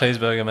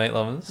 Cheeseburger meat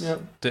lovers.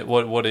 Yep.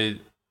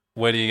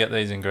 Where do you get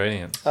these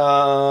ingredients?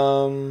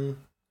 A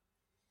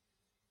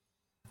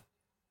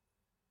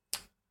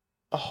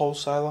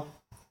wholesaler.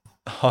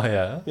 Oh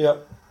yeah.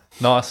 Yep.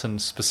 Nice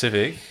and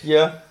specific.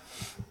 Yeah.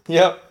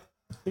 Yep.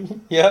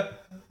 Yep.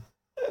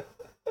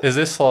 Is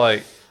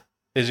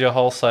your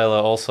wholesaler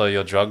also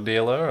your drug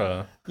dealer,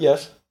 or?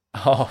 Yes.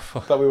 Oh.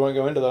 But we won't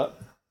go into that.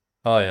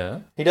 Oh yeah.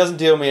 He doesn't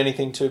deal me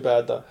anything too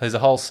bad though. He's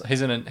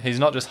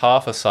not just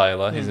half a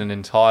sailor. He's an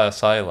entire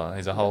sailor.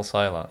 He's a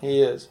wholesaler.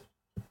 He is.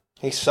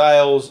 He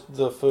sails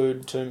the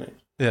food to me.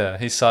 Yeah,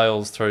 he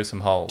sails through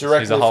some holes.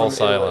 Directly He's a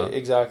wholesaler. From Italy.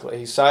 Exactly.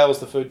 He sails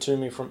the food to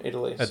me from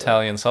Italy.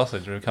 Italian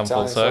sausage. We come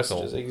full circle.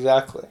 Sausages,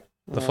 exactly.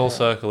 The full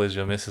circle is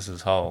your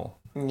missus's hole.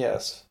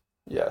 Yes.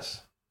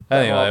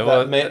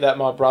 Anyway, that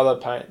my brother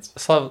paints.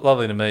 It's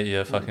lovely to meet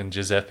you, fucking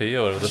Giuseppe,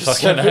 or whatever the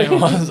fuck your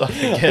name was. I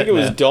think it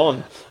was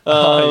Don.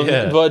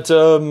 Yeah. But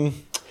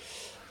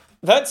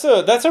that's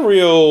a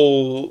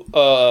real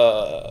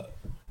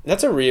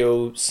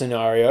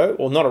scenario.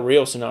 Well, not a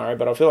real scenario,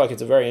 but I feel like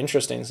it's a very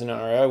interesting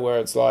scenario where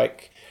it's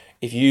like,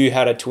 if you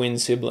had a twin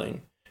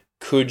sibling,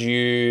 could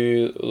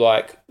you,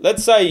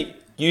 let's say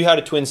you had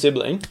a twin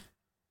sibling,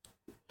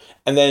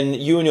 and then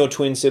you and your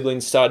twin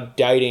siblings start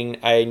dating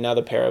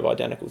another pair of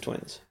identical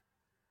twins.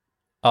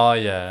 Oh,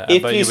 yeah.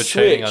 If but you were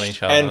cheating on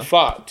each other. And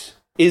fucked,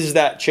 is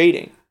that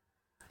cheating?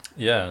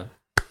 Yeah.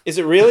 Is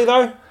it really,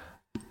 though?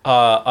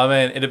 I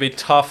mean, it'd be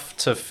tough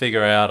to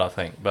figure out, I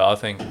think.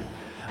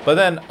 But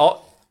then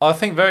I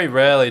think very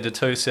rarely do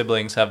two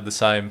siblings have the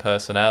same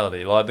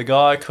personality. Like the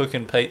guy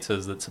cooking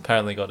pizzas that's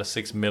apparently got a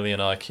 6 million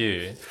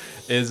IQ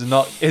is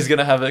going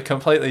to be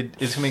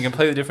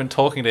completely different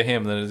talking to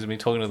him than it's going to be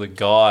talking to the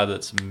guy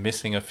that's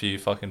missing a few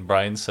fucking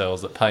brain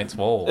cells that paints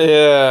walls.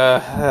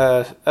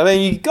 Yeah. I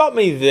mean, you got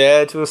me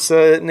there to a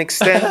certain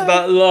extent,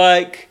 but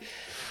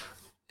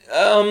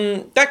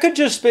that could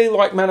just be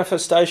like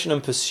manifestation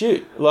and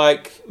pursuit.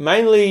 Like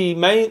maybe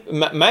me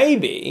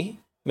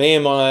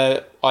and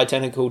my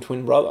identical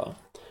twin brother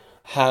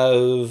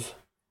have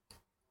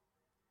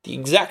the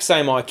exact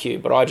same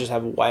IQ, but I just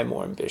have way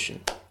more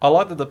ambition. I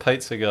like that the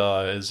pizza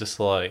guy is just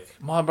like,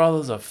 my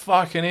brother's a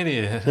fucking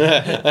idiot.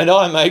 And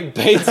I make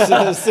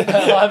pizzas.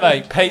 I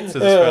make pizzas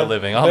for a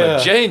living. I'm a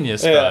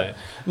genius, bro.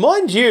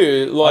 Mind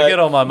you, like I get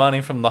all my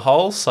money from the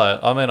wholesale.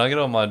 I mean, I get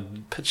all my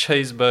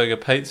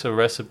cheeseburger pizza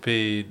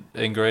recipe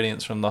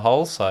ingredients from the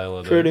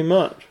wholesaler. Dude. pretty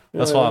much.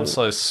 That's why I'm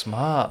so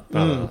smart,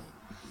 brother.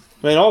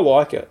 I mean, I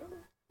like it.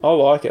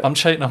 I'm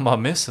cheating on my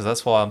missus.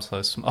 That's why I'm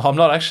so smart. I'm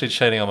not actually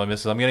cheating on my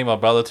missus. I'm getting my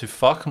brother to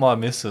fuck my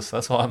missus.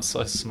 That's why I'm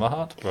so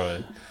smart,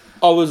 bro.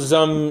 I was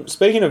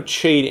speaking of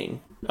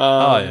cheating.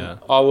 I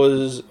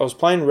was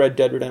playing Red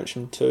Dead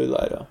Redemption 2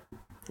 later.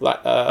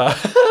 I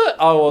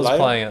was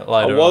playing it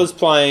later. I was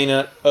playing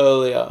it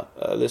earlier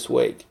this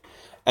week,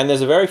 and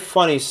there's a very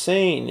funny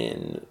scene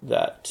in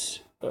that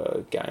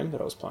game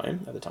that I was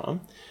playing at the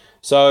time.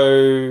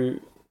 So,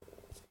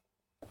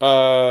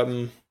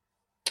 the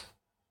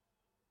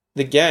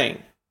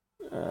gang,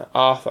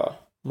 Arthur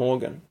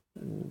Morgan,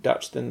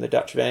 the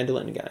Dutch Van der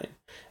Linde gang,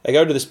 they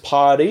go to this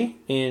party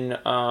in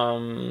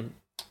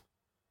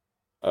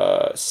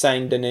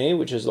Saint Denis,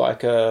 which is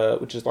like a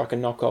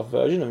knockoff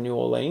version of New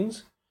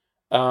Orleans.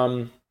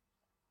 And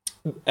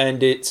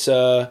it's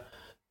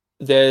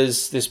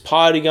there's this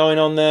party going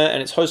on there,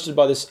 and it's hosted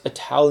by this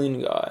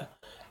Italian guy.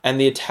 And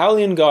the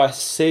Italian guy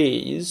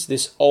sees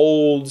this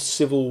old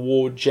Civil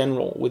War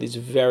general with his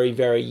very,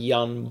 very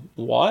young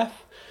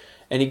wife,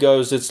 and he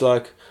goes, it's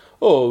like,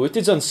 oh, it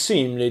is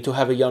unseemly to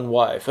have a young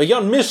wife. A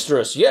young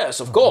mistress, yes,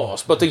 of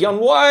course, but a young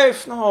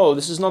wife? No,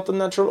 this is not the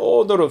natural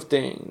order of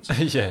things.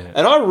 Yeah.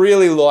 And I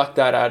really like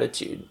that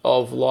attitude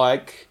of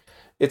like,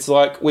 it's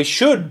like we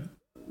should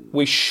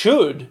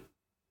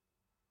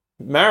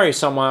marry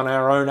someone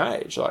our own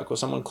age, like, or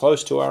someone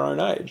close to our own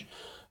age.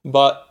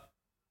 But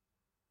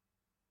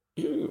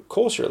of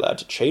course you're allowed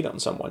to cheat on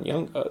someone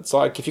younger. It's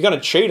like, if you're going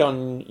to cheat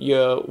on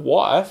your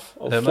wife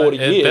of 40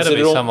 years... It better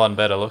be someone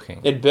better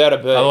looking. It better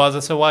be. Otherwise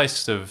it's a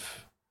waste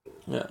of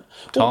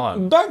time. Well,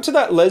 back to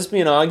that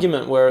lesbian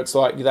argument where it's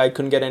like they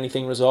couldn't get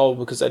anything resolved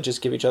because they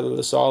just give each other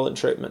the silent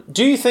treatment.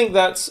 Do you think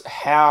that's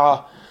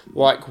how,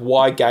 like,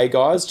 why gay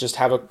guys just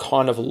have a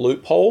kind of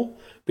loophole?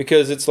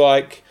 Because it's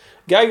like,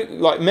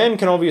 men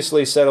can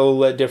obviously settle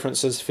their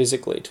differences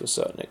physically to a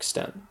certain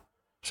extent.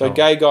 So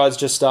gay guys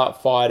just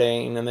start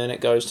fighting, and then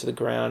it goes to the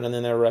ground, and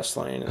then they're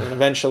wrestling, and then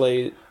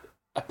eventually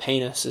a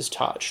penis is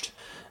touched,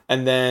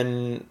 and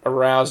then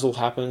arousal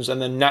happens,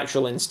 and then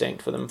natural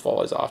instinct for them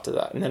follows after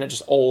that, and then it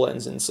just all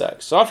ends in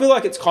sex. So I feel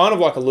like it's kind of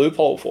like a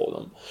loophole for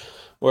them,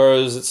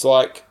 whereas it's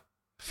like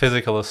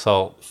physical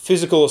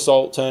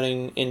assault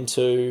turning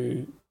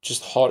into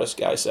just hottest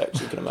gay sex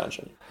you can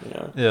imagine. You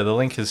know? Yeah, the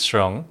link is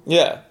strong.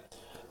 Yeah.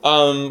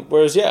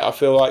 Whereas, I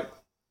feel like,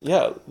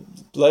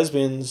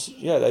 lesbians,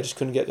 they just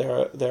couldn't get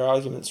their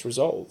arguments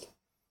resolved.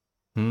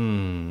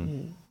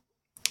 I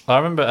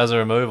remember as a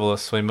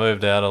removalist, we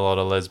moved out a lot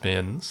of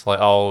lesbians, like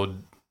old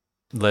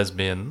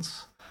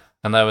lesbians,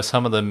 and they were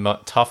some of the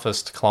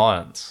toughest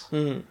clients.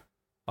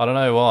 I don't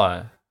know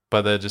why,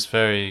 but they're just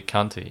very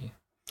cunty.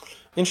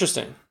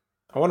 Interesting.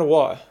 I wonder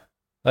why.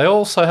 They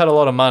also had a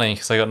lot of money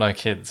because they got no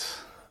kids.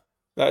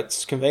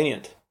 That's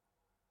convenient.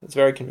 It's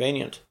very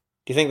convenient.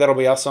 Do you think that'll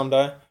be us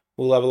someday?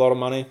 We'll have a lot of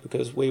money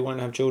because we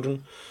won't have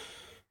children?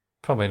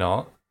 Probably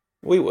not.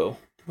 We will.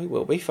 We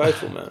will. Be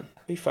faithful, man.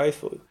 Be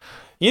faithful.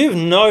 You've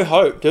no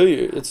hope, do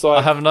you? It's like,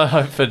 I have no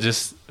hope for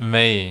just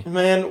me.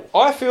 Man,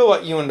 I feel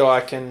like you and I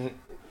can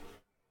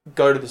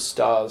go to the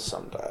stars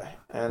someday,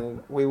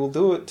 and we will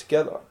do it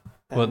together.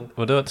 We'll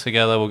do it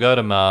together. We'll go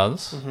to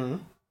Mars. Mm-hmm.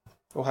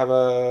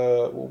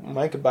 We'll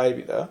make a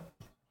baby there.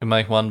 We'll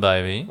make one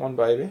baby. One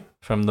baby.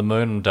 From the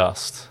moon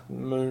dust.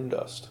 Moon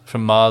dust.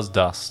 From Mars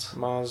dust.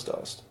 Mars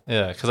dust.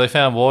 Yeah, because they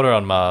found water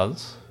on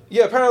Mars.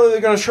 Yeah, apparently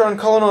they're going to try and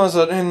colonise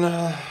it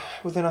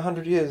within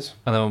 100 years.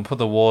 And then we'll put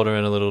the water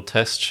in a little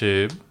test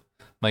tube,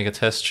 make a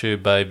test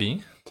tube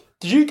baby.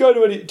 Did you go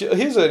to any...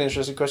 Here's an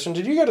interesting question.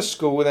 Did you go to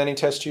school with any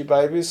test tube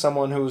babies?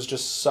 Someone who was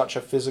just such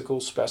a physical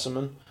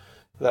specimen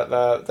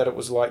that it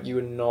was like you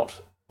were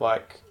not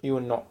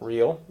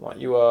real? Like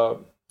you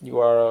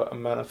are a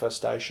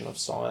manifestation of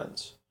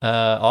science.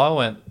 I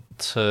went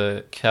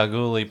to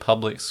Kalgoorlie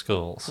Public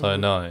School, so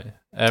no.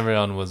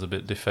 Everyone was a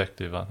bit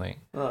defective, I think.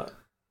 Right.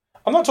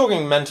 I'm not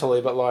talking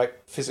mentally, but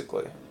like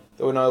physically.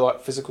 There were no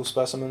like physical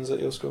specimens at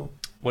your school?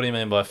 What do you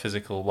mean by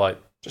physical?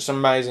 Like just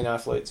amazing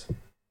athletes.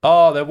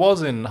 Oh, there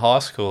was in high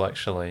school,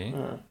 actually.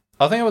 Yeah.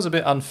 I think it was a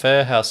bit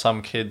unfair how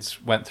some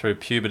kids went through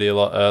puberty a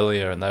lot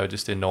earlier and they were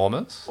just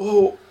enormous.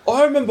 Oh,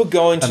 I remember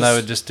going to... And they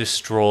would just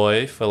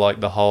destroy for like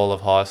the whole of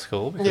high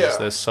school because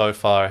they're so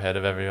far ahead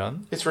of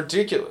everyone. It's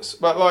ridiculous.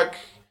 But like,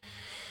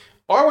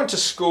 I went to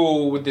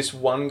school with this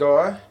one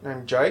guy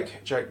named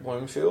Jake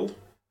Bloomfield,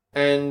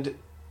 and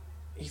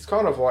he's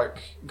kind of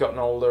like gotten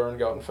older and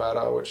gotten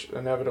fatter, which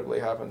inevitably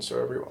happens to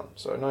everyone.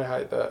 So no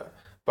hate there.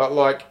 But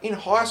like in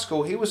high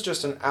school, he was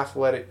just an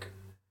athletic,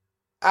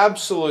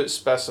 absolute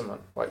specimen.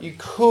 Like you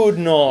could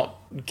not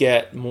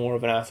get more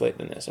of an athlete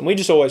than this. And we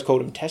just always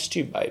called him test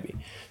tube baby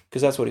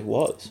because that's what he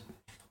was.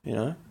 You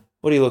know?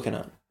 What are you looking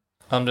at?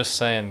 I'm just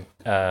saying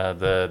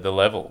the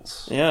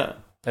levels. Yeah.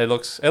 It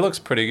looks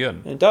pretty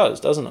good. It does,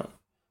 doesn't it?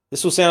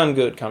 This will sound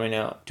good coming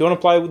out. Do you want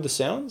to play with the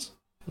sounds?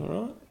 All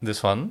right.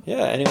 This one?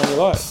 Yeah, anyone you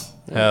like.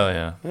 Yeah. Hell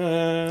yeah.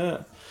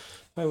 Yeah.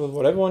 Play with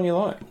whatever one you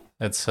like.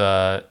 It's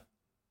I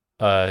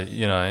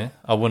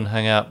wouldn't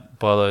hang out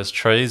by those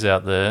trees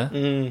out there.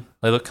 Mm.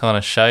 They look kind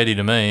of shady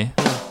to me.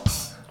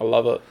 I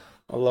love it.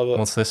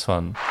 What's this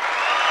one?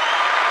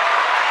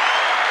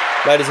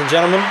 Ladies and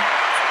gentlemen,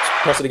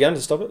 press it again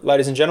to stop it.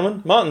 Ladies and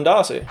gentlemen, Martin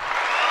Darcy.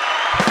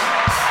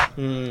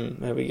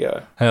 There we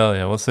go. Hell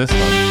yeah, what's this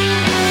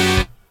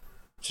one?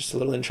 Just a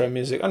little intro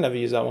music. I never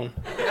use that one.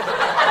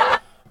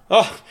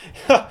 Oh,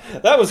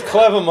 that was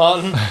clever,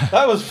 Martin.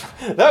 That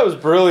was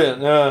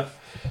brilliant. Yeah.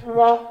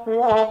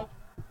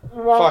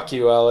 Fuck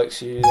you, Alex.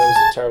 That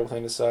was a terrible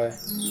thing to say.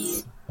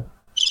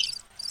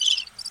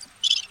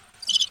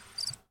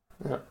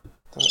 Yeah,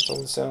 that's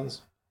all the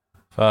sounds.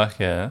 Fuck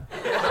yeah.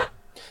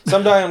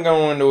 Someday I'm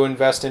going to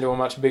invest into a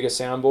much bigger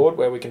soundboard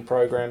where we can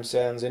program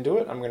sounds into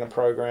it. I'm going to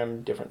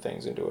program different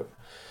things into it.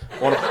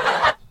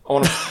 I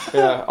want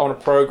to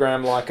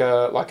program like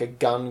a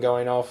gun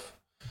going off.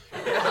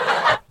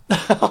 I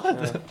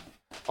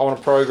want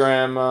to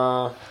program.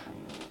 I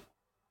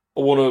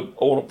want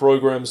to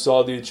program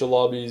Saadi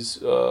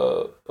Chalabi's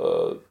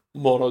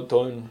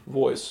monotone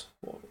voice.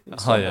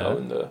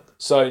 In there,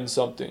 saying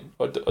something.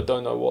 I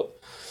don't know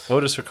what.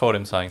 We'll just record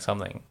him saying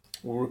something.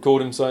 We'll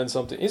record him saying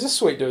something. He's a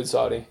sweet dude,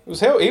 Saadi. I'm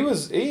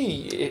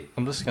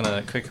just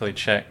gonna quickly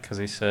check because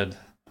he said.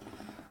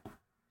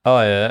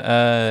 Oh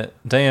yeah,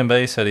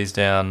 DMB said he's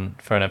down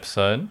for an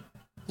episode.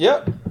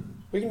 Yep,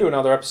 we can do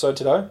another episode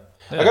today.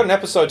 Yeah. I got an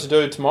episode to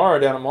do tomorrow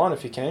down at mine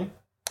if you can.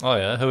 Oh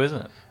yeah, who is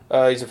it?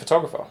 He's a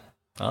photographer.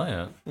 Oh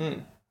yeah.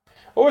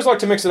 Always like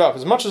to mix it up.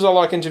 As much as I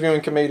like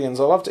interviewing comedians,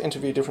 I love to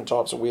interview different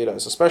types of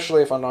weirdos,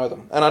 especially if I know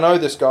them. And I know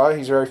this guy.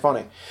 He's very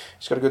funny.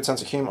 He's got a good sense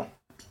of humour.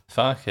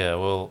 Fuck yeah,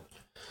 well,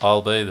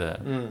 I'll be there.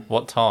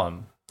 What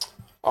time?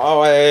 Oh,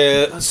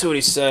 let's see what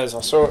he says.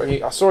 I saw he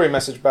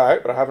messaged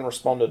back, but I haven't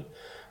responded.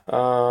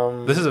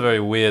 This is a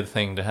very weird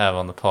thing to have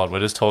on the pod. We're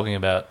just talking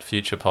about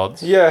future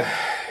pods. Yeah,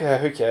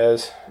 who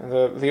cares?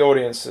 The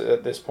audience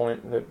at this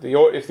point, if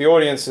the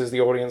audience is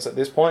the audience at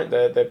this point,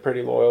 they're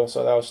pretty loyal,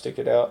 so they'll stick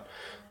it out.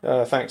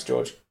 Thanks,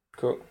 George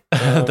Cook.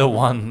 The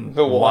one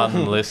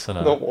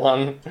listener. The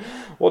one.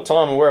 What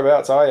time and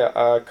whereabouts are you?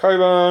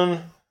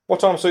 Coburn. What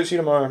time suits you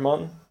tomorrow,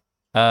 Martin?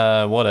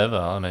 Whatever.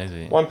 I'm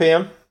easy. 1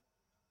 p.m.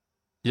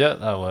 Yeah,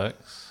 that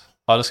works.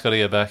 I just got to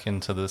get back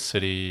into the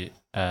city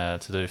to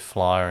do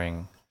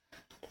flyering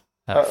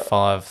at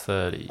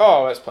 5:30.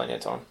 Oh, that's plenty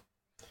of time.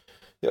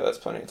 Yeah, that's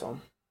plenty of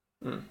time.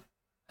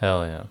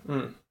 Hell yeah.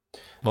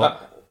 Well,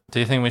 do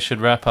you think we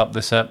should wrap up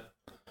this ep?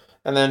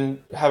 And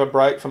then have a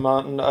break for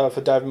Martin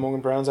for David Morgan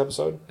Brown's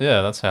episode?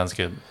 Yeah, that sounds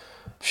good.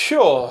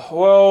 Sure.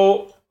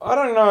 Well, I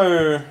don't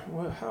know.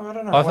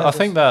 I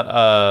think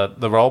that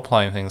the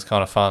role-playing thing's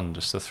kind of fun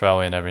just to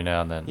throw in every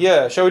now and then.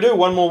 Yeah. Shall we do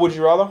one more Would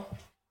You Rather?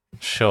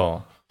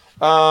 Sure.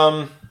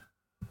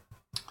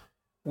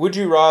 Would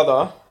you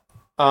rather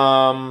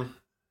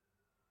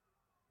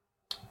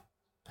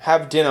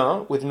have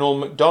dinner with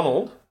Norm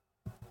Macdonald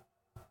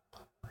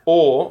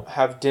or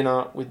have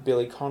dinner with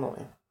Billy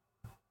Connolly?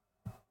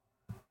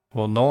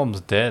 Well,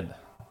 Norm's dead.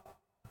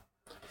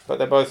 But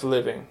they're both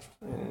living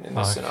in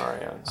this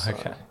scenario. So,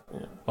 okay.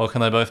 Yeah. Or can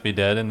they both be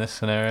dead in this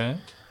scenario?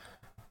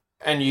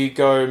 And you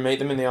go meet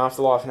them in the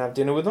afterlife and have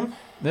dinner with them?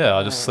 Yeah,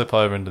 I just slip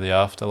over into the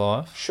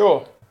afterlife.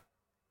 Sure.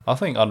 I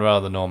think I'd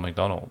rather Norm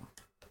Macdonald.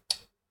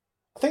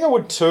 I think I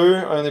would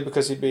too, only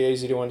because he'd be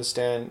easy to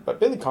understand. But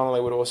Billy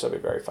Connolly would also be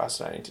very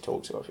fascinating to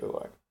talk to, I feel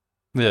like.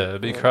 Yeah,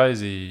 it'd be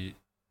crazy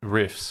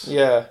riffs.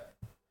 Yeah.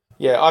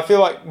 Yeah, I feel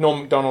like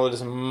Norm Macdonald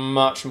is a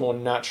much more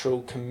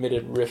natural,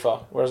 committed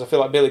riffer, whereas I feel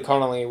like Billy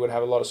Connolly would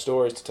have a lot of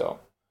stories to tell.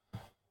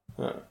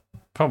 Yeah.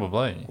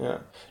 Probably. Yeah.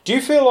 Do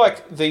you feel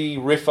like the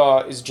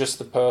riffer is just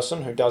the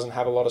person who doesn't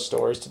have a lot of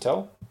stories to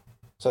tell?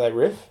 So they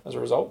riff as a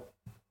result?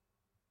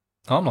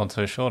 I'm not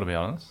too sure, to be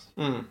honest.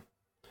 I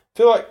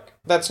feel like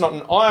that's not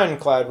an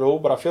ironclad rule,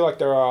 but I feel like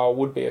there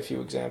would be a few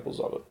examples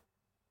of it.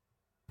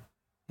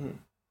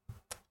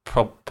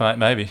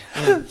 Maybe.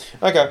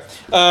 Okay.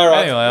 All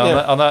right.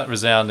 Anyway, on that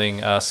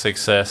resounding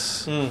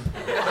success,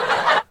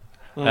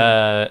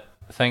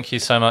 thank you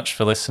so much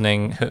for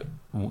listening.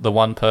 The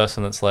one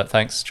person that's left.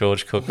 Thanks,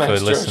 George Cook, for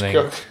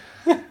listening.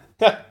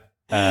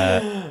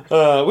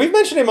 We've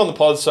mentioned him on the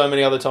pod so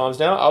many other times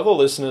now. Other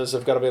listeners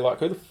have got to be like,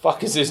 who the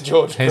fuck is this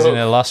George Cook? He's an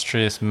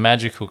illustrious,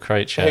 magical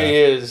creature. He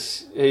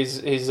is. He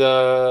is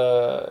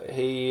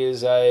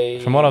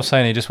a... From what I've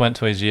seen, he just went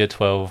to his year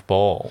 12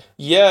 ball.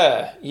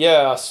 Yeah,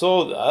 I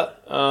saw that.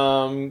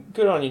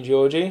 Good on you,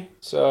 Georgie.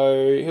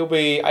 So he'll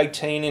be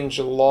 18 in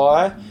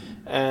July,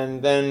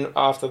 and then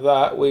after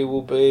that we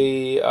will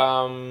be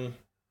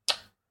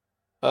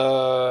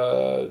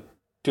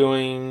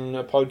doing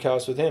a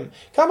podcast with him.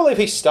 Can't believe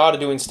he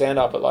started doing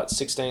stand-up at like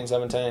 16,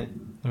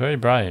 17. Very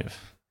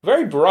brave.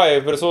 Very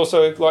brave, but it's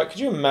also like, could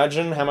you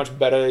imagine how much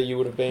better you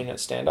would have been at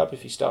stand-up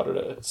if you started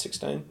at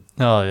 16?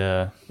 Oh,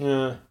 yeah.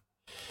 Yeah.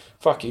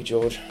 Fuck you,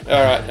 George.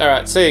 All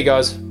right. See you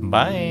guys.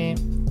 Bye.